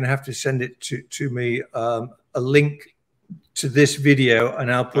 you're going to have to send it to me, a link to this video,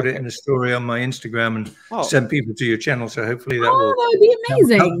 and I'll put it in a story on my Instagram and send people to your channel. So hopefully that will would be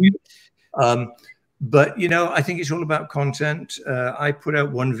amazing. But you know, I think it's all about content. I put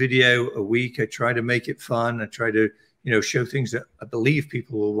out one video a week. I try to make it fun. I try to, you know, show things that I believe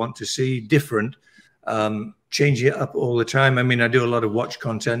people will want to see different, change it up all the time. I mean, I do a lot of watch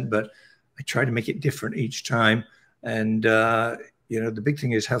content, but I try to make it different each time. And you know, the big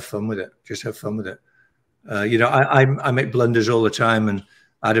thing is have fun with it. Just have fun with it. You know, I make blunders all the time, and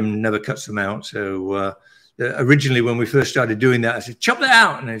Adam never cuts them out. So originally, when we first started doing that, I said, chop that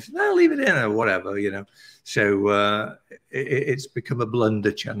out. And I said, no, leave it in or whatever, you know. So it's become a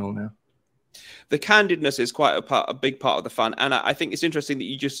blunder channel now. The candidness is quite a big part of the fun. And I think it's interesting that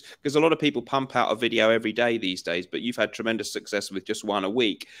you just, because a lot of people pump out a video every day these days, but you've had tremendous success with just one a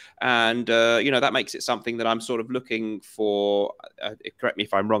week. And, you know, that makes it something that I'm sort of looking for. Correct me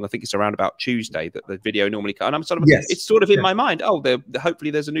if I'm wrong. I think it's around about Tuesday that the video normally comes. And I'm sort of, it's sort of in my mind. Oh,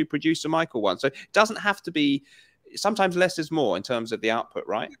 hopefully there's a new producer Michael one. So it doesn't have to be, sometimes less is more in terms of the output,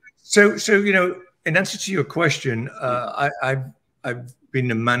 right? So you know, in answer to your question, I've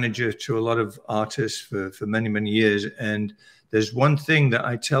been a manager to a lot of artists for many, many years. And there's one thing that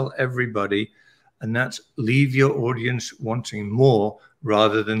I tell everybody, and that's leave your audience wanting more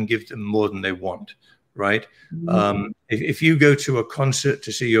rather than give them more than they want, right? If you go to a concert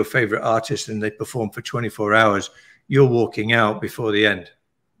to see your favorite artist and they perform for 24 hours, you're walking out before the end.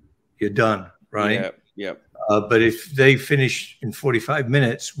 You're done, right? Yeah. But if they finish in 45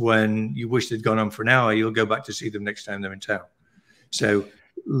 minutes when you wish they'd gone on for an hour, you'll go back to see them next time they're in town. So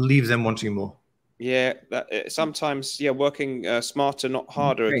leave them wanting more. Yeah, sometimes, working smarter, not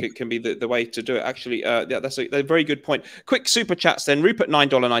harder, can be the way to do it. Actually, that's a very good point. Quick super chats then. Rupert,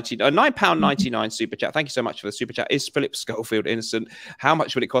 £9.99 super chat. Thank you so much for the super chat. Is Philip Schofield innocent? How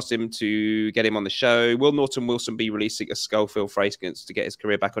much would it cost him to get him on the show? Will Norton Wilson be releasing a Schofield fragrance to get his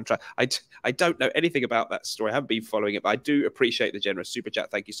career back on track? I don't know anything about that story. I haven't been following it, but I do appreciate the generous super chat.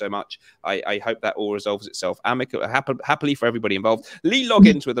 Thank you so much. I hope that all resolves itself amicably, happily for everybody involved. Lee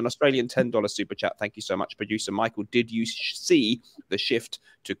Loggins with an Australian $10 super chat. Thank you so much, producer Michael. Did you see the shift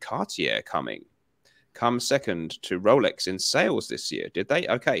to Cartier coming? Come second to Rolex in sales this year, did they?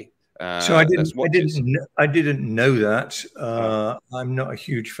 Okay. So I didn't know that. I'm not a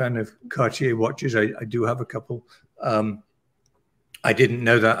huge fan of Cartier watches. I do have a couple. I didn't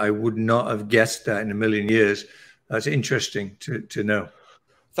know that. I would not have guessed that in a million years. That's interesting to know.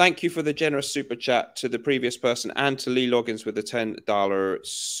 Thank you for the generous super chat to the previous person and to Lee Loggins with the $10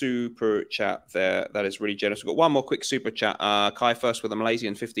 super chat there. That is really generous. We've got one more quick super chat. Kai first with a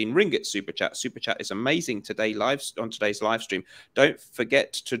Malaysian 15 ringgit super chat. Super chat is amazing today on today's live stream. Don't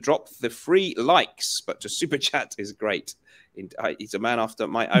forget to drop the free likes, but to super chat is great. He's a man after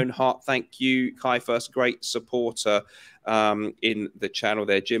my own heart. Thank you, Kai first. Great supporter in the channel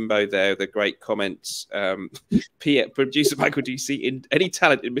there. Jimbo there, the great comments. Producer Michael, do you see any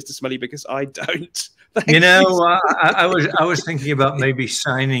talent in Mr. Smelly? Because I don't. You know, I was thinking about maybe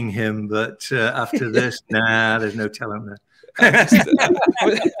signing him, but after this, nah, there's no talent there.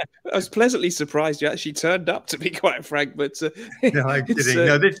 I was pleasantly surprised you actually turned up, to be quite frank. But no, I'm kidding.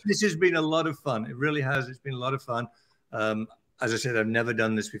 No, this has been a lot of fun. It really has. It's been a lot of fun. As I said, I've never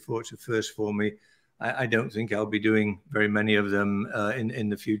done this before. It's a first for me. I don't think I'll be doing very many of them in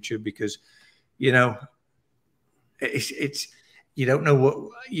the future because, you know, it's you don't know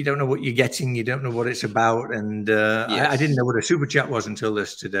what you're getting. You don't know what it's about. And I didn't know what a super chat was until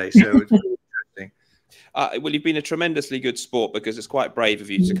this today. So it's really interesting. Well, you've been a tremendously good sport because it's quite brave of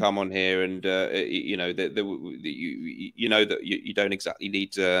you to come on here, and you know that you don't exactly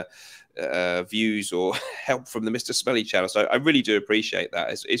need views or help from the Mr. Smelly channel. So I really do appreciate that.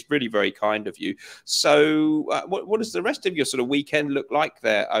 It's really very kind of you. So what does the rest of your sort of weekend look like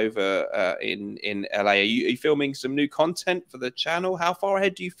there over in LA? Are you filming some new content for the channel? How far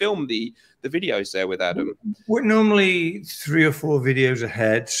ahead do you film the videos there with Adam? We're normally 3 or 4 videos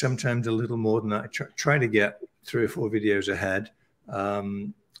ahead, sometimes a little more than that. I try to get 3 or 4 videos ahead.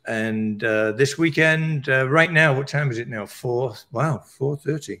 And this weekend, right now, what time is it now?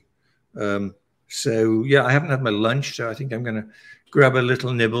 4:30. So yeah, I haven't had my lunch, so I think I'm going to grab a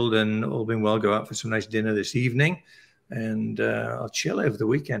little nibble and, all being well, go out for some nice dinner this evening, and I'll chill over the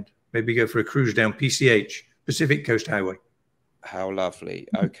weekend. Maybe go for a cruise down PCH, Pacific Coast Highway. How lovely.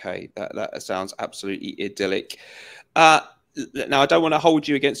 Okay, that sounds absolutely idyllic. Now, I don't want to hold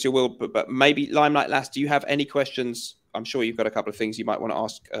you against your will, but maybe Limelight Lass, do you have any questions? I'm sure you've got a couple of things you might want to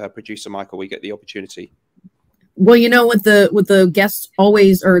ask producer Michael. We get the opportunity. Well, you know what the guests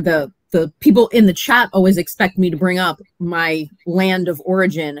always, or the people in the chat always expect me to bring up my land of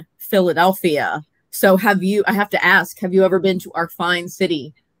origin, Philadelphia. So I have to ask, have you ever been to our fine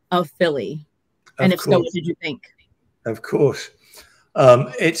city of Philly? And if so, what did you think? Of course.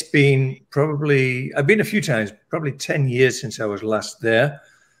 It's been probably, I've been a few times, probably 10 years since I was last there.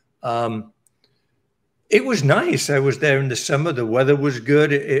 It was nice. I was there in the summer. The weather was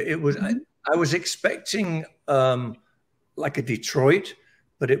good. It was, I was expecting like a Detroit,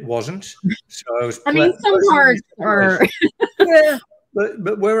 but it wasn't. So I was. I mean, some parts are. Yeah,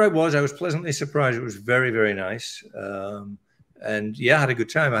 but where I was pleasantly surprised. It was very, very nice. And yeah, I had a good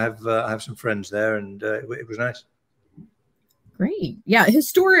time. I have some friends there, and it was nice. Great. Yeah,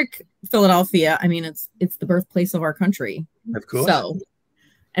 historic Philadelphia. I mean, it's the birthplace of our country. Of course. So,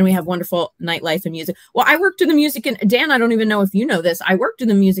 and we have wonderful nightlife and music. Well, I worked in the music, and Dan, I don't even know if you know this. I worked in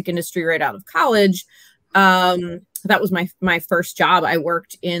the music industry right out of college. That was my first job. I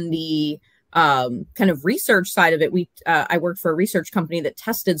worked in the kind of research side of it. I worked for a research company that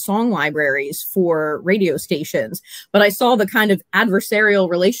tested song libraries for radio stations, but I saw the kind of adversarial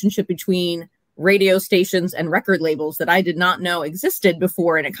relationship between radio stations and record labels that I did not know existed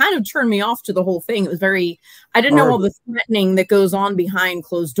before. And it kind of turned me off to the whole thing. It was I didn't know all the threatening that goes on behind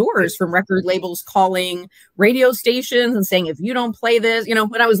closed doors from record labels calling radio stations and saying, if you don't play this, you know,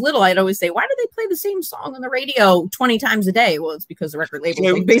 when I was little, I'd always say, why do they play the same song on the radio 20 times a day? Well, it's because the record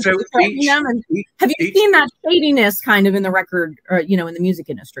labels basically threatening them. And have you seen that shadiness kind of in the record, or, you know, in the music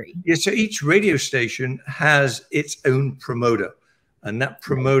industry? Yeah. So each radio station has its own promoter, and that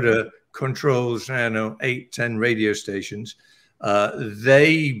promoter controls, I don't know, 8, 10 radio stations.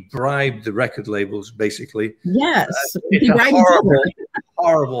 They bribe the record labels, basically. Yes. It's a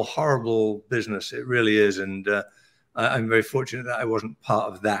horrible business. It really is. And I'm very fortunate that I wasn't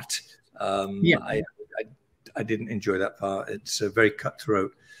part of that. Yeah. I didn't enjoy that part. It's very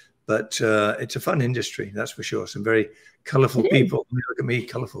cutthroat, but it's a fun industry, that's for sure. Some very colorful people. Look at me,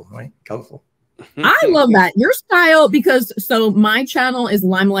 colorful, right? Colorful. I love that. Your style, because so my channel is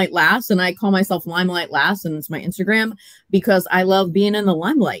Limelight Lass, and I call myself Limelight Lass, and it's my Instagram, because I love being in the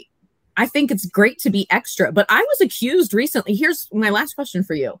limelight. I think it's great to be extra, but I was accused recently. Here's my last question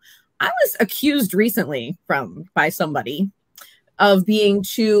for you. I was accused recently by somebody of being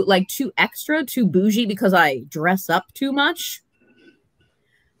too extra, too bougie, because I dress up too much.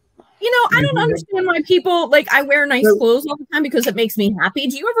 You know, I don't understand why people, like, I wear nice clothes all the time because it makes me happy.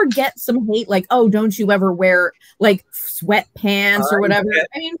 Do you ever get some hate, like, oh, don't you ever wear, like, sweatpants or whatever?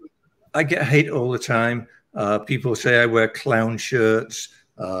 I get hate all the time. People say I wear clown shirts,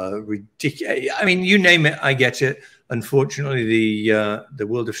 ridiculous. I mean, you name it, I get it. Unfortunately, the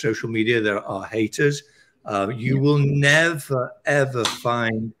world of social media, there are haters. You will never, ever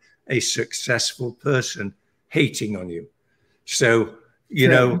find a successful person hating on you. So, you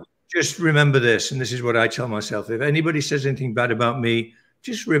know, just remember this, and this is what I tell myself. If anybody says anything bad about me,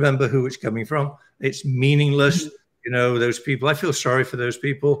 just remember who it's coming from. It's meaningless. You know, those people, I feel sorry for those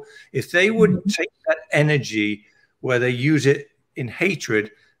people. If they would take that energy where they use it in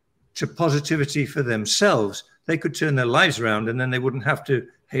hatred to positivity for themselves, they could turn their lives around, and then they wouldn't have to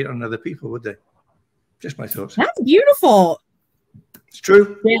hate on other people, would they? Just my thoughts. That's beautiful. It's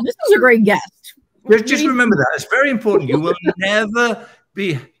true. Yeah, this was a great guest. Just remember that. It's very important. You will never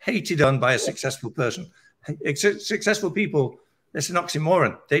be hated on by a successful person. Successful people, that's an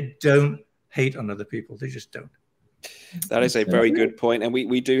oxymoron. They don't hate on other people. They just don't. That is a very good point, and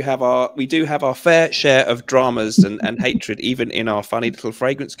we do have our fair share of dramas and hatred, even in our funny little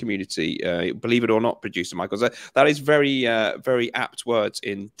fragrance community. Believe it or not, producer Michael, that is very very apt words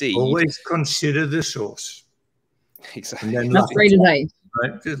indeed. Always consider the source. Exactly. That's great advice.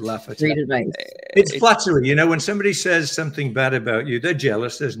 right? Just laugh at Great it. advice. It's flattery. You know, when somebody says something bad about you, they're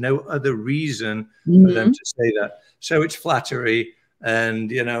jealous. There's no other reason for them to say that. So it's flattery. And,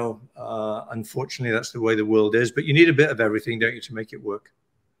 you know, unfortunately, that's the way the world is. But you need a bit of everything, don't you, to make it work?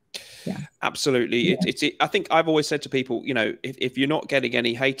 Yeah, absolutely. Yeah. I think I've always said to people, you know, if you're not getting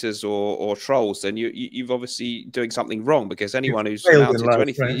any haters or trolls, then you've obviously doing something wrong, because anyone who's mounted to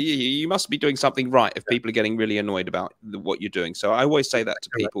anything, right? you must be doing something right if people are getting really annoyed about what you're doing. So I always say that to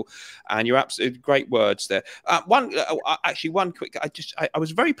people, and you're absolutely great words there. Actually, one quick, I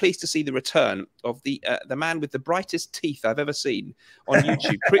was very pleased to see the return of the man with the brightest teeth I've ever seen on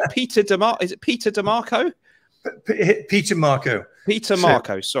YouTube. Peter DeMarco. Is it Peter DeMarco? Peter Marco. Peter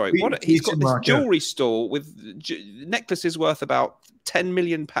Marco, sorry. He's got this jewelry store with necklaces worth about $10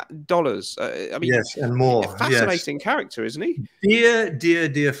 million. I mean, yes, and more. Fascinating character, isn't he?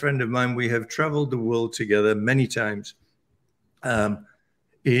 Dear friend of mine. We have traveled the world together many times.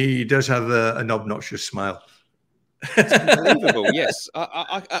 He does have an obnoxious smile. It's unbelievable. Yes,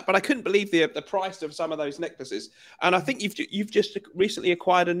 but I couldn't believe the price of some of those necklaces. And I think you've just recently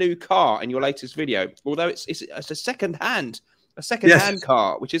acquired a new car in your latest video, although it's a second hand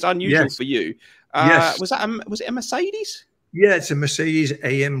car, which is unusual for you. Was it a Mercedes? Yeah, it's a Mercedes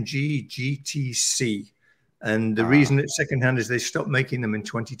AMG GTC, and the reason it's second hand is they stopped making them in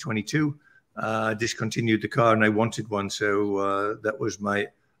 2022. Discontinued the car, and I wanted one, so that was my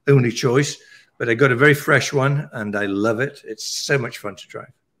only choice. But I got a very fresh one, and I love it. It's so much fun to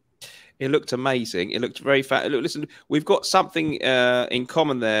drive. It looked amazing. It looked very fat. Look, listen, we've got something in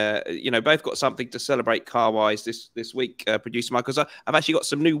common there. You know, both got something to celebrate car-wise this week, producer Michael. So I've actually got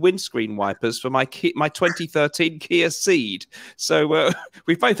some new windscreen wipers for my 2013 Kia Ceed. So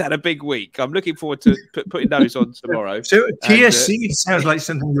we've both had a big week. I'm looking forward to putting those on tomorrow. So Kia Ceed sounds like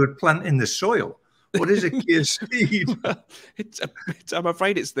something you would plant in the soil. What is a Kia Ceed? I'm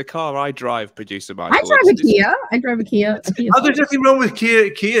afraid it's the car I drive, producer Michael. I drive a Kia. Oh, there's nothing wrong with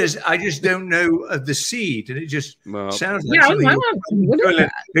Kias. I just don't know of the seed, and it just sounds like something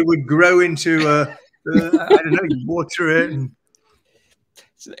it would grow into. I don't know. You water it, and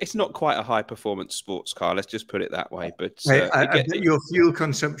it's not quite a high performance sports car. Let's just put it that way. But I bet your fuel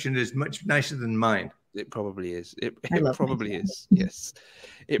consumption is much nicer than mine. It probably is. It probably is. Yes,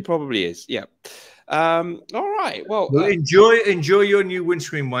 it probably is. Yeah. All right. Well, enjoy your new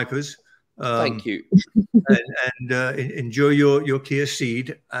windscreen wipers. Thank you. And enjoy your Kia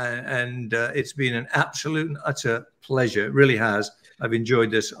Ceed. And it's been an absolute and utter pleasure. It really has. I've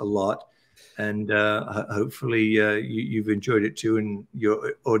enjoyed this a lot. And hopefully you've enjoyed it too, and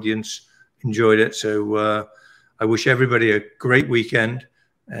your audience enjoyed it. So I wish everybody a great weekend,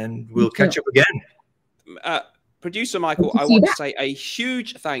 and we'll catch up again. Producer Michael, I want to say a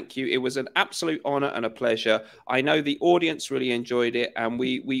huge thank you. It was an absolute honor and a pleasure. I know the audience really enjoyed it, and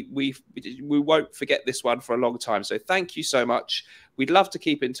we won't forget this one for a long time. So thank you so much. We'd love to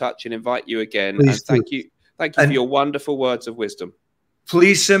keep in touch and invite you again. Please and thank you for your wonderful words of wisdom.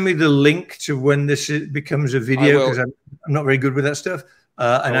 Please send me the link to when this becomes a video, because I'm not very good with that stuff.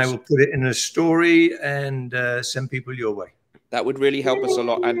 And I will put it in a story and send people your way. That would really help us a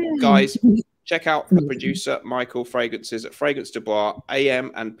lot. And guys, check out the producer Michael fragrances at Fragrance du Bois,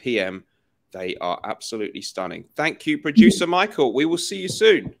 AM and PM. They are absolutely stunning. Thank you, producer Michael. We will see you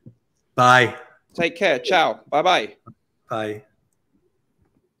soon. Bye. Take care. Ciao. Bye-bye. Bye.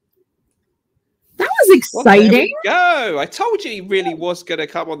 That was exciting. Well, there we go. I told you he really was going to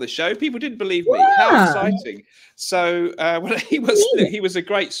come on the show. People didn't believe me. How exciting. So he was a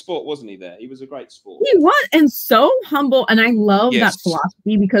great sport, wasn't he there? He was a great sport. He was, and so humble. And I love that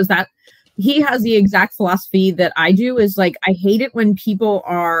philosophy, because he has the exact philosophy that I do. Is like, I hate it when people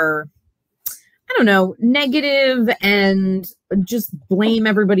are, I don't know, negative and just blame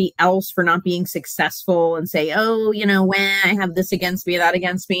everybody else for not being successful and say, oh, you know, when I have this against me, that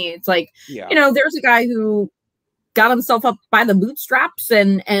against me. It's like, you know, there's a guy who got himself up by the bootstraps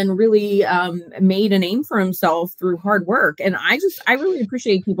and really made a name for himself through hard work. And I really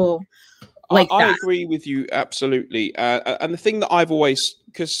appreciate people like that. I agree with you. Absolutely. And the thing that I've always,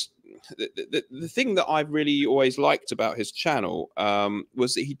 because the thing that I've really always liked about his channel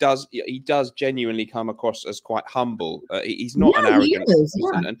was that he does genuinely come across as quite humble. He's not an arrogant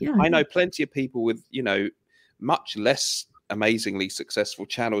person. And I know plenty of people with, you know, much less amazingly successful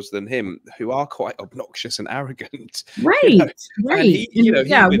channels than him who are quite obnoxious and arrogant. Right. You know? Right. He, you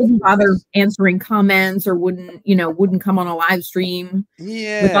know, wouldn't bother answering comments, or wouldn't come on a live stream.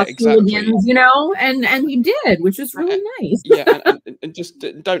 Yeah, exactly. You know, and he did, which is really nice. Yeah, and just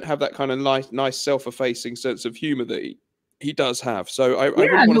don't have that kind of nice self-effacing sense of humor that He does have. So I Yeah,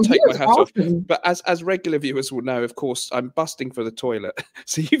 really want no, to he take my was hat off. awesome. But as regular viewers will know, of course, I'm busting for the toilet.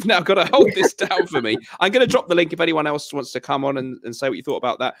 So you've now got to hold this down for me. I'm going to drop the link if anyone else wants to come on and say what you thought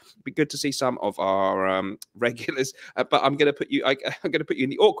about that. It'd be good to see some of our regulars. But I'm going to put you. I'm going to put you in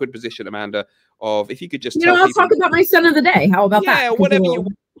the awkward position, Amanda, of if you could just tell I'll people. talk about my son of the day. How about that? Yeah, whatever you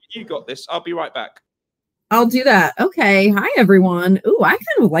want. You got this. I'll be right back. I'll do that. Okay. Hi, everyone. Ooh, I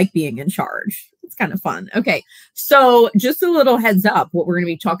kind of like being in charge. It's kind of fun. Okay. So just a little heads up what we're going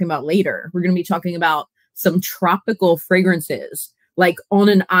to be talking about later. We're going to be talking about some tropical fragrances, like on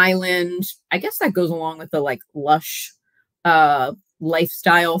an island. I guess that goes along with the like lush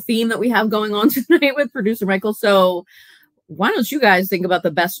lifestyle theme that we have going on tonight with producer Michael. So why don't you guys think about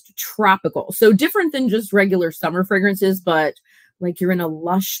the best tropical? So different than just regular summer fragrances, but like you're in a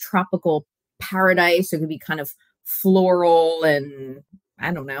lush tropical paradise. It could be kind of floral and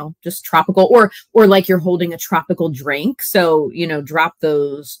I don't know, just tropical, or like you're holding a tropical drink. So, drop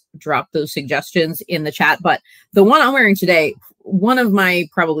those suggestions in the chat. But the one I'm wearing today, one of my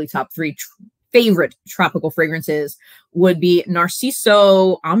probably top 3 favorite tropical fragrances would be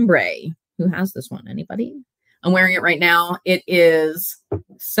Narciso Ombre. Who has this one? Anybody? I'm wearing it right now. It is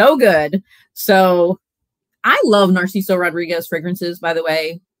so good. So I love Narciso Rodriguez fragrances, by the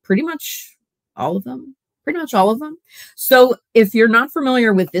way, pretty much all of them. So if you're not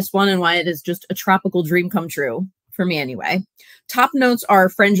familiar with this one and why it is just a tropical dream come true, for me anyway, top notes are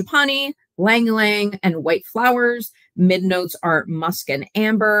frangipani, lang lang, and white flowers. Mid notes are musk and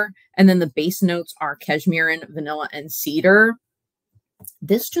amber. And then the base notes are cashmere, vanilla, and cedar.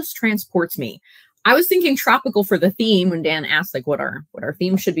 This just transports me. I was thinking tropical for the theme when Dan asked like what our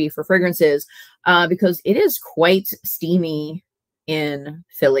theme should be for fragrances, because it is quite steamy in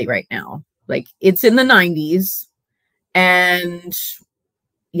Philly right now. Like it's in the 90s, and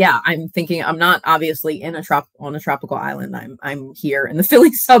yeah, I'm thinking I'm not obviously in on a tropical island. I'm here in the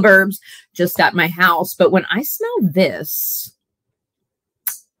Philly suburbs, just at my house. But when I smell this,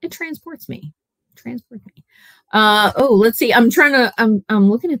 it transports me. Oh, let's see. I'm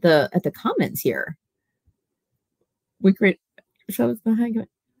looking at the comments here. We create shows behind it.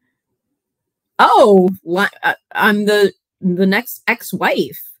 Oh, I'm the next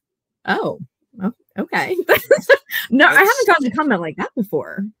ex-wife. Oh, okay. No, I haven't gotten a comment like that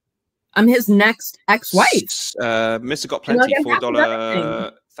before. I'm his next ex-wife. Mr. Got Plenty,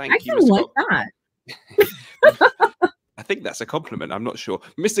 $4. Thank you, Mr. Like that. I think that's a compliment. I'm not sure.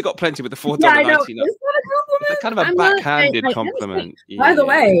 Mr. Got Plenty with the $4.99. Yeah, I know. Is that a compliment? It's kind of a backhanded compliment. By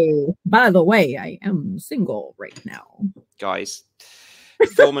the way, I am single right now. Guys,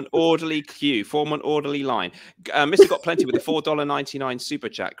 form an orderly queue. Form an orderly line. Mr. Got Plenty with the $4.99 super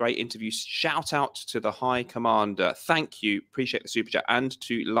chat. Great interview. Shout out to the High Commander. Thank you. Appreciate the super chat. And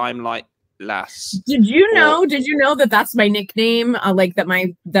to Limelight Lass. Did you know that that's my nickname? Like that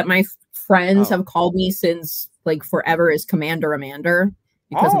my friends have called me since like forever is Commander Amanda,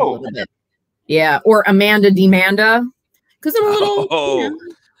 because I'm a little bit, yeah, or Amanda Demanda, because I'm a little.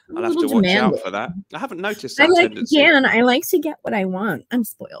 I'll have to watch out for that. I haven't noticed that. I like to get what I want. I'm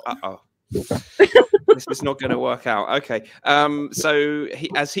spoiled. This is not going to work out. Okay. So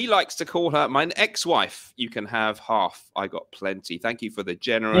as he likes to call her, my ex-wife, you can have half. I got plenty. Thank you for the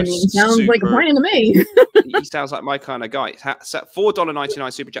generous. Sounds like a plan to me. He sounds like my kind of guy.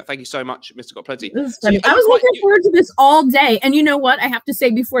 $4.99 super chat. Thank you so much, Mr. Got Plenty. I was looking forward to this all day, and you know what? I have to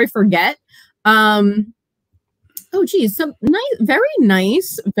say before I forget. Oh, geez, some nice, very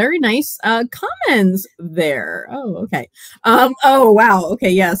nice comments there. Oh, okay. Oh, wow. Okay,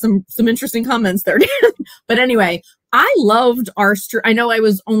 yeah, some interesting comments there. But anyway, I loved our I know I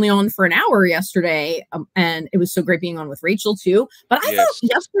was only on for an hour yesterday, and it was so great being on with Rachel too. But I thought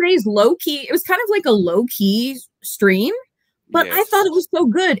yesterday's low-key, it was kind of like a low-key stream, but I thought it was so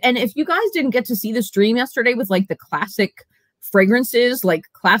good. And if you guys didn't get to see the stream yesterday with like the classic fragrances, like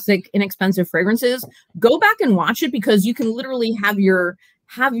classic inexpensive fragrances, go back and watch it, because you can literally have your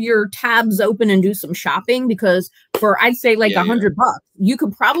tabs open and do some shopping, because for I'd say like $100 you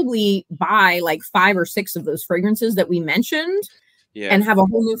could probably buy like 5 or 6 of those fragrances that we mentioned and have a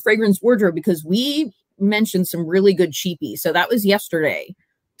whole new fragrance wardrobe, because we mentioned some really good cheapies. So that was yesterday.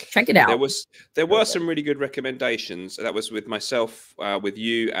 Check it out. There were some really good recommendations. That was with myself, with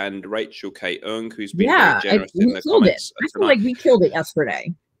you, and Rachel K. Ung, who's been very generous in the comments. I feel like we killed it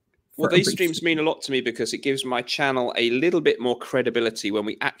yesterday. Well, these streams mean a lot to me, because it gives my channel a little bit more credibility when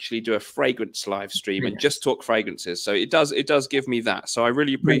we actually do a fragrance live stream and just talk fragrances. So it does give me that. So I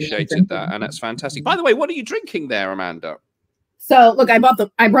really appreciated that, and that's fantastic. By the way, what are you drinking there, Amanda? So look, I brought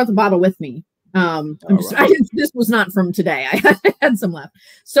the bottle with me. This was not from today. I had some left.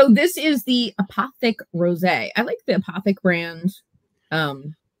 So this is the Apothic Rosé. I like the Apothic brand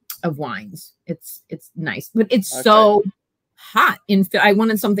of wines. It's nice, but it's so hot. I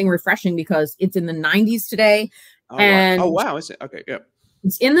wanted something refreshing because it's in the 90s today. Oh wow, is it? Okay, yeah.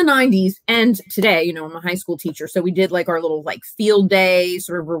 It's in the 90s, and today, you know, I'm a high school teacher, so we did like our little like field day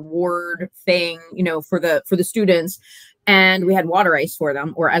sort of reward thing, you know, for the students, and we had water ice for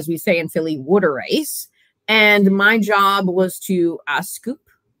them, or as we say in Philly, water ice. And my job was to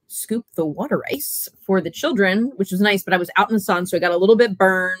scoop the water ice for the children, which was nice, but I was out in the sun, so I got a little bit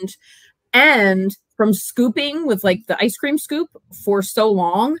burned. And from scooping with like the ice cream scoop for so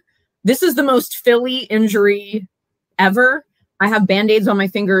long, this is the most Philly injury ever. I have Band-Aids on my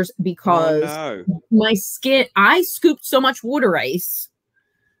fingers because my skin, I scooped so much water ice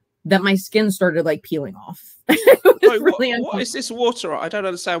that my skin started like peeling off. What is this water? I don't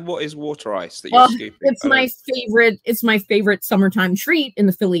understand. What is water ice that you're scooping? It's my favorite summertime treat in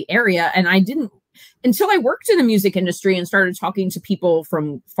the Philly area. And I didn't, until I worked in the music industry and started talking to people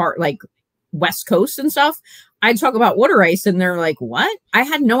from far, like West Coast and stuff, I'd talk about water ice and they're like, what? I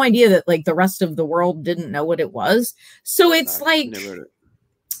had no idea that like the rest of the world didn't know what it was. So it's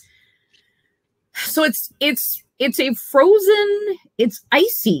it's a frozen, it's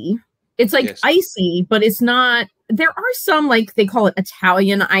icy. It's like icy, but it's not, there are some, like they call it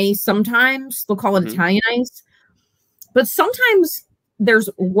Italian ice. Sometimes they'll call it Italian ice, but sometimes there's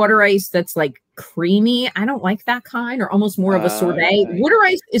water ice that's like creamy. I don't like that kind, or almost more of a sorbet. Water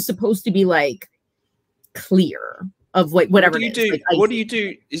ice is supposed to be like clear of like whatever it is. Like what do you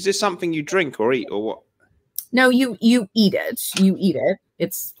do? Is this something you drink or eat or what? No, you eat it. You eat it.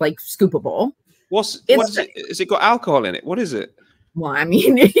 It's like scoopable. What is it? Has it got alcohol in it? What is it? Well, I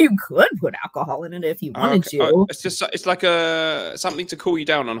mean, you could put alcohol in it if you wanted to. It's like something to cool you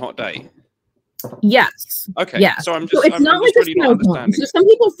down on a hot day. Yes. Okay. Yeah. So I'm it's not like a snow cone. So some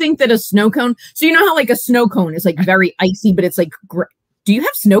people think that a snow cone. So you know how like a snow cone is like very icy, but it's like. Do you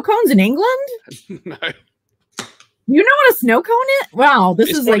have snow cones in England? No. You know what a snow cone is? Wow, this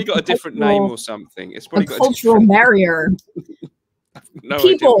is like got a different name or something. It's probably got a cultural barrier. No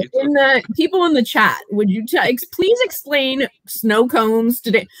people in the chat, would you please explain snow cones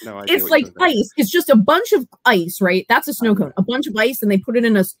today? No idea. It's like ice. It's just a bunch of ice, right? That's a snow cone. A bunch of ice, and they put it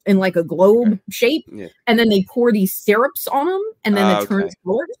in like a globe shape, and then they pour these syrups on them, and then it turns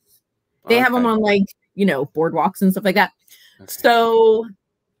colors. They have them on like boardwalks and stuff like that. Okay. So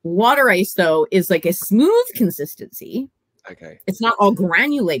water ice though is like a smooth consistency. Okay. It's not all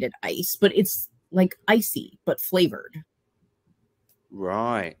granulated ice, but it's like icy but flavored.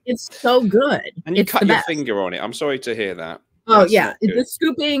 Right. It's so good. And you cut your finger on it. I'm sorry to hear that. Oh, that's yeah. The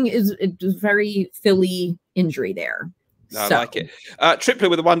scooping is very Philly injury there. No, I like it.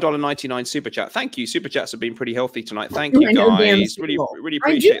 Tripler with a $1.99 super chat. Thank you. Super chats have been pretty healthy tonight. Thank you, guys. Really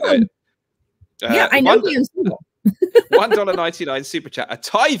appreciate that. Yeah, I know Dan's $1.99 super chat. A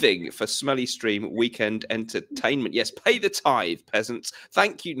tithing for Smelly Stream weekend entertainment. Yes, pay the tithe, peasants.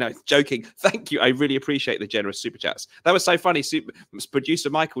 Thank you. No, joking. Thank you. I really appreciate the generous super chats. That was so funny. Producer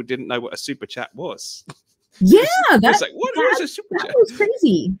Michael didn't know what a super chat was. Yeah, that's like, what is a super chat? That was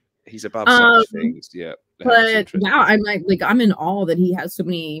crazy. He's above such things. Yeah, but wow, I'm in awe that he has so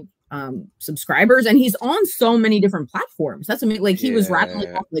many subscribers, and he's on so many different platforms. That's amazing. Like he was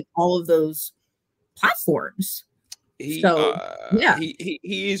rattling off like all of those platforms. He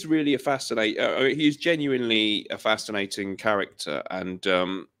is really a fascinating. He's genuinely a fascinating character, and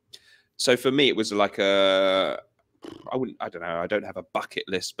so for me, it was like I don't know. I don't have a bucket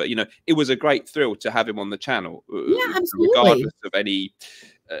list, but it was a great thrill to have him on the channel. Yeah, absolutely. Regardless of any,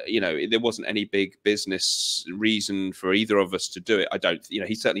 there wasn't any big business reason for either of us to do it. I don't.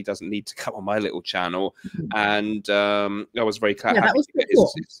 He certainly doesn't need to come on my little channel. And I was very happy. That was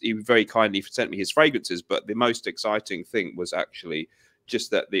cool. He very kindly sent me his fragrances. But the most exciting thing was actually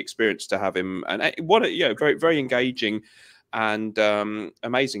just that the experience to have him, and what a very very engaging and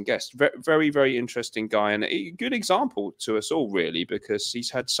amazing guest. Very very interesting guy, and a good example to us all, really, because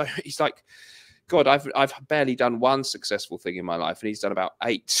he's like, God, I've barely done one successful thing in my life, and he's done about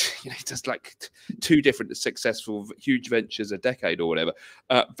 8. He does like 2 different successful huge ventures a decade or whatever.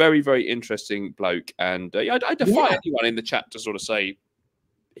 Very very interesting bloke, and I defy anyone in the chat to sort of say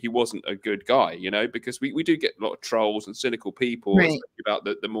he wasn't a good guy, because we do get a lot of trolls and cynical people about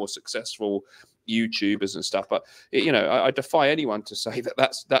the more successful YouTubers and stuff, but I defy anyone to say that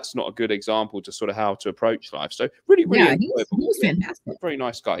that's not a good example to sort of how to approach life. So really he was fantastic. Very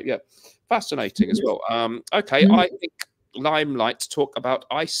nice guy. Yeah, fascinating as well. Okay, I think Limelight to talk about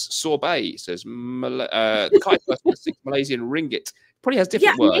ice sorbet, says the Kai +6 Malaysian ringgit Probably has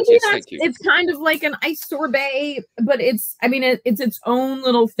different words. Maybe Yes, that's, thank you. it's kind of like an ice sorbet, but it's, I mean, it's its own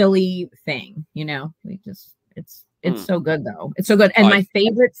little Philly thing, you know. It's so good though. It's so good. And my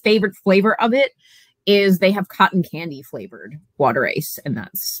favorite flavor of it is they have cotton candy flavored water ice, and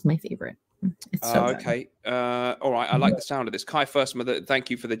that's my favorite. It's so okay. All right. I like the sound of this. Kai First,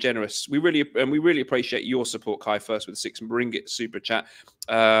 thank you for the generous. We really appreciate your support, Kai First, with the 6 ringgit super chat.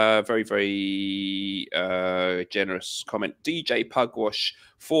 Very, very generous comment. DJ Pugwash,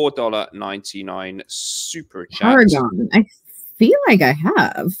 $4.99 super chat. Paragon. I feel like I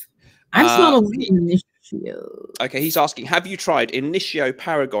have. I've smelled a Initio. Okay, he's asking, have you tried Initio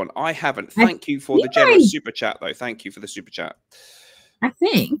Paragon? I haven't. Thank you for the generous super chat, though. Thank you for the super chat. I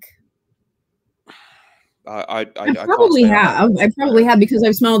think. I probably have. I probably have, because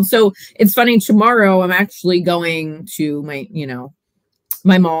I've smelled. So it's funny. Tomorrow I'm actually going to my,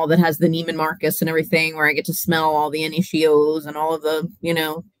 my mall that has the Neiman Marcus and everything, where I get to smell all the Initios and all of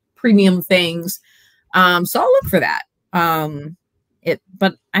the, premium things. So I'll look for that.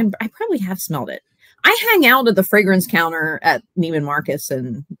 But I probably have smelled it. I hang out at the fragrance counter at Neiman Marcus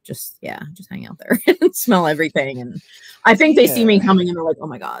and just hang out there and smell everything. And I think they see me coming and they're like, oh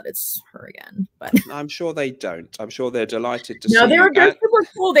my God, it's her again. But I'm sure they don't. I'm sure they're delighted to see they're you. super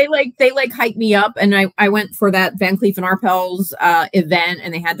cool. They hype me up. And I went for that Van Cleef & Arpels event,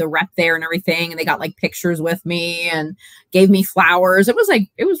 and they had the rep there and everything. And they got like pictures with me and gave me flowers. It was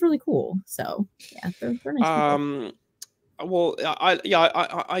really cool. So yeah, they're nice people. Well,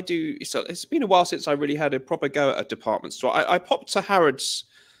 I do. So it's been a while since I really had a proper go at a department store. I popped to Harrods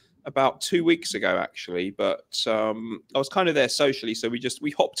about 2 weeks ago, actually, but I was kind of there socially, so we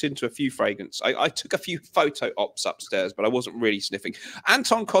hopped into a few fragrance. I took a few photo ops upstairs, but I wasn't really sniffing.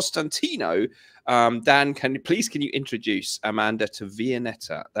 Anton Costantino, Dan, can you introduce Amanda to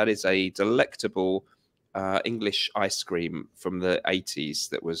Viennetta? That is a delectable English ice cream from the 80s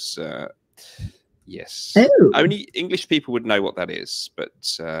that was. Yes. Oh. Only English people would know what that is, but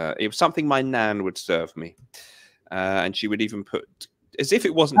it was something my nan would serve me. And she would even put, as if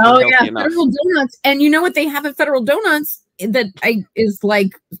it wasn't healthy enough. Federal Donuts. And you know what they have at Federal Donuts that is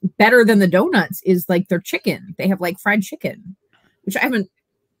like better than the donuts is like their chicken. They have like fried chicken, which I haven't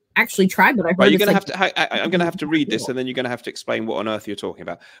actually tried, but I've heard. You're gonna have to. I'm gonna have to read this, and then you're gonna have to explain what on earth you're talking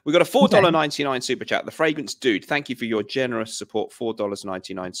about. We've got a $4.99 super chat. The Fragrance Dude, thank you for your generous support.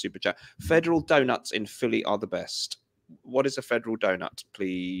 $4.99 super chat. Federal Donuts in Philly are the best. What is a Federal Donut,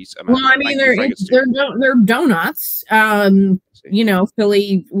 please, Amanda? Well, I mean, they're donuts.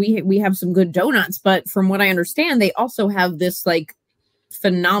 Philly, we have some good donuts, but from what I understand, they also have this like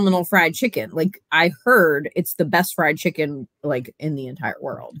phenomenal fried chicken. Like I heard it's the best fried chicken like in the entire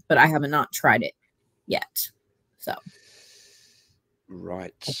world, but I have not tried it yet. So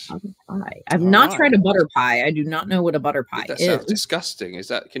right, I've not tried a butter pie. I do not know what a butter pie that is. Sounds disgusting. Is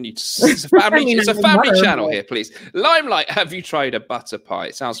that? Can you? It's a family. It's a family channel here, please. Limelight, have you tried a butter pie?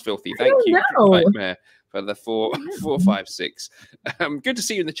 It sounds filthy. Thank you, Nightmare, for the 456. Good to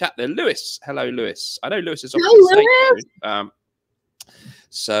see you in the chat there, Lewis. Hello, Lewis. I know Lewis is off the stage.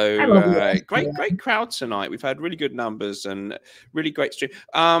 So great crowd tonight. We've had really good numbers and really great stream.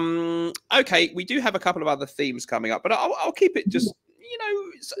 Okay, we do have a couple of other themes coming up, but I'll keep it just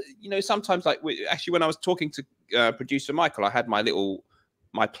sometimes like actually when I was talking to producer Michael, I had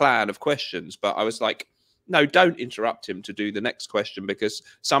my plan of questions, but I was like, no, don't interrupt him to do the next question, because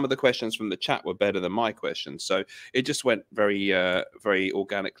some of the questions from the chat were better than my questions. So it just went very very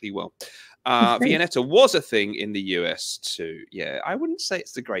organically well. Viennetta was a thing in the US too. Yeah, I wouldn't say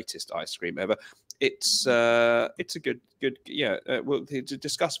it's the greatest ice cream ever. It's a good well, to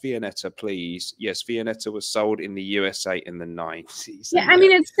discuss Viennetta, please. Yes, Viennetta was sold in the USA in the 90s. Yeah, I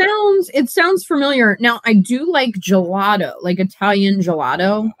mean, it sounds familiar. Now, I do like gelato, like Italian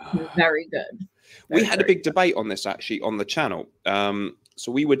gelato. Very good. We had a big debate on this actually on the channel.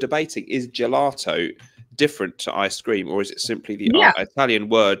 So we were debating, is gelato different to ice cream, or is it simply the Italian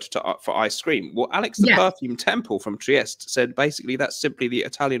word for ice cream? Well, Alex the Perfume Temple from Trieste said basically that's simply the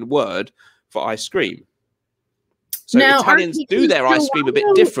Italian word for ice cream. So now, Italians do their ice cream a bit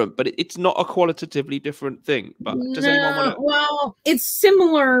different, but it's not a qualitatively different thing. But does anyone want to? Well, it's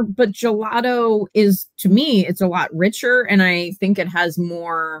similar, but gelato is, to me, it's a lot richer, and I think it has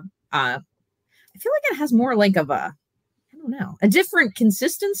more. I feel like it has more like of a, I don't know, a different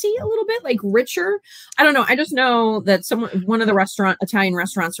consistency, a little bit like richer. I don't know. I just know that one of the Italian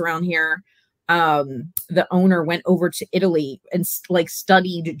restaurants around here, the owner went over to Italy and like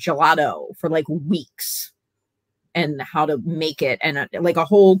studied gelato for like weeks and how to make it, and like a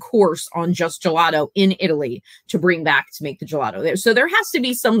whole course on just gelato in Italy to bring back to make the gelato there. So there has to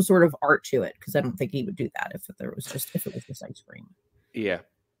be some sort of art to it, because I don't think he would do that if it was just ice cream. Yeah.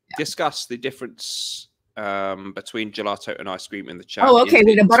 Discuss the difference between gelato and ice cream in the chat. Oh, okay.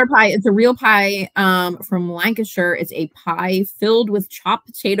 Wait, a butter pie. It's a real pie from Lancashire. It's a pie filled with chopped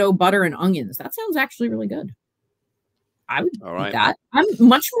potato, butter, and onions. That sounds actually really good. I would eat that. I'm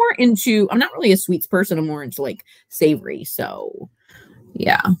much more into, I'm not really a sweets person. I'm more into like savory. So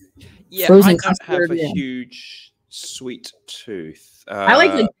yeah. Yeah, Frozen I don't have a huge sweet tooth. I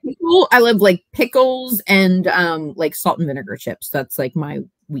like I love like pickles and like salt and vinegar chips. That's like my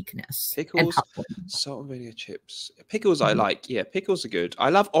weakness. Pickles, salt and vinegar chips. Pickles I like. Yeah, pickles are good.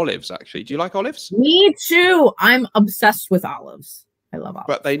 I love olives actually. Do you like olives? Me too. I'm obsessed with olives. I love olives.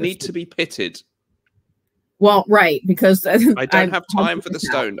 But they need to be pitted. Well, right, because I don't have time for the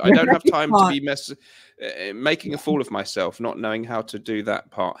stoned. I don't have time to be making a fool of myself, not knowing how to do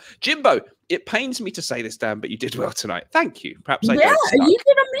that part. Jimbo, it pains me to say this, Dan, but you did well tonight. Thank you. Perhaps I don't suck. You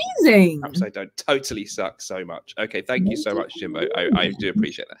did amazing. Perhaps I don't totally suck so much. Okay, thank you so much, Jimbo. I do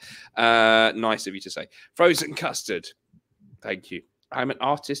appreciate that. Nice of you to say. Frozen custard. Thank you. I'm an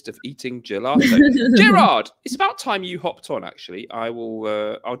artist of eating gelato. Gerard, it's about time you hopped on, actually.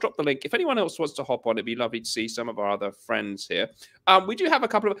 I'll drop the link. If anyone else wants to hop on, it'd be lovely to see some of our other friends here. We do have a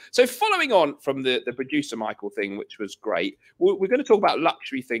couple of... So following on from the producer Michael thing, which was great, we're going to talk about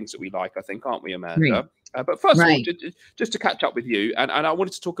luxury things that we like, I think, aren't we, Amanda? Right. But first of all, just to catch up with you, and I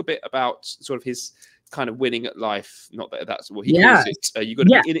wanted to talk a bit about sort of his... kind of winning at life, not that that's what he calls it. You've got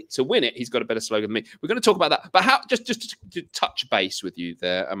to be in it to win it. He's got a better slogan than me. We're going to talk about that. But how? Just to touch base with you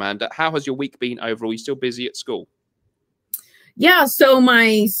there, Amanda. How has your week been overall? Are you still busy at school? Yeah. So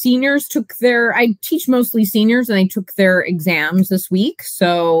my seniors took their. I teach mostly seniors, and they took their exams this week.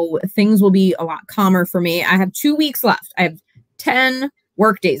 So things will be a lot calmer for me. I have 2 weeks left. I have 10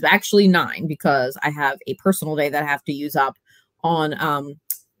 work days, but actually 9 because I have a personal day that I have to use up on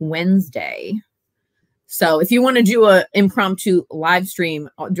Wednesday. So if you want to do a impromptu live stream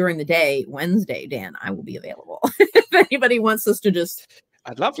during the day, Wednesday, Dan, I will be available. If anybody wants us to just,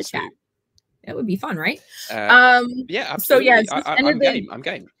 I'd love to chat. It would be fun, right? Yeah, absolutely. So yeah, I'm game. I'm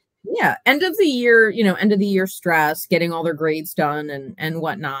game. Yeah, end of the year, end of the year stress, getting all their grades done and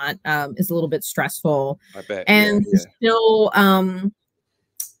whatnot is a little bit stressful. I bet. And still, I'm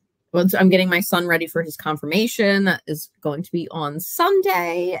getting my son ready for his confirmation. That is going to be on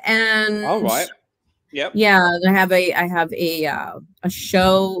Sunday. And all right. Yep. Yeah, I have a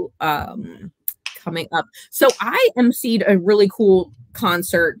show coming up. So I emceed a really cool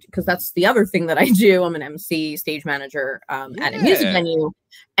concert because that's the other thing that I do. I'm an MC, stage manager at a music venue,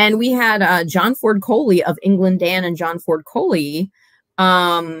 and we had John Ford Coley of England Dan and John Ford Coley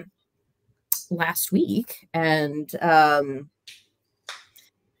last week, and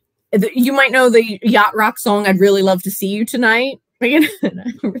you might know the yacht rock song "I'd Really Love to See You Tonight."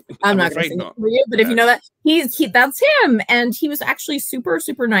 I'm not going to sing it for you, but if you know that, that's him, and he was actually super,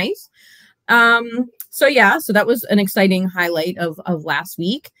 super nice. So yeah, so that was an exciting highlight of last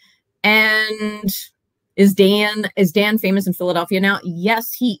week. And is Dan famous in Philadelphia now?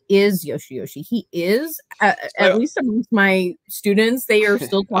 Yes, he is. Yoshi. He is. At least amongst my students, they are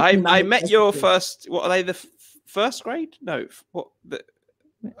still talking about I met your first. What are they? The first grade? No. What the?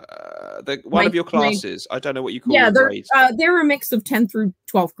 One of your classes. I don't know what you call your grades. They're a mix of 10th through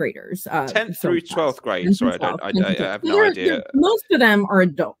 12th graders. 10th through 12th grade. Sorry, I have no idea. Most of them are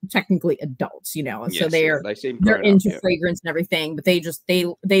technically adults, and so they're into fragrance and everything. But they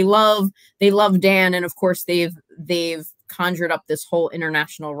love Dan, and of course they've conjured up this whole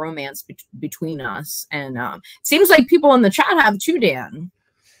international romance between us. And it seems like people in the chat have too, Dan.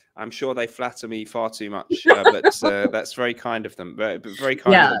 I'm sure they flatter me far too much, but that's very kind of them. Very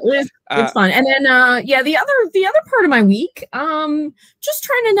kind. Yeah, of them. It's fun. And then, the other part of my week, just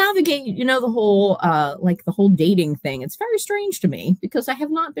trying to navigate, the whole the whole dating thing. It's very strange to me because I have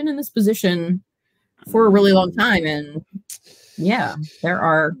not been in this position for a really long time, and yeah, there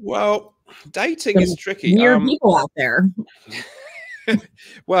are dating is tricky. Weird people out there.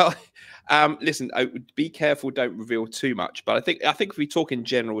 Well. Listen, be careful, don't reveal too much. But I think if we talk in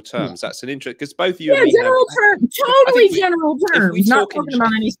general terms, that's an interest because both you and me general terms, totally general terms. Not talking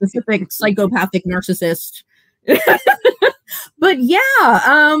about any specific psychopathic narcissist. But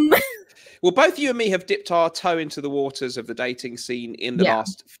yeah, well, both you and me have dipped our toe into the waters of the dating scene in the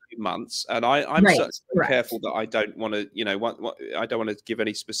last few months, and I'm certainly careful that I don't want to, I don't want to give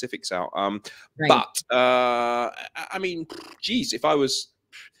any specifics out. But I mean, geez, if I was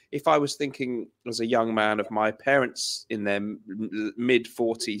thinking as a young man of my parents in their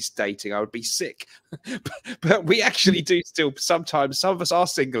mid-40s dating, I would be sick. But we actually do still sometimes. Some of us are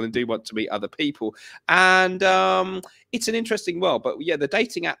single and do want to meet other people. And it's an interesting world. But yeah, the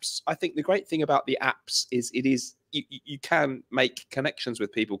dating apps, I think the great thing about the apps is it is you can make connections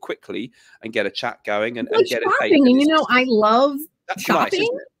with people quickly and get a chat going and get shopping. And you know, I love shopping. Nice,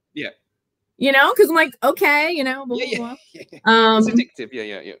 isn't it? Yeah. You know, because I'm like, okay, you know, blah, blah, blah. It's addictive.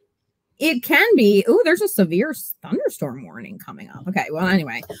 Yeah. It can be. Oh, there's a severe thunderstorm warning coming up. Okay, well,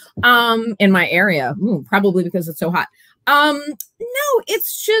 anyway, in my area, probably because it's so hot. No,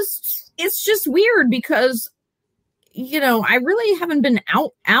 it's just weird because, you know, I really haven't been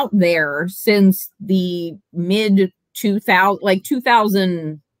out there since the mid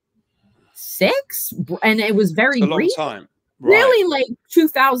 2006, and it was very a long time. Right. Really, like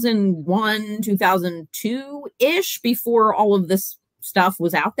 2001, 2002 ish, before all of this stuff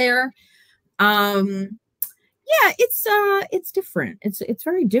was out there. Yeah, it's different. It's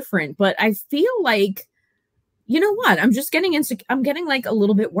very different, but I feel like, you know what? I'm getting like a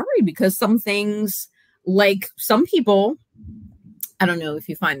little bit worried because some things, like some people, I don't know if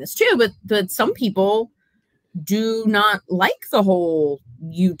you find this too, but some people do not like the whole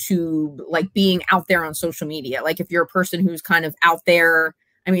YouTube, like being out there on social media. Like if you're a person who's kind of out there,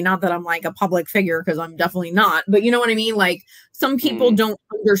 I mean, not that I'm like a public figure, because I'm definitely not, but you know what I mean? Like some people don't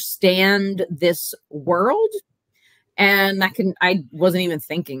understand this world. And I wasn't even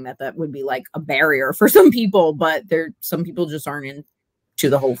thinking that would be like a barrier for some people, but some people just aren't into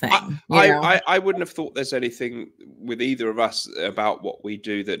the whole thing. I wouldn't have thought there's anything with either of us about what we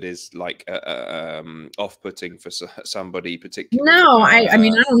do that is like off-putting for somebody particularly. No, I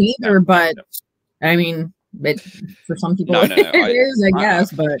mean, I don't either, but I mean, for some people it is, I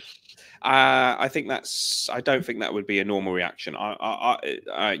guess, but I think I don't think that would be a normal reaction. Being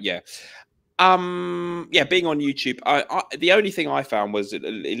on YouTube, the only thing I found was at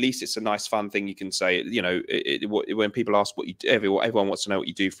least it's a nice fun thing you can say. You know, when people ask what you do, everyone wants to know what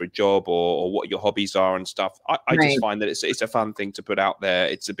you do for a job or what your hobbies are and stuff. I just find that it's a fun thing to put out there.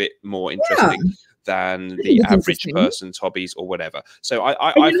 It's a bit more interesting than the average person's hobbies or whatever. So I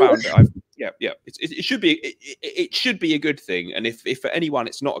found that it should be a good thing. And if for anyone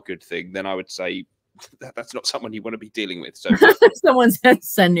it's not a good thing, then I would say that's not someone you want to be dealing with. So someone said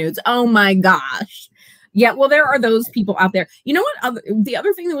send nudes. Oh my gosh. Yeah, well, there are those people out there. You know what? The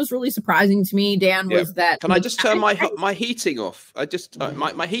other thing that was really surprising to me, Dan, was that. Can I just turn my heating off? I just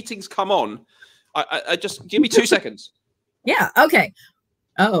my heating's come on. I just give me 2 seconds. Yeah. Okay.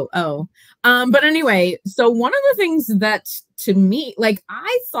 But anyway, so one of the things that to me, like,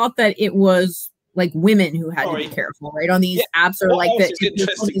 I thought that it was like women who had to be careful, right? On these apps, or like that.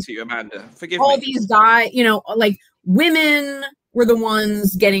 Interesting to you, Amanda. Forgive me. All these guys, you know, like women were the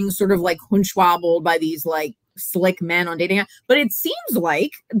ones getting sort of like hunchwobbled by these like slick men on dating apps. But it seems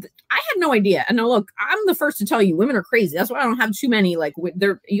like I had no idea. And now look, I'm the first to tell you, women are crazy. That's why I don't have too many. Like,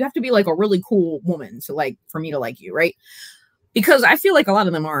 you have to be like a really cool woman to like for me to like you, right? Because I feel like a lot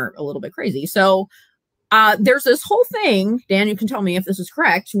of them are a little bit crazy. So there's this whole thing, Dan, you can tell me if this is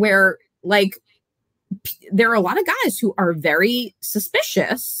correct, where like there are a lot of guys who are very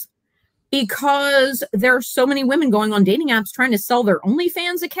suspicious because there are so many women going on dating apps trying to sell their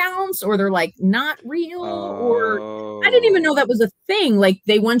OnlyFans accounts, or they're like not real, or I didn't even know that was a thing. Like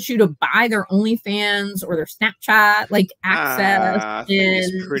they want you to buy their OnlyFans or their Snapchat like access.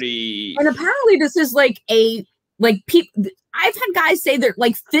 And apparently this is like I've had guys say that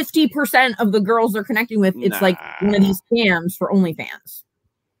like 50% of the girls they're connecting with, it's like one of these scams for OnlyFans.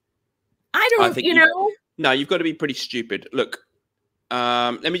 I think no, you've got to be pretty stupid. Look,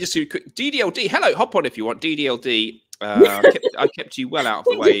 let me just do a quick DDLD. Hello, hop on if you want. DDLD. I kept you well out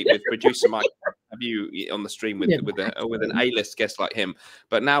of the way with producer Mike. Have you on the stream with an A-list guest like him?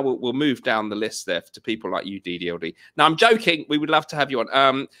 But now we'll move down the list there to people like you, DDLD. Now I'm joking. We would love to have you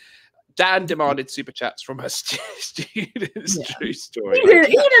on. Dan demanded super chats from her students. True story. He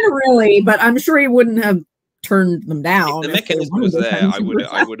didn't really, but I'm sure he wouldn't have turned them down. If the mechanism was there,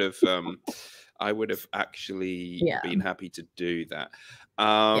 I would have actually been happy to do that.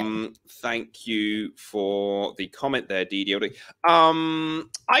 Thank you for the comment there, DDLD.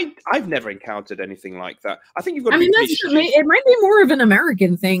 I've never encountered anything like that. I think you've got to it might be more of an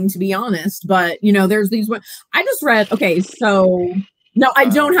American thing, to be honest, but you know, there's these I just read, so no, I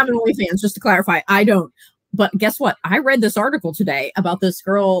don't have an OnlyFans, just to clarify. I don't. But guess what? I read this article today about this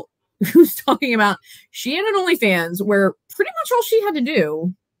girl who's talking about she had an OnlyFans where pretty much all she had to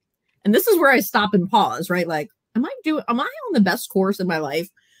do, and this is where I stop and pause, right? Like, am I on the best course in my life?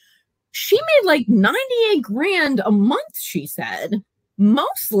 She made like 98 grand a month, she said,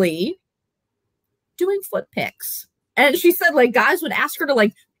 mostly doing foot pics. And she said like guys would ask her to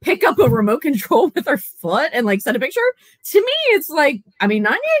like pick up a remote control with her foot and like send a picture. To me, it's like, I mean,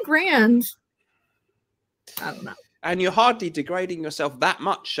 98 grand. I don't know. And you're hardly degrading yourself that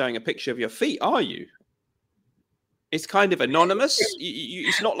much showing a picture of your feet, are you? It's kind of anonymous.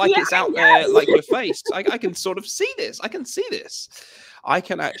 It's not like it's out there like your face. I can sort of see this. I can see this. I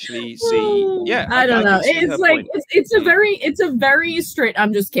can actually see. Yeah, I don't know. It's like it's a very straight.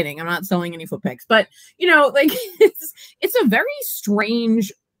 I'm just kidding. I'm not selling any foot pics, but you know, like it's a very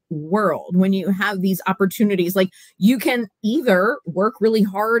strange world when you have these opportunities. Like you can either work really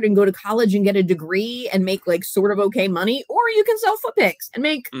hard and go to college and get a degree and make like sort of okay money, or you can sell foot pics and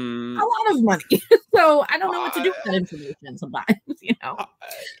make a lot of money. So I don't know what to do with that information sometimes, you know.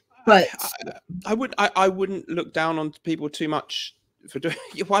 But I wouldn't look down on people too much for doing.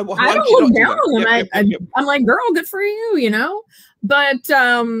 Why I don't look down on them. I'm like, girl, good for you, you know. But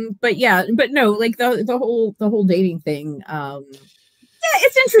yeah, but no, like the whole dating thing. Yeah,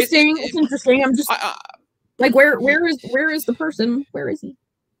 it's interesting. It's interesting. I'm just like, where is the person? Where is he?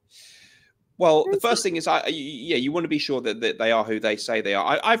 Well, the first thing is, you want to be sure that they are who they say they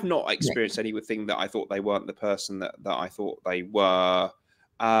are. I've not experienced anything that I thought they weren't the person that I thought they were.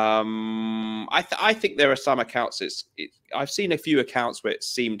 I think there are some accounts. I've seen a few accounts where it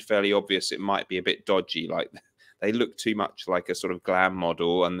seemed fairly obvious it might be a bit dodgy, like they look too much like a sort of glam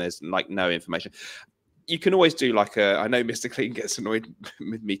model, and there's like no information. You can always do like I know Mr. Clean gets annoyed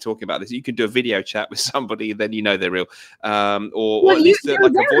with me talking about this. You can do a video chat with somebody, then you know they're real, or at least like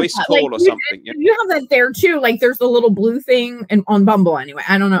a voice call or something. You have that there too. Like there's the little blue thing on Bumble. Anyway,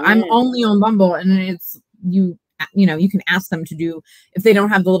 I don't know. I'm only on Bumble, and it's you know, you can ask them to do, if they don't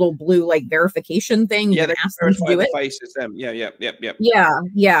have the little blue like verification thing, you can ask them to do it. Faces them.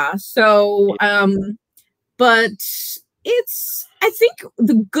 Yeah. So, but I think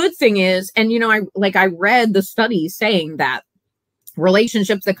the good thing is, and you know, I read the studies saying that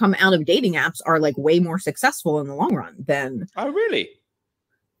relationships that come out of dating apps are like way more successful in the long run than. Oh, really?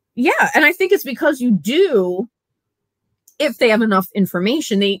 Yeah, and I think it's because if they have enough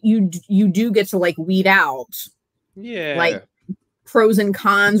information, you do get to like weed out, like pros and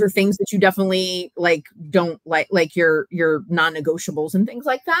cons or things that you definitely like don't like your non-negotiables and things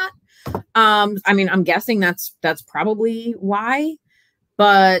like that. I mean, I'm guessing that's probably why,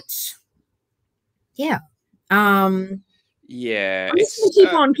 but yeah. I'm just gonna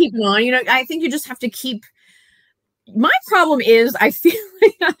keep on keeping on. You know, I think you just have to keep. My problem is I feel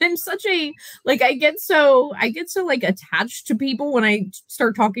like I'm such a like I get so like attached to people when I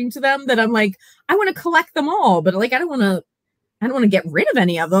start talking to them that I'm like, I want to collect them all, but like I don't want to get rid of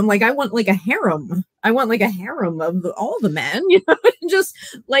any of them. Like I want like a harem. I want like a harem of all the men, you know, just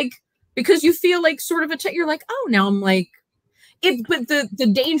like, because you feel like sort of you're like, oh, now I'm like it. But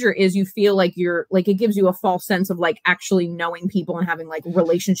the danger is you feel like you're like, it gives you a false sense of like actually knowing people and having like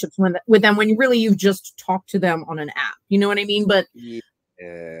relationships with them when really you've just talked to them on an app. You know what I mean? But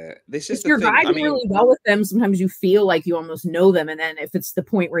this is if you're vibing really well with them, sometimes you feel like you almost know them, and then if it's the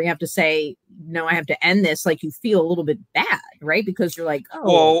point where you have to say no, I have to end this, like you feel a little bit bad, right? Because you're like, oh.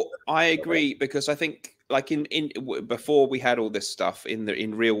 Well, I agree, because I think like before we had all this stuff in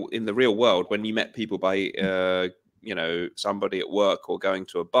the real world, when you met people by you know, somebody at work or going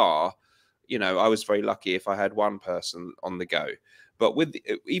to a bar, you know, I was very lucky if I had one person on the go. But with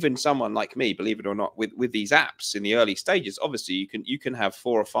even someone like me, believe it or not, with these apps in the early stages, obviously you can have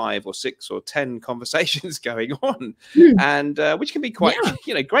 4 or 5 or 6 or 10 conversations going on, and which can be quite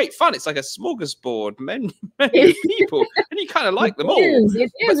you know, great fun. It's like a smorgasbord, many people, and you kind of like them all.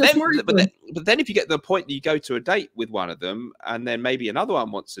 But then if you get to the point that you go to a date with one of them, and then maybe another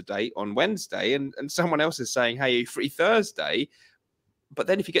one wants a date on Wednesday, and someone else is saying, "Hey, are you free Thursday?" But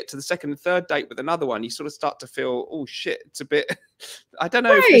then if you get to the second and third date with another one, you sort of start to feel, oh shit, it's a bit. I don't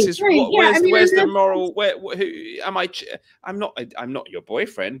know if this is where's the moral. Who am I? I'm not your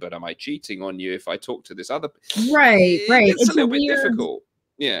boyfriend, but am I cheating on you if I talk to this other? Right. It's a little bit difficult.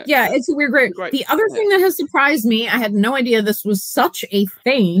 Yeah, it's a weird. Great. The other thing that has surprised me, I had no idea this was such a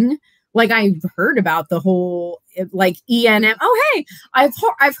thing. Like I've heard about the whole like ENM. Oh, hey, I've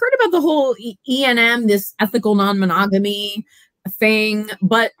heard about the whole ENM, this ethical non-monogamy thing,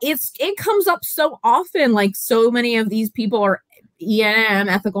 but it comes up so often. Like so many of these people are ENM,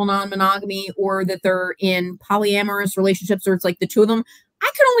 ethical non-monogamy, or that they're in polyamorous relationships, or it's like the two of them.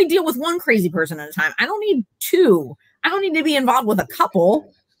 I can only deal with one crazy person at a time. I don't need 2. I don't need to be involved with a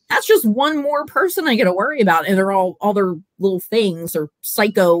couple. That's just one more person I get to worry about, and they're all their little things or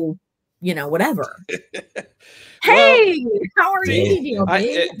psycho, you know, whatever. Hey, how are you,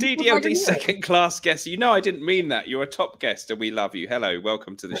 DDLD? DDLD second class guest. You know I didn't mean that. You're a top guest and we love you. Hello,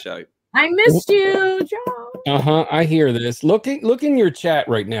 welcome to the show. I missed you, Joe. I hear this. Look in your chat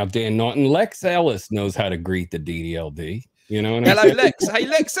right now, Dan Naughton. Lex Ellis knows how to greet the DDLD. You know. Hello, Lex. Hey,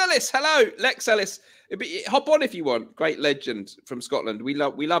 Lex Ellis. Hello, Lex Ellis. Hop on if you want. Great legend from Scotland. We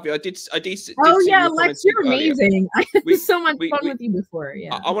love you. I did. Oh see yeah, your Lex, you're amazing. I had so much fun we, with you before.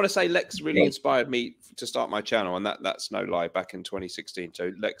 Yeah. I want to say Lex really inspired me to start my channel, and that's no lie. Back in 2016,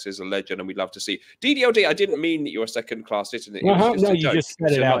 so Lex is a legend, and we'd love to see DDLD. I didn't mean that you're a second-class citizen. It was just no, you just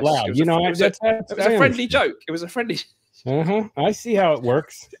said it out loud. You know, it was a friendly joke. It was a friendly. I see how it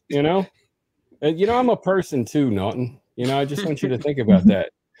works. You know, I'm a person too, Naughton. You know, I just want you to think about that.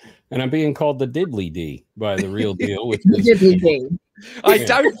 And I'm being called the Diddly D by the Real Deal. Which is, I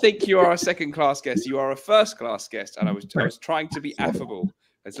don't think you are a second-class guest. You are a first-class guest, and I was trying to be affable.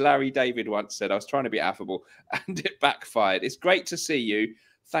 As Larry David once said, I was trying to be affable, and it backfired. It's great to see you.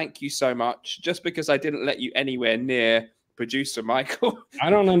 Thank you so much. Just because I didn't let you anywhere near producer Michael. I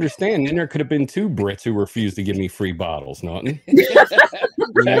don't understand. Then there could have been 2 Brits who refused to give me free bottles, Naughton. You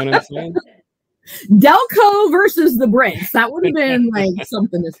know what I'm saying? Delco versus the Brits. That would have been like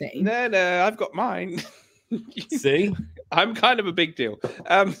something to say. No, I've got mine. See? I'm kind of a big deal.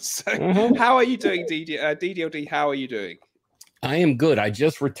 So how are you doing, DDLD? How are you doing? I am good. I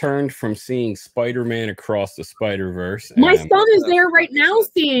just returned from seeing Spider-Man Across the Spider-Verse. My son is there right now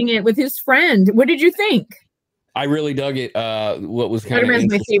seeing it with his friend. What did you think? I really dug it. What was kind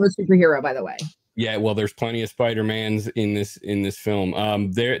Spider-Man's my favorite superhero, by the way. Yeah, well, there's plenty of Spider-Mans in this film.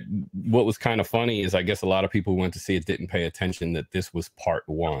 What was kind of funny is I guess a lot of people who went to see it didn't pay attention that this was part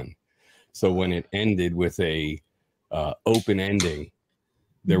 1. So when it ended with a open ending,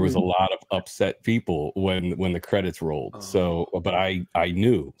 there was a lot of upset people when the credits rolled. So, but I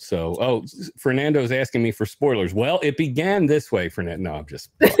knew. So, Fernando's asking me for spoilers. Well, it began this way, Fernando. No, I'm just.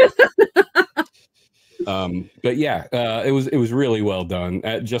 But yeah, it was really well done,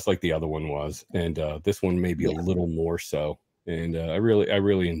 just like the other one was, and this one maybe a little more so. And I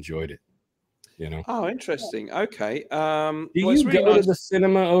really enjoyed it. You know. Oh, interesting. Okay. Do you go to the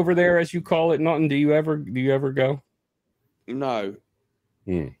cinema over there, as you call it, Naughton? Do you ever go? No.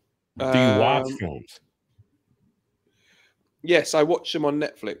 Do you watch films? Yes, I watch them on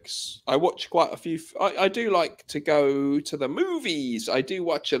Netflix. I watch quite a few. I do like to go to the movies. I do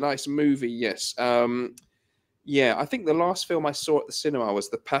watch a nice movie. Yes. Yeah, I think the last film I saw at the cinema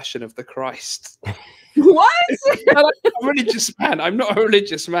was The Passion of the Christ. What? I'm a religious man. I'm not a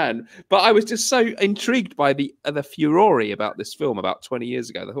religious man, but I was just so intrigued by the furore about this film about 20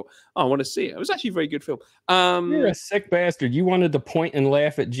 years ago. I thought, I want to see it. It was actually a very good film. You're a sick bastard. You wanted to point and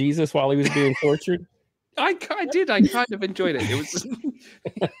laugh at Jesus while he was being tortured? I did. I kind of enjoyed it. It was.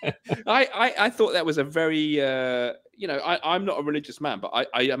 I thought that was a very. I'm not a religious man, but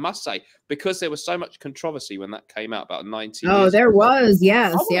I must say, because there was so much controversy when that came out about 19 years ago. There was.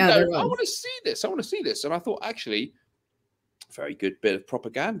 Yes. There was. I want to see this. I want to see this. And I thought, actually, very good bit of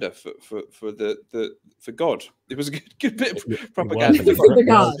propaganda for God. It was a good bit of propaganda for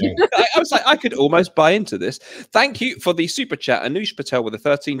God. I was like, I could almost buy into this. Thank you for the super chat, Anush Patel, with a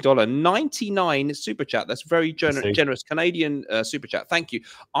 $13.99 super chat. That's very generous Canadian super chat. Thank you.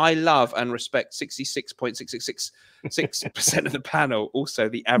 I love and respect 66.6666% of the panel. Also,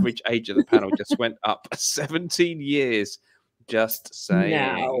 the average age of the panel just went up 17 years. Just saying.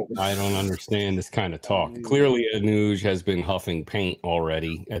 No. I don't understand this kind of talk. Clearly, Anuj has been huffing paint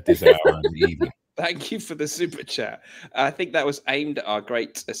already at this hour of the evening. Thank you for the super chat. I think that was aimed at our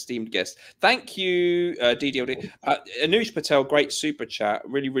great esteemed guest. Thank you, DDLD. Anush Patel, great super chat.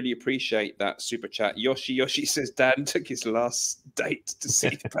 Really, really appreciate that super chat. Yoshi says Dan took his last date to see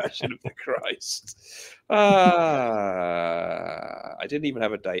The Passion of the Christ. I didn't even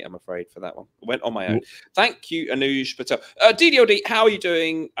have a date, I'm afraid, for that one. I went on my own. Thank you, Anush Patel. DDLD, how are you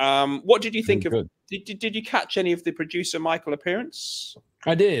doing? What did you think of? Did you catch any of the producer Michael appearance?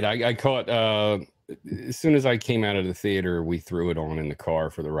 I did. I caught as soon as I came out of the theater, we threw it on in the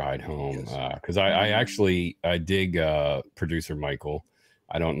car for the ride home because I dig producer Michael.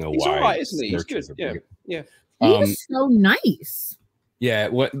 I don't know why. He's all right, isn't he? He's good. Yeah. He's so nice. Yeah.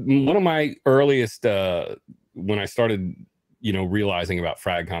 One of my earliest when I started, realizing about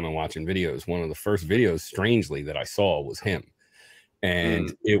FragCom and watching videos, one of the first videos, strangely, that I saw was him.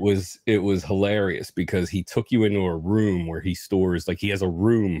 And it was hilarious because he took you into a room where he stores, like, he has a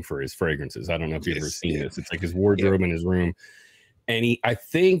room for his fragrances. I don't know if you've ever seen this. It's like his wardrobe in his room. And I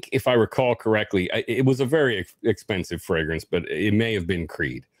think, if I recall correctly, it was a very expensive fragrance, but it may have been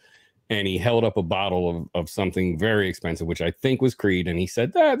Creed. And he held up a bottle of something very expensive, which I think was Creed. And he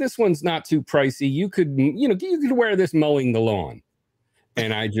said, this one's not too pricey. You could wear this mowing the lawn.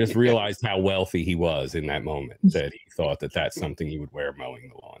 And I just realized how wealthy he was in that moment, that he thought that that's something he would wear mowing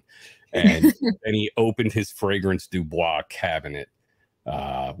the lawn. And then he opened his Fragrance Dubois cabinet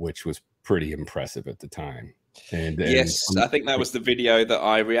which was pretty impressive at the time. And yes, I think that was the video that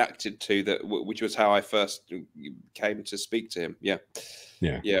I reacted to, which was how I first came to speak to him. Yeah.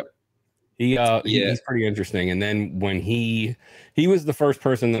 He's pretty interesting. And then when he was the first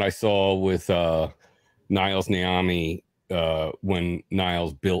person that I saw with Niles Naomi when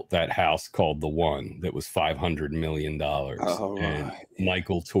Niles built that house called The One that was $500 million. And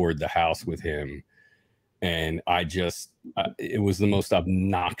Michael toured the house with him. And I just, it was the most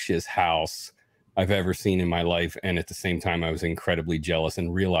obnoxious house I've ever seen in my life. And at the same time, I was incredibly jealous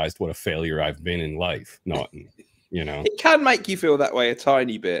and realized what a failure I've been in life. You know, it can make you feel that way a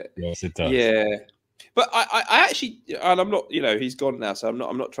tiny bit. Yes, it does. Yeah. But I actually, and I'm not, you know, he's gone now, so I'm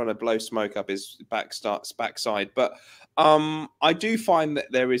not trying to blow smoke up his backside. But I do find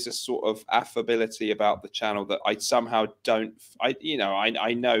that there is a sort of affability about the channel that I somehow don't.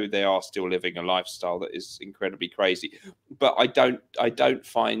 I know they are still living a lifestyle that is incredibly crazy, but I don't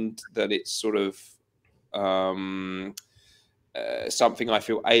find that it's sort of something I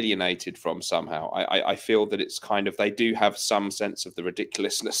feel alienated from somehow. I feel that it's kind of, they do have some sense of the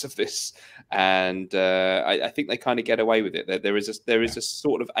ridiculousness of this, and I think they kind of get away with it. There is a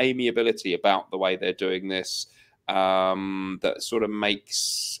sort of amiability about the way they're doing this that sort of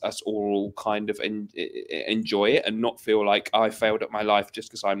makes us all kind of enjoy it and not feel like I failed at my life just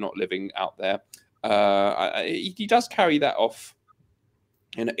because I'm not living out there. He does carry that off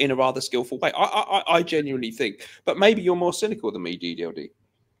in a rather skillful way. I genuinely think, but maybe you're more cynical than me, DDLD.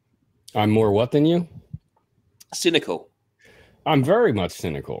 I'm more what than you? Cynical. I'm very much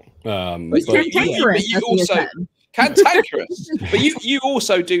cynical. But you also cantankerous. But you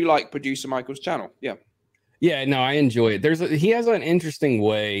also do like producer Michael's channel, yeah. Yeah, no, I enjoy it. He has an interesting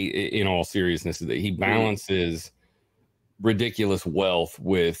way, in all seriousness, that he balances ridiculous wealth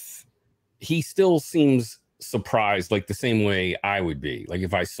with. He still seems surprised, like the same way I would be. Like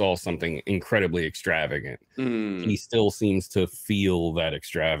if I saw something incredibly extravagant, he still seems to feel that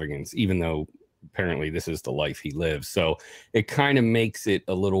extravagance, even though apparently this is the life he lives. So it kind of makes it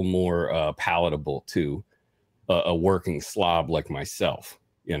a little more palatable to a working slob like myself.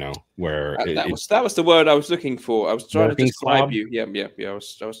 You know, where that was the word I was looking for. I was trying to describe you. Yeah. I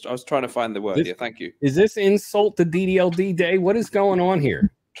was trying to find the word. Thank you. Is this insult to DDLD Day? What is going on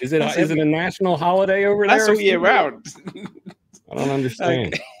here? Is it a national holiday over there? That's all year round. I don't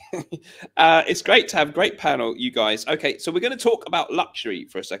understand. Okay. It's great to have a great panel, you guys. Okay, so we're going to talk about luxury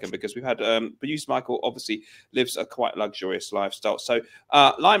for a second because we've had producer Michael obviously lives a quite luxurious lifestyle. So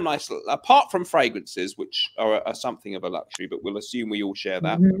Limelight, apart from fragrances, which are something of a luxury, but we'll assume we all share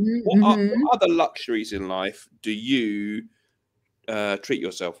that. What other luxuries in life do you treat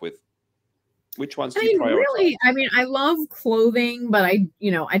yourself with? Which ones do you prioritize? I love clothing, but I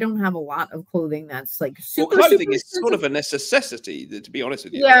don't have a lot of clothing that's like super. Well, clothing is sort of a necessity, to be honest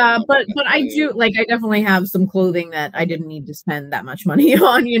with you. Yeah, but I do I definitely have some clothing that I didn't need to spend that much money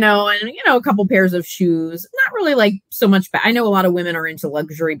on, and a couple pairs of shoes. Not really like so much. I know a lot of women are into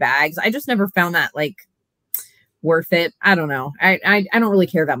luxury bags. I just never found that like worth it. I don't know. I don't really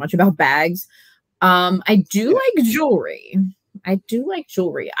care that much about bags. I do like jewelry. I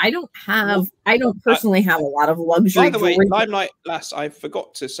don't personally have a lot of luxury. By the way, jewelry. Limelight Lass, I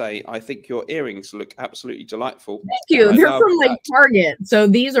forgot to say, I think your earrings look absolutely delightful. Thank you. They're from like Target, so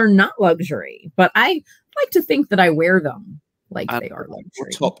these are not luxury, but I like to think that I wear them like they are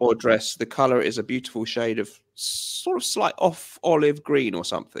luxury. Top or dress, the color is a beautiful shade of sort of slight off olive green or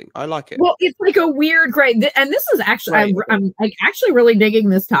something. I like it. Well, it's like a weird gray, and this is actually I'm like actually really digging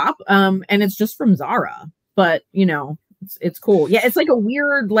this top. And it's just from Zara, but it's cool. Yeah, it's like a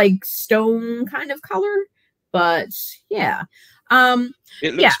weird like stone kind of color, but yeah.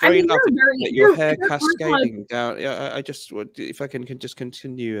 It looks very lovely. Your hair cascading down. Yeah, I just would, if I can just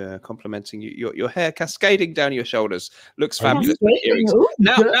continue complimenting you. Your hair cascading down your shoulders looks fabulous.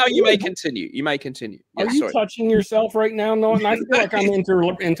 Now you may continue. You may continue. Yeah, Are you touching yourself right now? No, I feel like I'm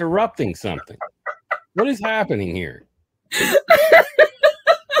interrupting something. What is happening here?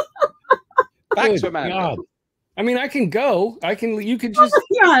 Back to Amanda. God. I mean, I can go. You could just. Oh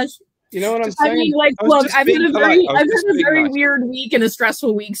my gosh. You know what I'm saying? I mean, like, look, I've had a very weird week and a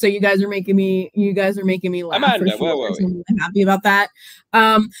stressful week, so you guys are making me laugh. Amanda, I'm happy about that.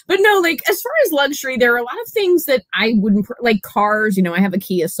 But no, like as far as luxury, there are a lot of things that I wouldn't like cars. I have a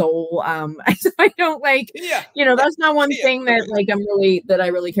Kia Soul. I don't like. Yeah. That's not one thing that I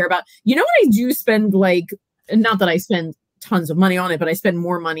really care about. You know what I do spend like, not that I spend tons of money on it, but I spend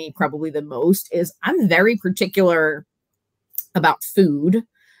more money probably than most. Is I'm very particular about food.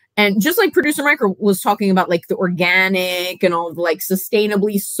 And just like producer Michael was talking about, like the organic and all the like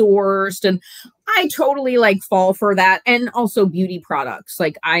sustainably sourced, and I totally like fall for that. And also beauty products.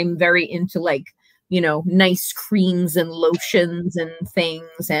 Like I'm very into like, you know, nice creams and lotions and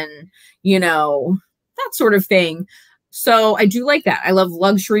things and, you know, that sort of thing. So I do like that. I love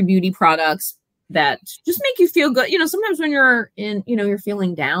luxury beauty products that just make you feel good. You know, sometimes when you're in, you know, you're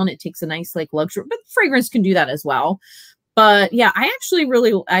feeling down, it takes a nice like luxury, but fragrance can do that as well. But yeah, I actually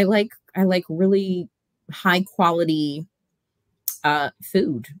really, I like really high quality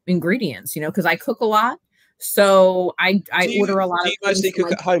food ingredients, you know, because I cook a lot. So I order a lot. Do you mostly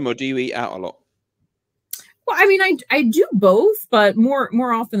cook at home or do you eat out a lot? Well, I mean, I do both, but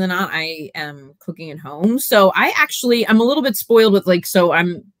more often than not, I am cooking at home. So I'm a little bit spoiled with like, so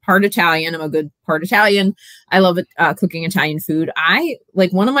I'm part Italian. I'm a good part Italian. I love it, cooking Italian food. I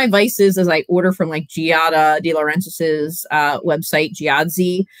like one of my vices is I order from like Giada De Laurentiis's website,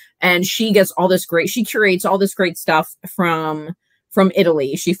 Giadzi, and she curates all this great stuff from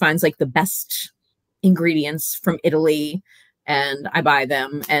Italy. She finds like the best ingredients from Italy. And I buy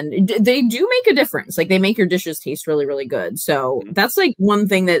them and they do make a difference. Like they make your dishes taste really, really good. So that's like one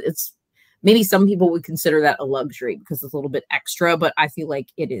thing that it's maybe some people would consider that a luxury because it's a little bit extra, but I feel like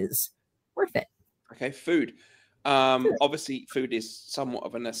it is worth it. Okay. Food. Obviously food is somewhat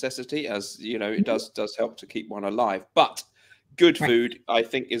of a necessity, as you know, it does help to keep one alive, but good food, I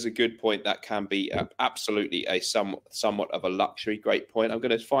think, is a good point. That can be absolutely a somewhat of a luxury. Great point. I'm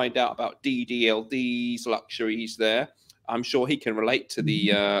going to find out about DDLD's luxuries there. I'm sure he can relate to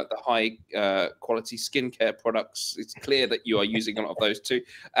the high quality skincare products. It's clear that you are using a lot of those too.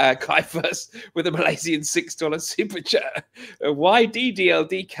 Kai first with a Malaysian $6 super chat. Why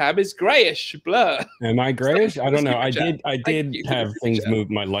DDLD cam is grayish? Blur. Am I grayish? I don't know. I did have things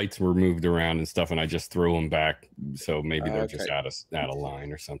moved. My lights were moved around and stuff, and I just threw them back. So maybe they're just out of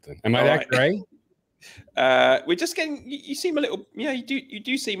line or something. Am I that gray? We're just getting. You seem a little. Yeah, you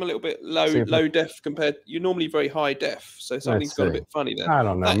do seem a little bit low def compared. You're normally very high def, so something's got a bit funny there. I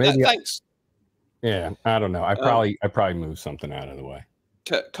don't know. Maybe. Thanks. Yeah, I don't know. I probably moved something out of the way.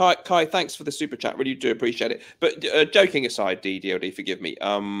 Kai, thanks for the super chat. Really do appreciate it. But joking aside, DDLD, forgive me.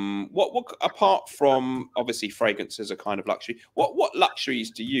 What apart from obviously fragrance as a kind of luxury, what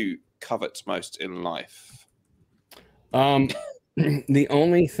luxuries do you covet most in life? The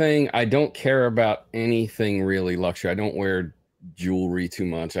only thing, I don't care about anything really luxury. I don't wear jewelry too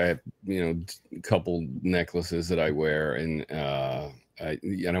much. I have, you know, a couple necklaces that I wear, and I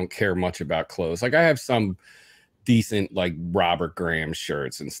don't care much about clothes. Like I have some decent like Robert Graham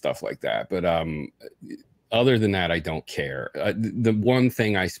shirts and stuff like that, but other than that, I don't care. The one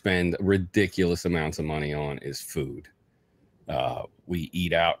thing I spend ridiculous amounts of money on is food. We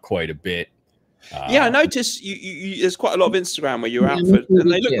eat out quite a bit. Yeah, I noticed you there's quite a lot of Instagram where you're out for,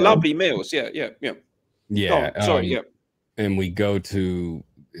 and they look lovely meals. Yeah. Sorry. And we go to,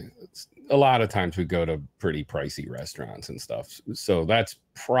 a lot of times we go to pretty pricey restaurants and stuff. So that's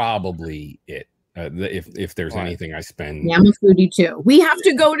probably it. If there's anything I spend. Yeah, I'm a foodie too. We have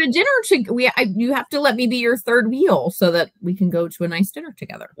to go to dinner you have to let me be your third wheel so that we can go to a nice dinner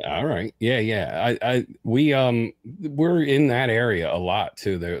together. All right. Yeah. We're in that area a lot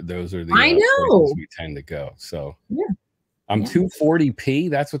too. Those are the places we tend to go. So yeah. I'm 240p.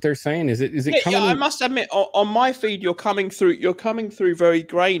 That's what they're saying. Is it coming? Yeah, I must admit, on my feed, you're coming through very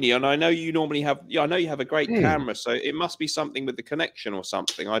grainy, and I know you normally have. Yeah, I know you have a great camera, so it must be something with the connection or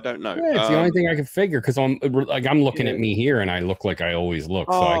something. I don't know. Yeah, it's the only thing I can figure because I'm looking at me here, and I look like I always look.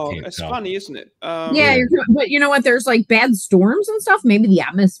 So I can't. It's funny, isn't it? Yeah, but you know what? There's like bad storms and stuff. Maybe the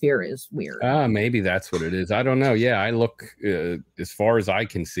atmosphere is weird. Maybe that's what it is. I don't know. Yeah, I look as far as I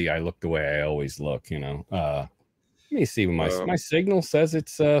can see. I look the way I always look. You know. Let me see what my signal says.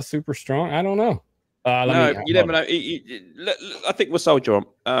 It's super strong. I don't know. You never know. I think we'll soldier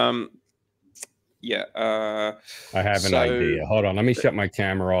on. Yeah. I have an idea. Hold on. Let me shut my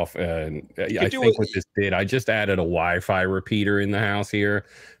camera off. I think what this did, I just added a Wi-Fi repeater in the house here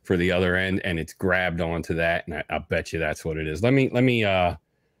for the other end, and it's grabbed onto that. And I bet you that's what it is. Let me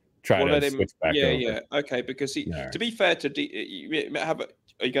try to switch back over. Yeah. Okay. Because to be fair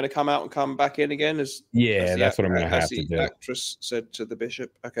are you going to come out and come back in again? That's what I'm going to have to do. The actress said to the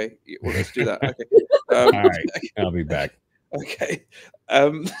bishop. Okay, well, let's do that. Okay. All right, I'll be back. Okay.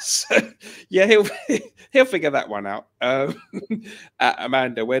 So yeah, he'll figure that one out.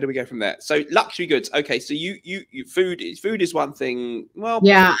 Amanda, where do we go from there? So luxury goods. Okay, so you food is one thing. Well,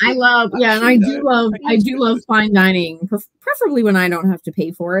 yeah, and I do love fine dining, preferably when I don't have to pay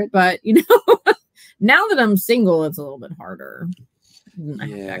for it. But you know, now that I'm single, it's a little bit harder.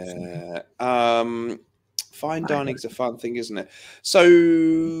 Yeah. Fine dining's a fun thing, isn't it? So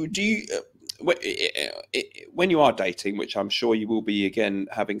do you when you are dating, which I'm sure you will be again,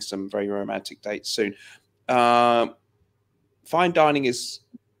 having some very romantic dates soon, fine dining is,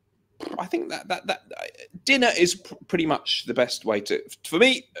 I think that dinner is pretty much the best way to, for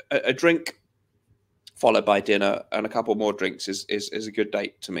me, a drink followed by dinner and a couple more drinks is a good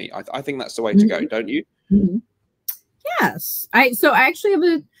date to me. I think that's the way to go, don't you? Mm-hmm. Yes. I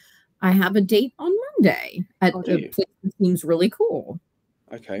actually have a date on Monday at a place that seems really cool.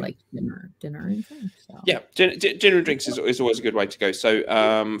 Okay. Like dinner and drinks. So. Yeah, dinner and drinks is always a good way to go. So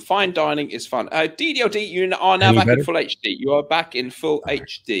fine dining is fun. DDLD, you are now back in full HD. You are back in full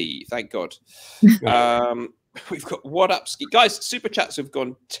HD. Thank God. We've got what up, Ski guys. Super chats have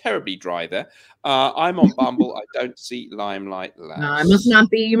gone terribly dry there. I'm on Bumble. I don't see Limelight Labs. No, I must not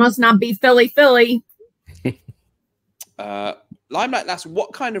be. You must not be Philly. Limelight Labs.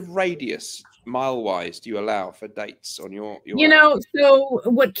 What kind of radius, mile-wise, do you allow for dates on your? You know, so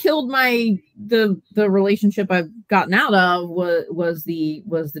what killed the relationship I've gotten out of was the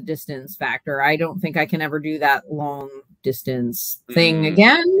distance factor. I don't think I can ever do that long distance thing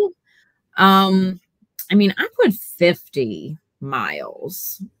again. I mean, I put 50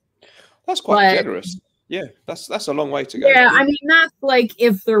 miles. That's quite generous. Yeah, that's a long way to go. Yeah, I mean, that's like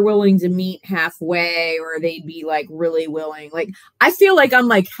if they're willing to meet halfway or they'd be like really willing. Like, I feel like I'm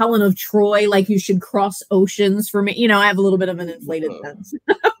like Helen of Troy, like you should cross oceans for me. You know, I have a little bit of an inflated sense.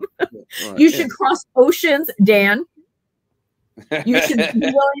 Right, you should cross oceans, Dan. You should be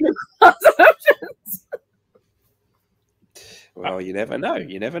willing to cross oceans. Well, you never know.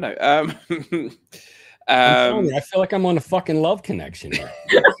 You never know. I feel like I'm on a fucking love connection here.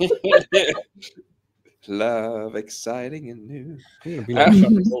 Love, exciting and new. I'm gonna be like Chuck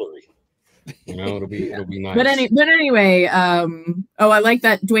and Hillary. You know, it'll be nice. But anyway, I like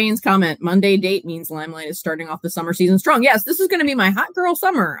that Dwayne's comment. Monday date means Limelight is starting off the summer season strong. Yes, this is going to be my hot girl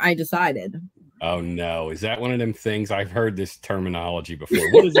summer. I decided. Oh no, is that one of them things? I've heard this terminology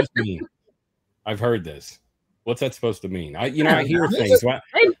before. What does this mean? I've heard this. What's that supposed to mean? I hear things.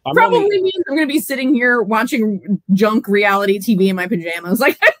 It probably means I'm going to be sitting here watching junk reality TV in my pajamas.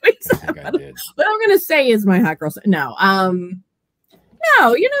 Like, what I'm going to say is my hot girl. No,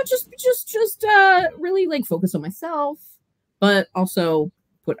 you know, just really like focus on myself, but also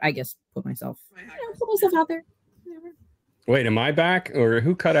put myself out there. Wait, am I back or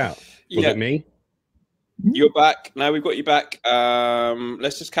who cut out? Was it me? You're back. Now we've got you back.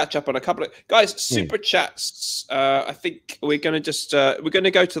 Let's just catch up on a couple of guys. Super chats. I think we're gonna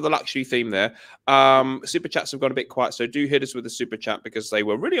go to the luxury theme there. Super chats have gone a bit quiet, so do hit us with a super chat because they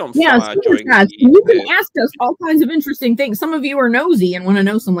were really on fire during you can ask us all kinds of interesting things. Some of you are nosy and want to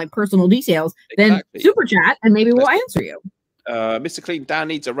know some like personal details. Then super chat and maybe we'll answer you. Mr. Clean, Dan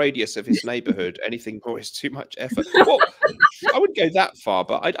needs a radius of his neighborhood. Anything more is too much effort. Well, I wouldn't go that far,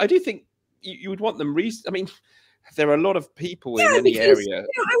 but I do think you would want them. I mean, there are a lot of people in any area. You know,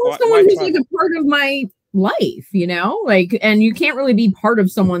 I want someone who's like a part of my life, you know, like, and you can't really be part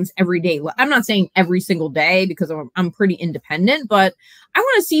of someone's everyday life. I'm not saying every single day because I'm pretty independent, but I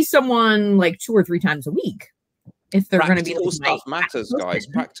want to see someone like 2 or 3 times a week. If they're going to be practical stuff matters, guys.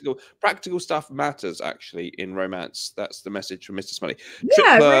 Practical stuff matters actually in romance. That's the message from Mr. Smiley.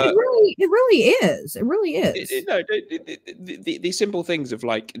 Yeah, it really is. It really is. The simple things of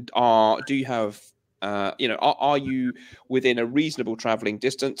like, do you have, are you within a reasonable traveling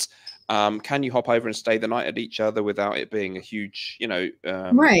distance? Can you hop over and stay the night at each other without it being a huge,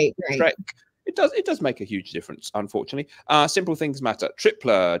 right. trek? It does make a huge difference, unfortunately. Simple things matter.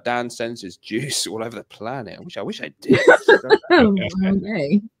 Tripler, Dan sends his juice all over the planet. I wish I did.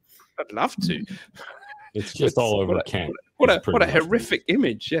 Okay. I'd love to. It's just all over Kent. What a horrific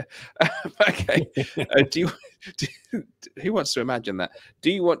image, yeah. Okay. Who wants to imagine that?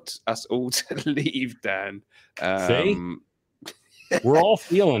 Do you want us all to leave, Dan? See? We're all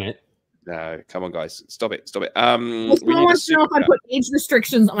feeling it. No, come on, guys. Stop it. I want to know if I put age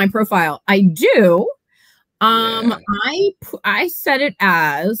restrictions on my profile. I do. I set it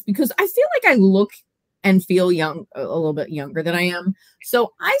as, because I feel like I look and feel young, a little bit younger than I am.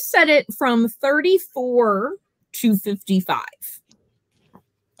 So I set it from 34 to 55.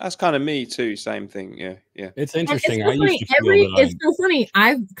 That's kind of me too. Same thing. Yeah. It's interesting. It's so funny.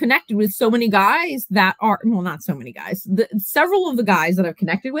 I've connected with so many guys that are, well, not so many guys. Several of the guys that I've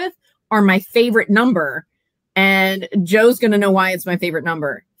connected with are my favorite number. And Joe's going to know why it's my favorite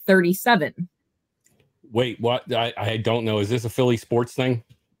number. 37. Wait, what? I don't know. Is this a Philly sports thing?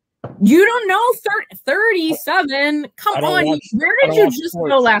 You don't know 37? Come on. Where did you just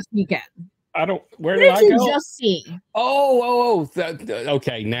go last weekend? Where did I go? You just see?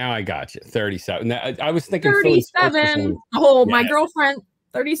 Okay, now I got you. 37. I was thinking 37. My girlfriend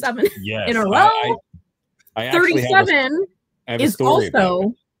 37 Yes, in a row. I actually 37 have a is story about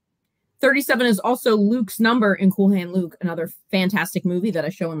also 37 is also Luke's number in Cool Hand Luke, another fantastic movie that I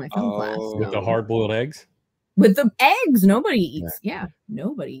show in my film class. With the hard-boiled eggs? With the eggs, nobody eats. Yeah,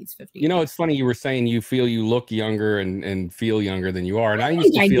 nobody eats 50. You know, it's funny you were saying you feel you look younger and feel younger than you are. And I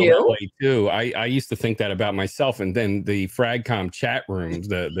used to feel that way too. I used to think that about myself. And then the Fragcom chat rooms,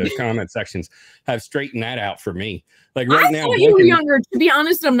 the comment sections have straightened that out for me. Like right now, thought you were younger. To be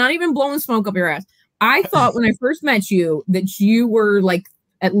honest, I'm not even blowing smoke up your ass. I thought when I first met you that you were like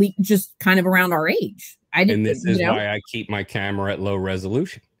at least just kind of around our age. I didn't. And this is why I keep my camera at low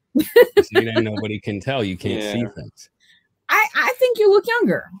resolution. See, then nobody can tell. You can't see things. I think you look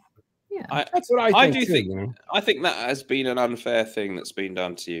younger. Yeah, that's what I think. I think that has been an unfair thing that's been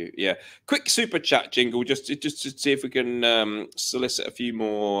done to you. Yeah, quick super chat jingle just to see if we can solicit a few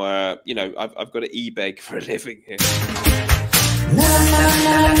more. You know, I've got to e-beg for a living here. Na na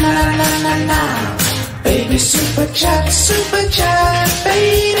na na na na na. Baby super chat,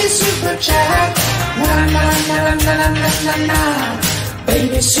 baby super chat. Na na na na na na na.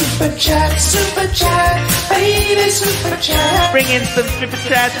 Baby super chat, baby super chat. Bring in some super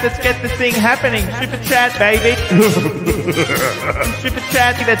chats. Let's get this thing happening. Super chat, baby. Super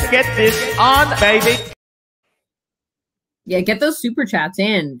chat. Let's get this on, baby. Yeah, get those super chats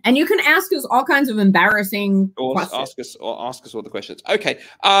in, and you can ask us all kinds of embarrassing questions. Ask us all the questions. Okay,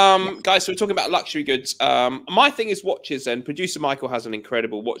 guys. So we're talking about luxury goods. My thing is watches, and producer Michael has an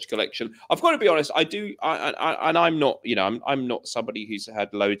incredible watch collection. I've got to be honest. I do, and I'm not. You know, I'm not somebody who's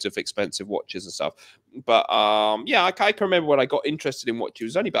had loads of expensive watches and stuff. But yeah, I can remember when I got interested in watches. It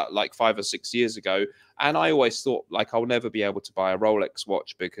was only about like 5 or 6 years ago, and I always thought like I'll never be able to buy a Rolex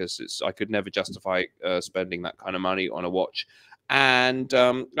watch because I could never justify spending that kind of money on a watch. And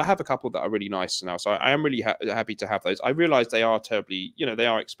I have a couple that are really nice now, so I am really happy to have those. I realize they are terribly, you know, they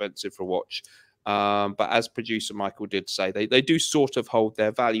are expensive for a watch, but as producer Michael did say, they do sort of hold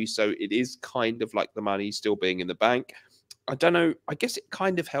their value, so it is kind of like the money still being in the bank. I don't know. I guess it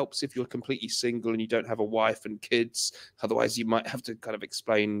kind of helps if you're completely single and you don't have a wife and kids. Otherwise, you might have to kind of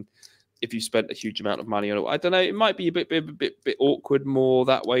explain if you spent a huge amount of money on it. I don't know. It might be a bit awkward more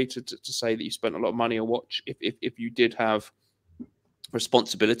that way to say that you spent a lot of money on a watch if you did have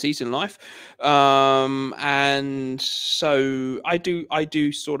responsibilities in life, and so I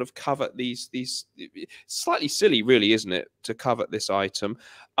do sort of covet these slightly silly, really, isn't it, to covet this item,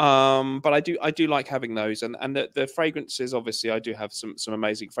 but I do like having those, and the fragrances, obviously I do have some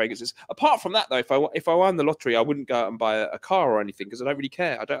amazing fragrances. Apart from that though, if I won the lottery, I wouldn't go out and buy a car or anything because I don't really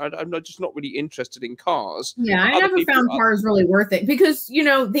care. I'm just not really interested in cars. Yeah, I never found cars really worth it because, you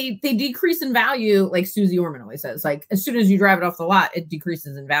know, they decrease in value, like Susie Orman always says. Like as soon as you drive it off the lot, it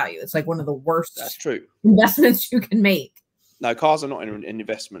decreases in value. It's like one of the worst investments you can make. No, cars are not an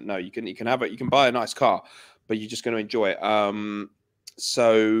investment. No, you can have it. You can buy a nice car, but you're just going to enjoy it.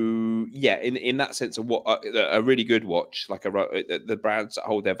 So yeah, in that sense of what a really good watch, like the brands that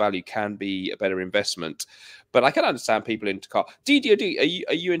hold their value, can be a better investment. But I can understand people into car. DDOD,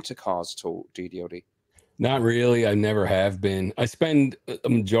 are you into cars at all, DDOD? Not really. I never have been. I spend a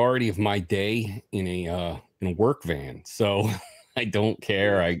majority of my day in a work van, so I don't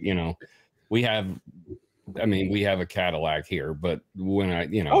care. We have a Cadillac here, but when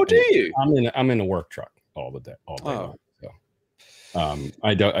oh, do you? I'm in a work truck all day long. So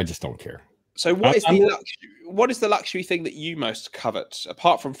I just don't care. So what is the luxury thing that you most covet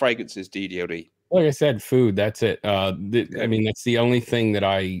apart from fragrances, DDOD? Like I said, food. That's it. I mean, that's the only thing that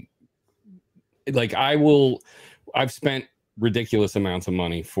I like. I've spent ridiculous amounts of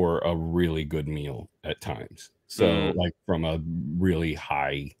money for a really good meal at times. So like from a really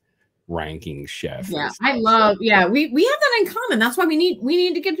high ranking chef. Yeah, I love. Yeah, we have that in common. That's why we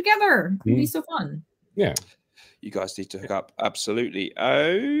need to get together. It'd be so fun. Yeah. You guys need to hook up. Absolutely.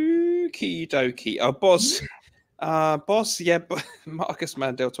 Okie dokie. Oh, Boz. Yeah, Marcus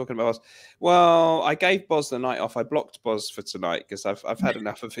Mandel talking about Boz. Well, I gave Boz the night off. I blocked Boz for tonight because I've had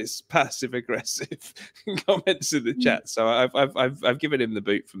enough of his passive aggressive comments in the chat. So I've given him the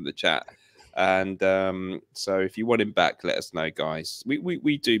boot from the chat. And so if you want him back, let us know, guys.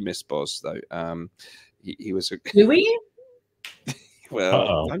 We do miss Boz though. He was. Do we?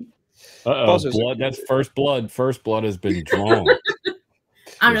 Well. Blood. That's first blood. First blood has been drawn.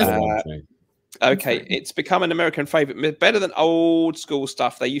 I'm just okay. It's become an American favorite, better than old school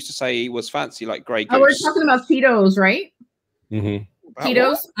stuff. They used to say was fancy, like Grey Goose. Oh, we're talking about Tito's, right? Mm-hmm.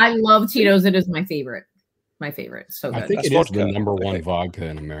 Tito's. I love Tito's. It is my favorite. My favorite. So good. I think it is the #1 vodka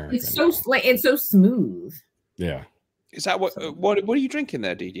in America. It's so it's so smooth. Yeah. Is that what are you drinking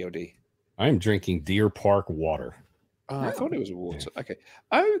there, DDOD? I am drinking Deer Park water. Oh, I thought it was water. Okay.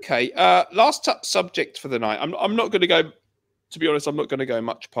 Okay. Last subject for the night. I'm not going to go, to be honest, I'm not going to go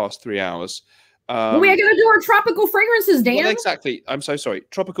much past 3 hours. We are going to do our tropical fragrances, Dan. Well, exactly. I'm so sorry.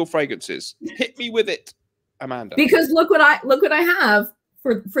 Tropical fragrances. Hit me with it, Amanda. Because look what I have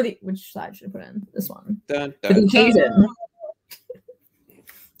for the, which side should I put in? This one. Dun, for the occasion.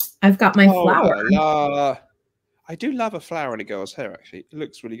 I've got my flower. I do love a flower in a girl's hair, actually. It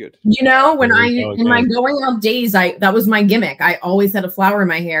looks really good. You know, when in my going out days, that was my gimmick. I always had a flower in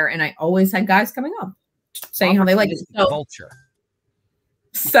my hair, and I always had guys coming up saying how they like it. Vulture.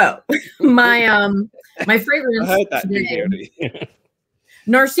 So my fragrance I heard that today,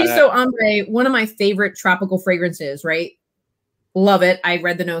 Narciso Ombre, one of my favorite tropical fragrances, right? Love it. I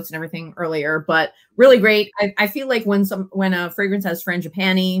read the notes and everything earlier, but really great. I feel like when a fragrance has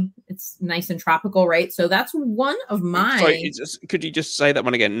frangipani, it's nice and tropical, right? So that's one of my. Sorry, could you just say that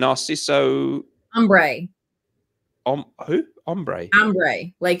one again? Narciso Ombre. Who? Ombre.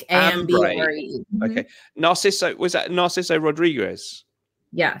 Ombre, like A-M-B-R-E. Okay. Narciso, was that Narciso Rodriguez?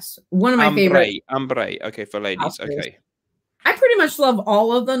 Yes, one of my favorite. Ombre. Okay, for ladies. Okay. I pretty much love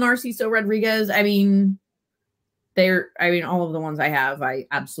all of the Narciso Rodriguez. I mean, all of the ones I have, I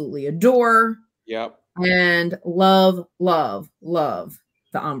absolutely adore. Yep. And love the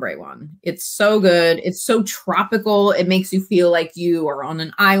ombre one. It's so good. It's so tropical. It makes you feel like you are on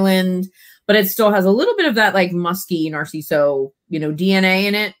an island, but it still has a little bit of that like musky Narciso, DNA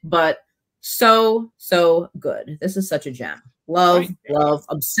in it, but so good. This is such a gem. Love,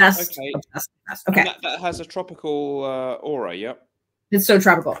 obsessed. Okay. Obsessed. Okay. That has a tropical aura. Yep. It's so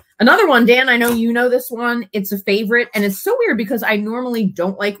tropical. Another one, Dan, I know you know this one. It's a favorite. And it's so weird because I normally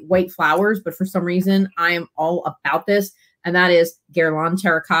don't like white flowers, but for some reason I am all about this. And that is Guerlain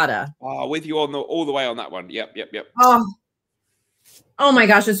Terracotta. With you all the way on that one. Yep. Oh my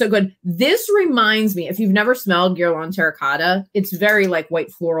gosh, it's so good. This reminds me, if you've never smelled Guerlain Terracotta, it's very like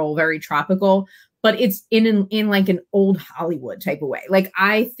white floral, very tropical, but it's in like an old Hollywood type of way. Like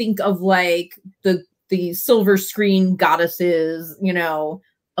I think of like the silver screen goddesses,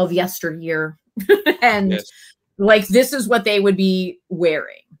 of yesteryear. And like, this is what they would be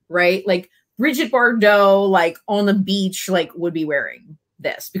wearing, right? Like Brigitte Bardot, like on the beach, like would be wearing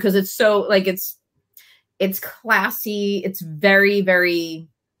this because it's so like, it's classy. It's very, very,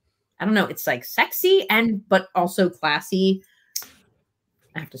 I don't know. It's like sexy but also classy.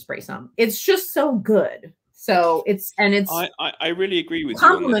 I have to spray some. It's just so good. So I really agree with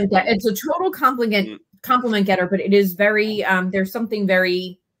you. It's a total compliment getter, but it is very there's something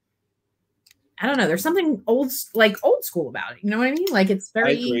very, I don't know, there's something old school about it. You know what I mean? Like it's very,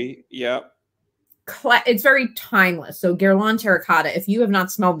 I agree. Yeah. It's very timeless. So Guerlain Terracotta, if you have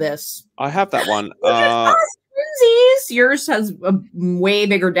not smelled this, I have that one. Yours has a way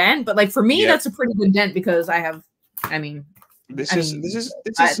bigger dent, but like for me, that's a pretty good dent because this is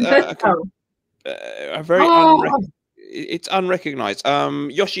a very it's unrecognized.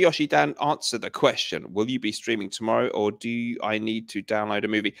 Yoshi Dan, answer the question. Will you be streaming tomorrow or do I need to download a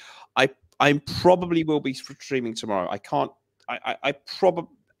movie? I probably will be streaming tomorrow. I probably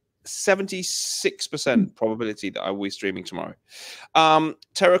 76% probability that I will be streaming tomorrow.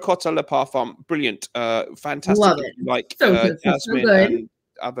 Terracotta Le Parfum, brilliant, fantastic. Love it. Like so jasmine so and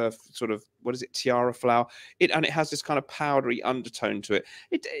other sort of, what is it, tiara flower. And it has this kind of powdery undertone to it.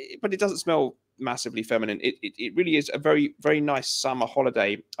 But it doesn't smell massively feminine. It really is a very, very nice summer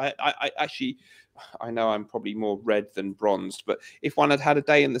holiday. I actually, I know I'm probably more red than bronzed, but if one had a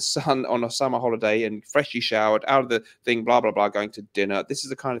day in the sun on a summer holiday and freshly showered, out of the thing, blah blah blah, going to dinner, this is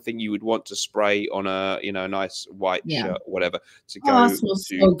the kind of thing you would want to spray on a nice white shirt or whatever to go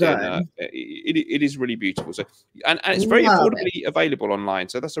to dinner. It is really beautiful. So and it's very affordably available online.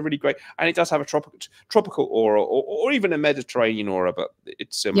 So that's a really great, and it does have a tropical aura or even a Mediterranean aura, but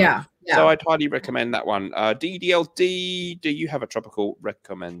it's similar. Yeah. So I'd highly recommend that one. DDLD, do you have a tropical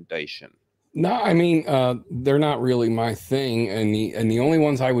recommendation? No, I mean, they're not really my thing, and the only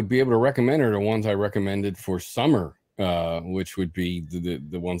ones I would be able to recommend are the ones I recommended for summer, which would be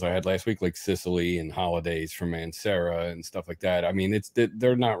the ones I had last week, like Sicily and Holidays from Mancera and stuff like that. I mean,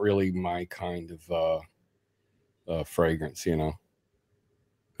 they're not really my kind of fragrance, I'm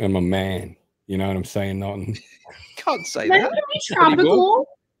a man, you know what I'm saying? Nothing. Can't say that. Tropical.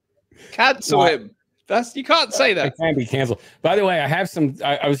 Cancel him. You can't say that. It can't be canceled. By the way, I have some.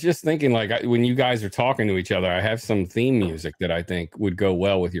 I was just thinking, like, when you guys are talking to each other, I have some theme music that I think would go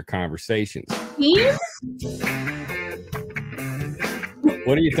well with your conversations. Theme?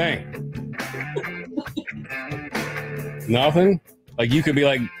 What do you think? Nothing? Like, you could be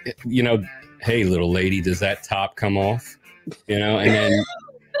like, hey, little lady, does that top come off? And then,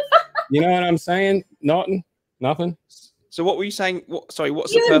 you know what I'm saying? Nothing. Nothing. So what were you saying? Sorry,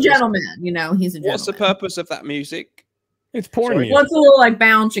 what's He's the purpose? a gentleman, you know. He's a gentleman. What's the purpose of that music? It's porn music. What's a little like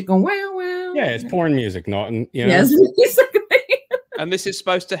bound chicken? Wow, wow. Yeah, it's porn music, Norton. You know? Yes, basically. And this is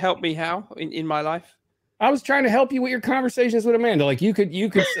supposed to help me how in my life? I was trying to help you with your conversations with Amanda. Like you could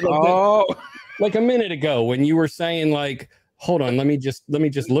like a minute ago when you were saying like, hold on, let me just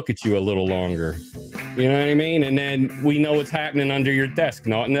look at you a little longer. You know what I mean? And then we know what's happening under your desk,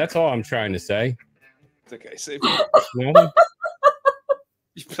 Norton. That's all I'm trying to say. Okay, so You know?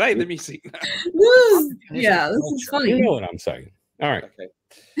 you play the music now. This is funny. You know what I'm saying. All right.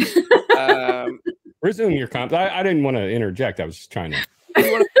 Okay. Resume your comment. I didn't want to interject. I was just trying to.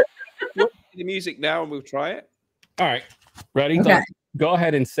 You want to the music now and we'll try it? All right. Ready? Okay. Go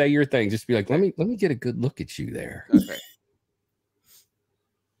ahead and say your thing. Just be like, let me get a good look at you there. Okay.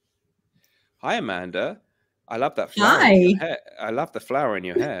 Hi, Amanda. I love that flower. Hi. In your hair. I love the flower in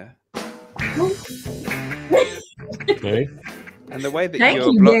your hair. Okay. And the way that Thank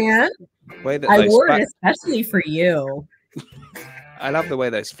you're you, Dan. way that I those wore it especially for you. I love the way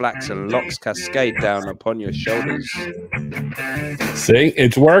those flaxen locks cascade down upon your shoulders. See,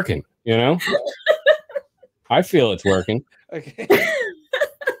 it's working. You know, I feel it's working. Okay.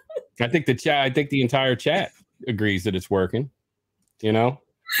 I think the entire chat agrees that it's working. You know.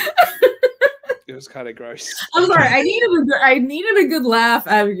 It was kind of gross. I'm sorry. I needed a good laugh.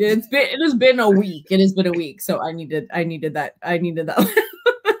 It has been a week. It has been a week. So I needed that.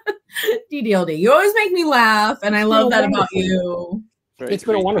 DDLD. You always make me laugh, and I love that about you. It's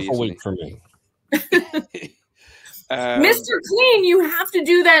been a wonderful week for me. Mr. Clean, you have to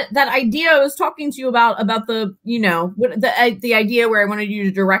do that idea I was talking to you about the, you know, the idea where I wanted you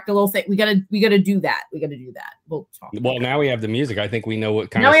to direct a little thing. We gotta do that. We'll talk. Well, now we have the music. I think we know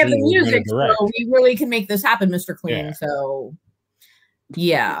what kind now of we have the scene we're music, gonna direct. so we really can make this happen, Mr. Clean. Yeah. So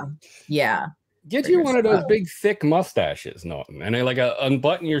yeah. Get you one of those big thick mustaches, Norton, and then like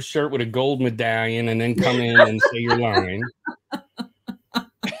unbutton your shirt with a gold medallion, and then come in and say your line.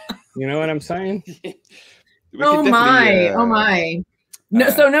 You know what I'm saying? Oh my. No,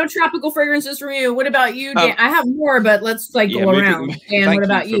 so no tropical fragrances from you. What about you, Dan? I have more, but let's go around. Dan, what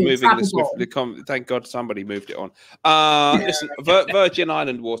about you? Thank God somebody moved it on. Listen, Virgin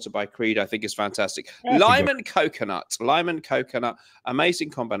Island Water by Creed, I think is fantastic. Lime and coconut, amazing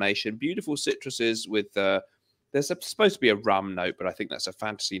combination. Beautiful citruses with there's supposed to be a rum note, but I think that's a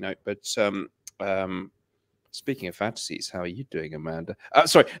fantasy note. But speaking of fantasies, how are you doing, Amanda?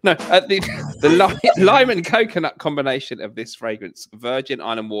 The lime and coconut combination of this fragrance, Virgin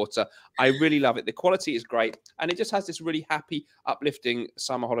Island Water. I really love it. The quality is great, and it just has this really happy, uplifting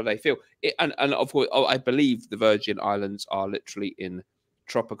summer holiday feel. And of course, I believe the Virgin Islands are literally in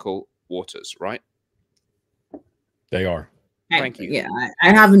tropical waters, right? They are. Thank you. Yeah, I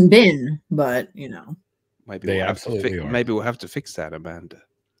haven't been, but you know, maybe they absolutely are. Maybe we'll have to fix that, Amanda.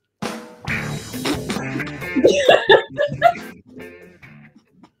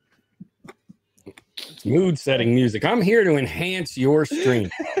 Mood setting music. I'm here to enhance your stream.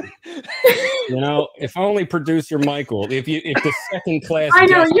 You know, if only producer Michael, if the second class. I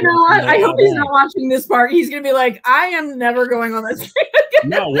know, you know what? I hope he's not watching this part. He's gonna be like, I am never going on this stream again.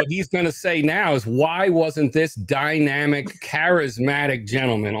 No, what he's gonna say now is, why wasn't this dynamic, charismatic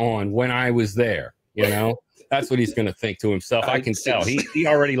gentleman on when I was there? You know, that's what he's gonna think to himself. I can tell. He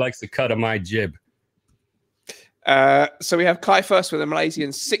already likes the cut of my jib. So we have Kai first with a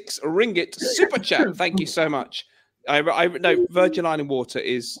Malaysian 6 ringgit super chat. Thank you so much. I know Virgin Island Water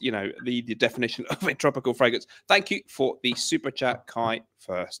is, you know, the definition of a tropical fragrance. Thank you for the super chat, Kai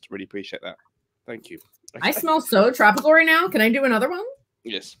first. Really appreciate that. Thank you. Okay. I smell so tropical right now. Can I do another one?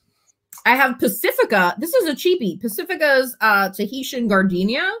 Yes. I have Pacifica. This is a cheapie. Pacifica's Tahitian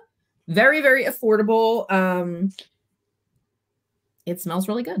Gardenia. Very, very affordable. It smells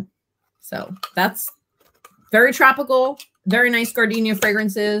really good. So that's very tropical, very nice gardenia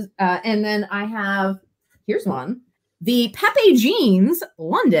fragrances. And then I have, here's one, the Pepe Jeans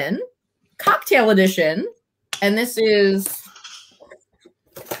London Cocktail Edition. And this is,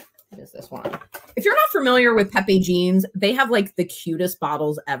 what is this one? If you're not familiar with Pepe Jeans, they have like the cutest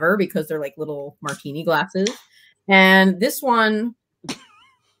bottles ever because they're like little martini glasses. And this one,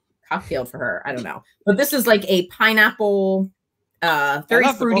 cocktail for her, I don't know. But this is like a pineapple, very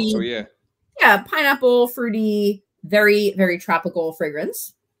fruity. Bottle, yeah, pineapple, fruity, very, very tropical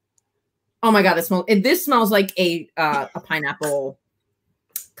fragrance. Oh my God, this smells like a pineapple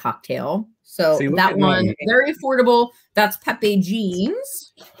cocktail. So that one, very affordable. That's Pepe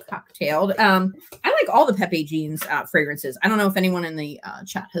Jeans cocktailed. I like all the Pepe Jeans fragrances. I don't know if anyone in the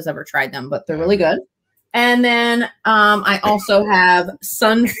chat has ever tried them, but they're really good. And then I also have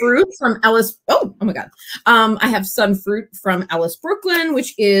Sun Fruit from Ellis. Oh my God. I have Sun Fruit from Ellis, Brooklyn,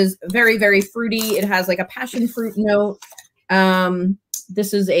 which is very, very fruity. It has like a passion fruit note.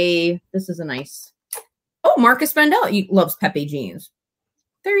 This is a nice. Oh, Marcus Vandell, he loves Pepe jeans.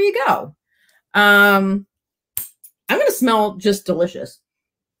 There you go. I'm going to smell just delicious.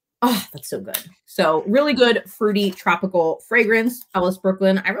 Oh, that's so good. So really good, fruity, tropical fragrance. Ellis,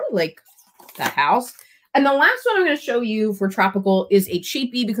 Brooklyn. I really like that house. And the last one I'm going to show you for tropical is a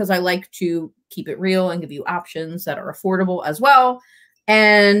cheapie because I like to keep it real and give you options that are affordable as well.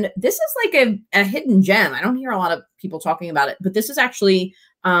 And this is like a hidden gem. I don't hear a lot of people talking about it, but this is actually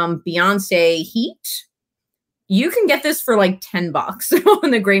Beyonce Heat. You can get this for like $10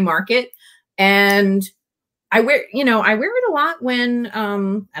 on the gray market. And I wear it a lot when,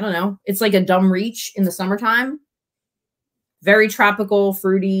 I don't know, it's like a dumb reach in the summertime. Very tropical,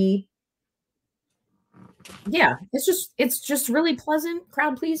 fruity. Yeah, it's just really pleasant,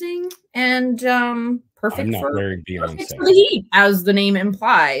 crowd pleasing, and perfect for the heat, as the name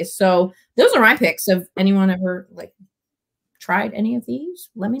implies. So those are my picks. Have anyone ever like tried any of these?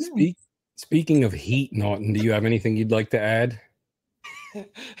 Let me know. Speaking of heat, Norton, do you have anything you'd like to add?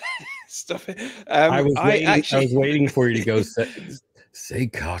 Stop it. I was waiting for you to go say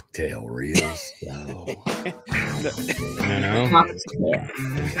cocktail real slow. You know?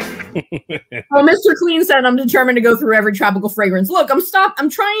 Well, Mr. Clean said, I'm determined to go through every tropical fragrance. Look, I'm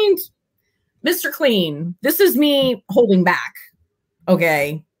trying. Mr. Clean, this is me holding back.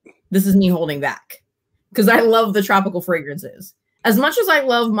 Okay. This is me holding back. Because I love the tropical fragrances. As much as I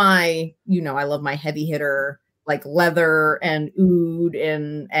love my heavy hitter, like leather and oud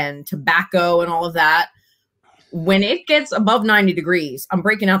and tobacco and all of that. When it gets above 90 degrees, I'm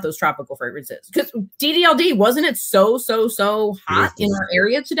breaking out those tropical fragrances. Because DDLD, wasn't it so hot in our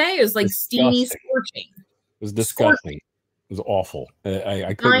area today? It was like steamy, scorching. It was disgusting. It was awful.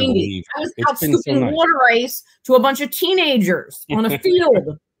 I couldn't believe. I was out scooping water ice to a bunch of teenagers on a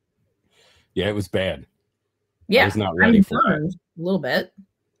field. Yeah, it was bad. Yeah, I was not ready for it. A little bit.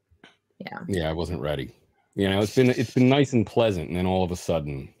 Yeah. Yeah, I wasn't ready. You know, it's been nice and pleasant, and then all of a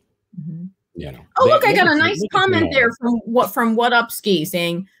sudden, you know. Oh, look, I got a nice comment there from What Up Ski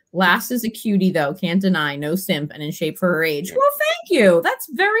saying, Lass is a cutie though, can't deny, no simp and in shape for her age. Well, thank you. That's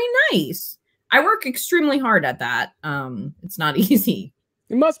very nice. I work extremely hard at that. It's not easy.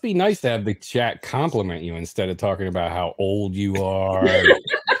 It must be nice to have the chat compliment you instead of talking about how old you are.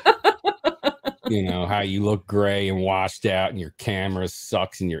 You know, how you look gray and washed out and your camera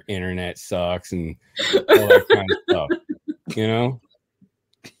sucks and your internet sucks and all that kind of stuff. You know?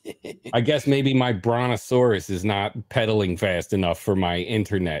 I guess maybe my brontosaurus is not pedaling fast enough for my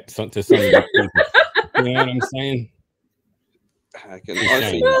internet. To some of the people. You know what I'm saying? I can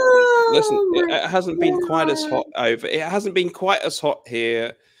honestly, listen, it hasn't been quite as hot over. It hasn't been quite as hot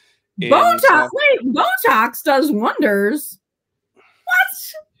here. Botox, Botox does wonders. What?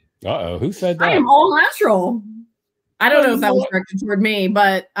 Uh-oh, who said that? I am all natural. I don't know if that was directed toward me,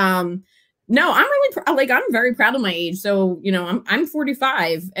 but no, I'm really I'm very proud of my age. So, you know, I'm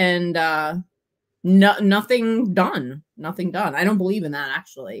 45 and nothing done. I don't believe in that,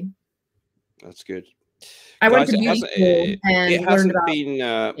 actually. That's good. I went to beauty school and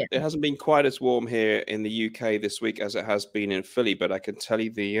it hasn't been quite as warm here in the UK this week as it has been in Philly, but I can tell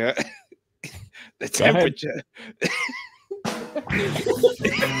you the temperature. Hold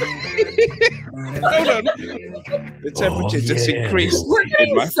on. The temperature just increased. We're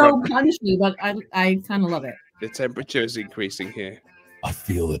getting so punchy, but I kind of love it. The temperature is increasing here. I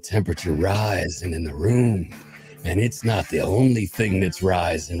feel the temperature rising in the room, and it's not the only thing that's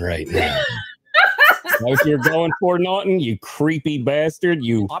rising right now. What you're going for, Norton, you creepy bastard,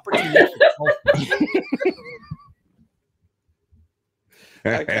 you opportunity.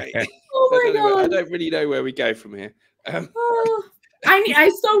 Okay. Oh my God. I don't really know where we go from here.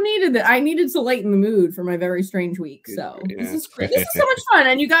 I so needed it. I needed to lighten the mood for my very strange week. So this is great. This is so much fun,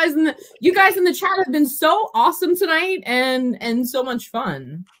 and you guys in the chat have been so awesome tonight, and so much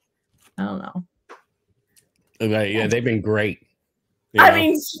fun. I don't know. Yeah, they've been great. I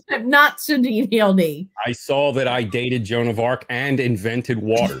mean, not to DDLD. I saw that I dated Joan of Arc and invented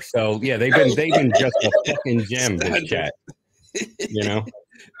water. So yeah, they've been just a fucking gem, this chat. You know?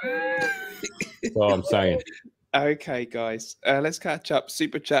 That's all I'm saying. Okay, guys. Let's catch up.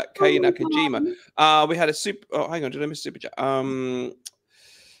 Super chat, K Nakajima. We had a super hang on, did I miss super chat?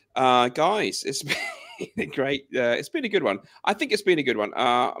 Guys, it's been great. It's been a good one. I think it's been a good one.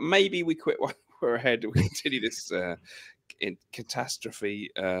 Maybe we quit while we're ahead. We continue this in catastrophe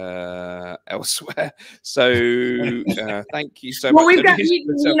elsewhere. So thank you so much. We've got we've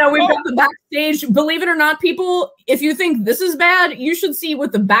got the backstage. Believe it or not, people, if you think this is bad, you should see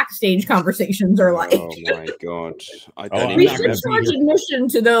what the backstage conversations are like. Oh my god! We should charge admission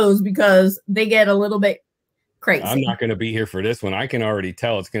to those because they get a little bit crazy. I'm not going to be here for this one. I can already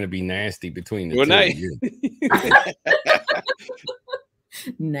tell it's going to be nasty between the two of you.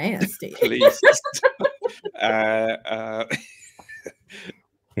 Nasty. Please.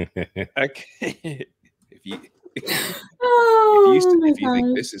 Okay. If you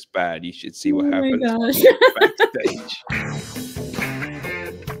think this is bad, you should see what happens backstage.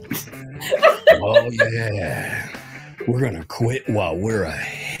 Oh yeah. We're gonna quit while we're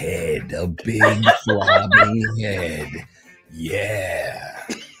ahead. A big throbbing head. Yeah.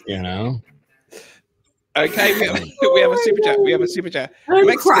 You know? Okay, we have a super chat. We have a super chat. I'm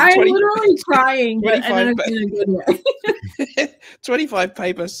literally crying, but in a good way. 25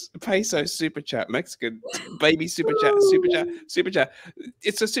 pesos super chat. Mexican baby super chat. Super chat.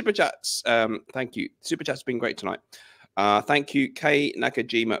 It's a super chat. Thank you. Super chat's been great tonight. Thank you, K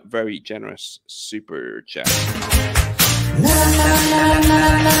Nakajima. Very generous super chat.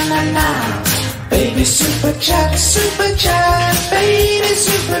 Baby super chat, baby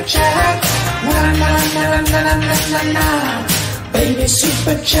super chat. Baby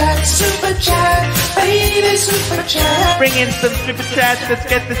super chat, baby super chat. Bring in some super chats. Let's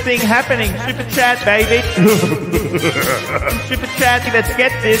get this thing happening. Super chat, baby. Super chat. Let's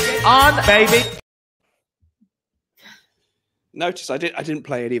get this on, baby. Notice I didn't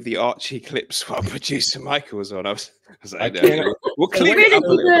play any of the Archie clips while producer Michael was on. I was like, we'll clean it up a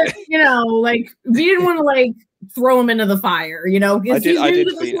little bit. You know, like we didn't want to like throw him into the fire. You know, because he would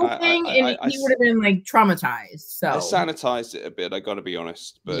have been like traumatized. So I sanitized it a bit. I got to be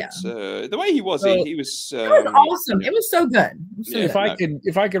honest, but the way he was, he was. It was awesome. It was so good.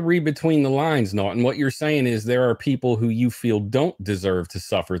 If I could read between the lines, Naughton, what you're saying is there are people who you feel don't deserve to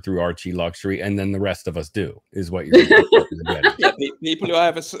suffer through Archie luxury, and then the rest of us do. Is what you're saying. Yeah, people who I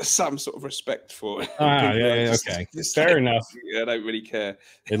have some sort of respect for. Okay, fair enough. I don't really care.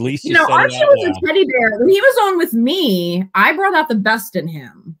 At least you know, Archie was a teddy bear. When he was on with me, I brought out the best in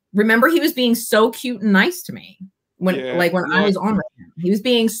him. Remember, he was being so cute and nice to me when I was on with him. He was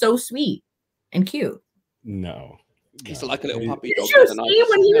being so sweet and cute. No. He's like a little puppy dog. Did you see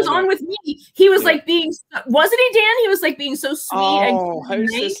when he was on with me? He was like being, wasn't he, Dan? He was like being so sweet. Oh, and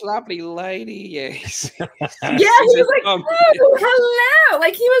who's nice. this lovely lady? Yes. Yeah, he was like, oh, hello.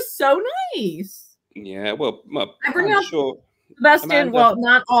 Like he was so nice. Yeah, well, I bring I'm up sure. The best in, well,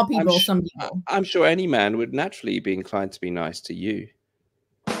 not all people, some people. I'm sure any man would naturally be inclined to be nice to you.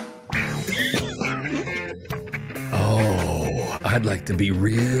 Oh, I'd like to be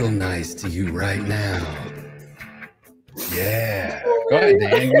real nice to you right now. Yeah. Go ahead,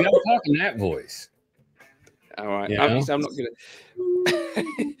 Dan. You're not talking that voice. All right. You know? I'm not going to.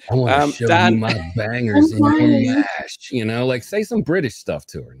 I want to show Dan, you my bangers in your mash. You know, like say some British stuff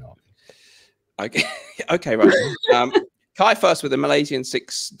to her. No. Okay. Okay, right. Kai first with a Malaysian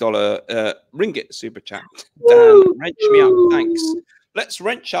 $6 ringgit super chat. Dan, wrench me up. Thanks. Let's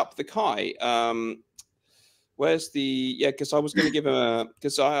wrench up the Kai. Where's the because I was going to give him a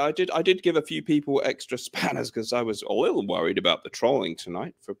because I did give a few people extra spanners because I was a little worried about the trolling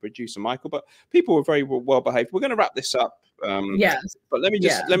tonight for producer Michael, but people were very well behaved. We're going to wrap this up. Yes. But let me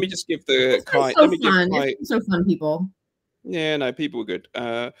just give the Kai. So fun. It's so fun, people. Yeah, no, people were good.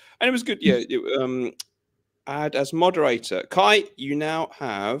 And it was good. Yeah. Add as moderator. Kai, you now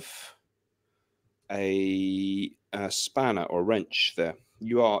have a spanner or wrench there.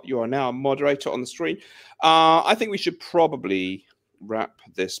 You are now a moderator on the screen. I think we should probably wrap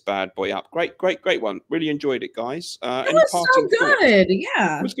this bad boy up. Great one. Really enjoyed it, guys. It was so good.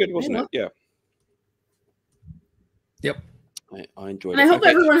 Yeah. It was good, wasn't it? Yeah. Yep. I enjoyed it. I hope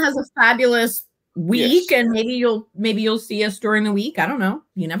everyone has a fabulous week, and maybe you'll see us during the week. I don't know.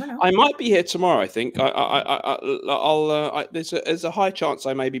 You never know. I might be here tomorrow. I think. There's a high chance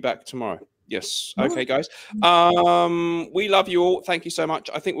I may be back tomorrow. Yes. Okay, guys. We love you all. Thank you so much.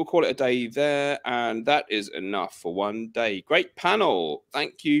 I think we'll call it a day there, and that is enough for one day. Great panel.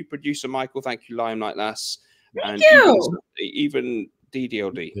 Thank you, producer Michael. Thank you, Limelight Lass. Thank you. Even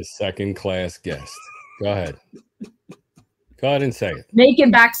DDLD. The second-class guest. Go ahead. Go ahead and say it. Make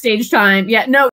it backstage time. Yeah. No.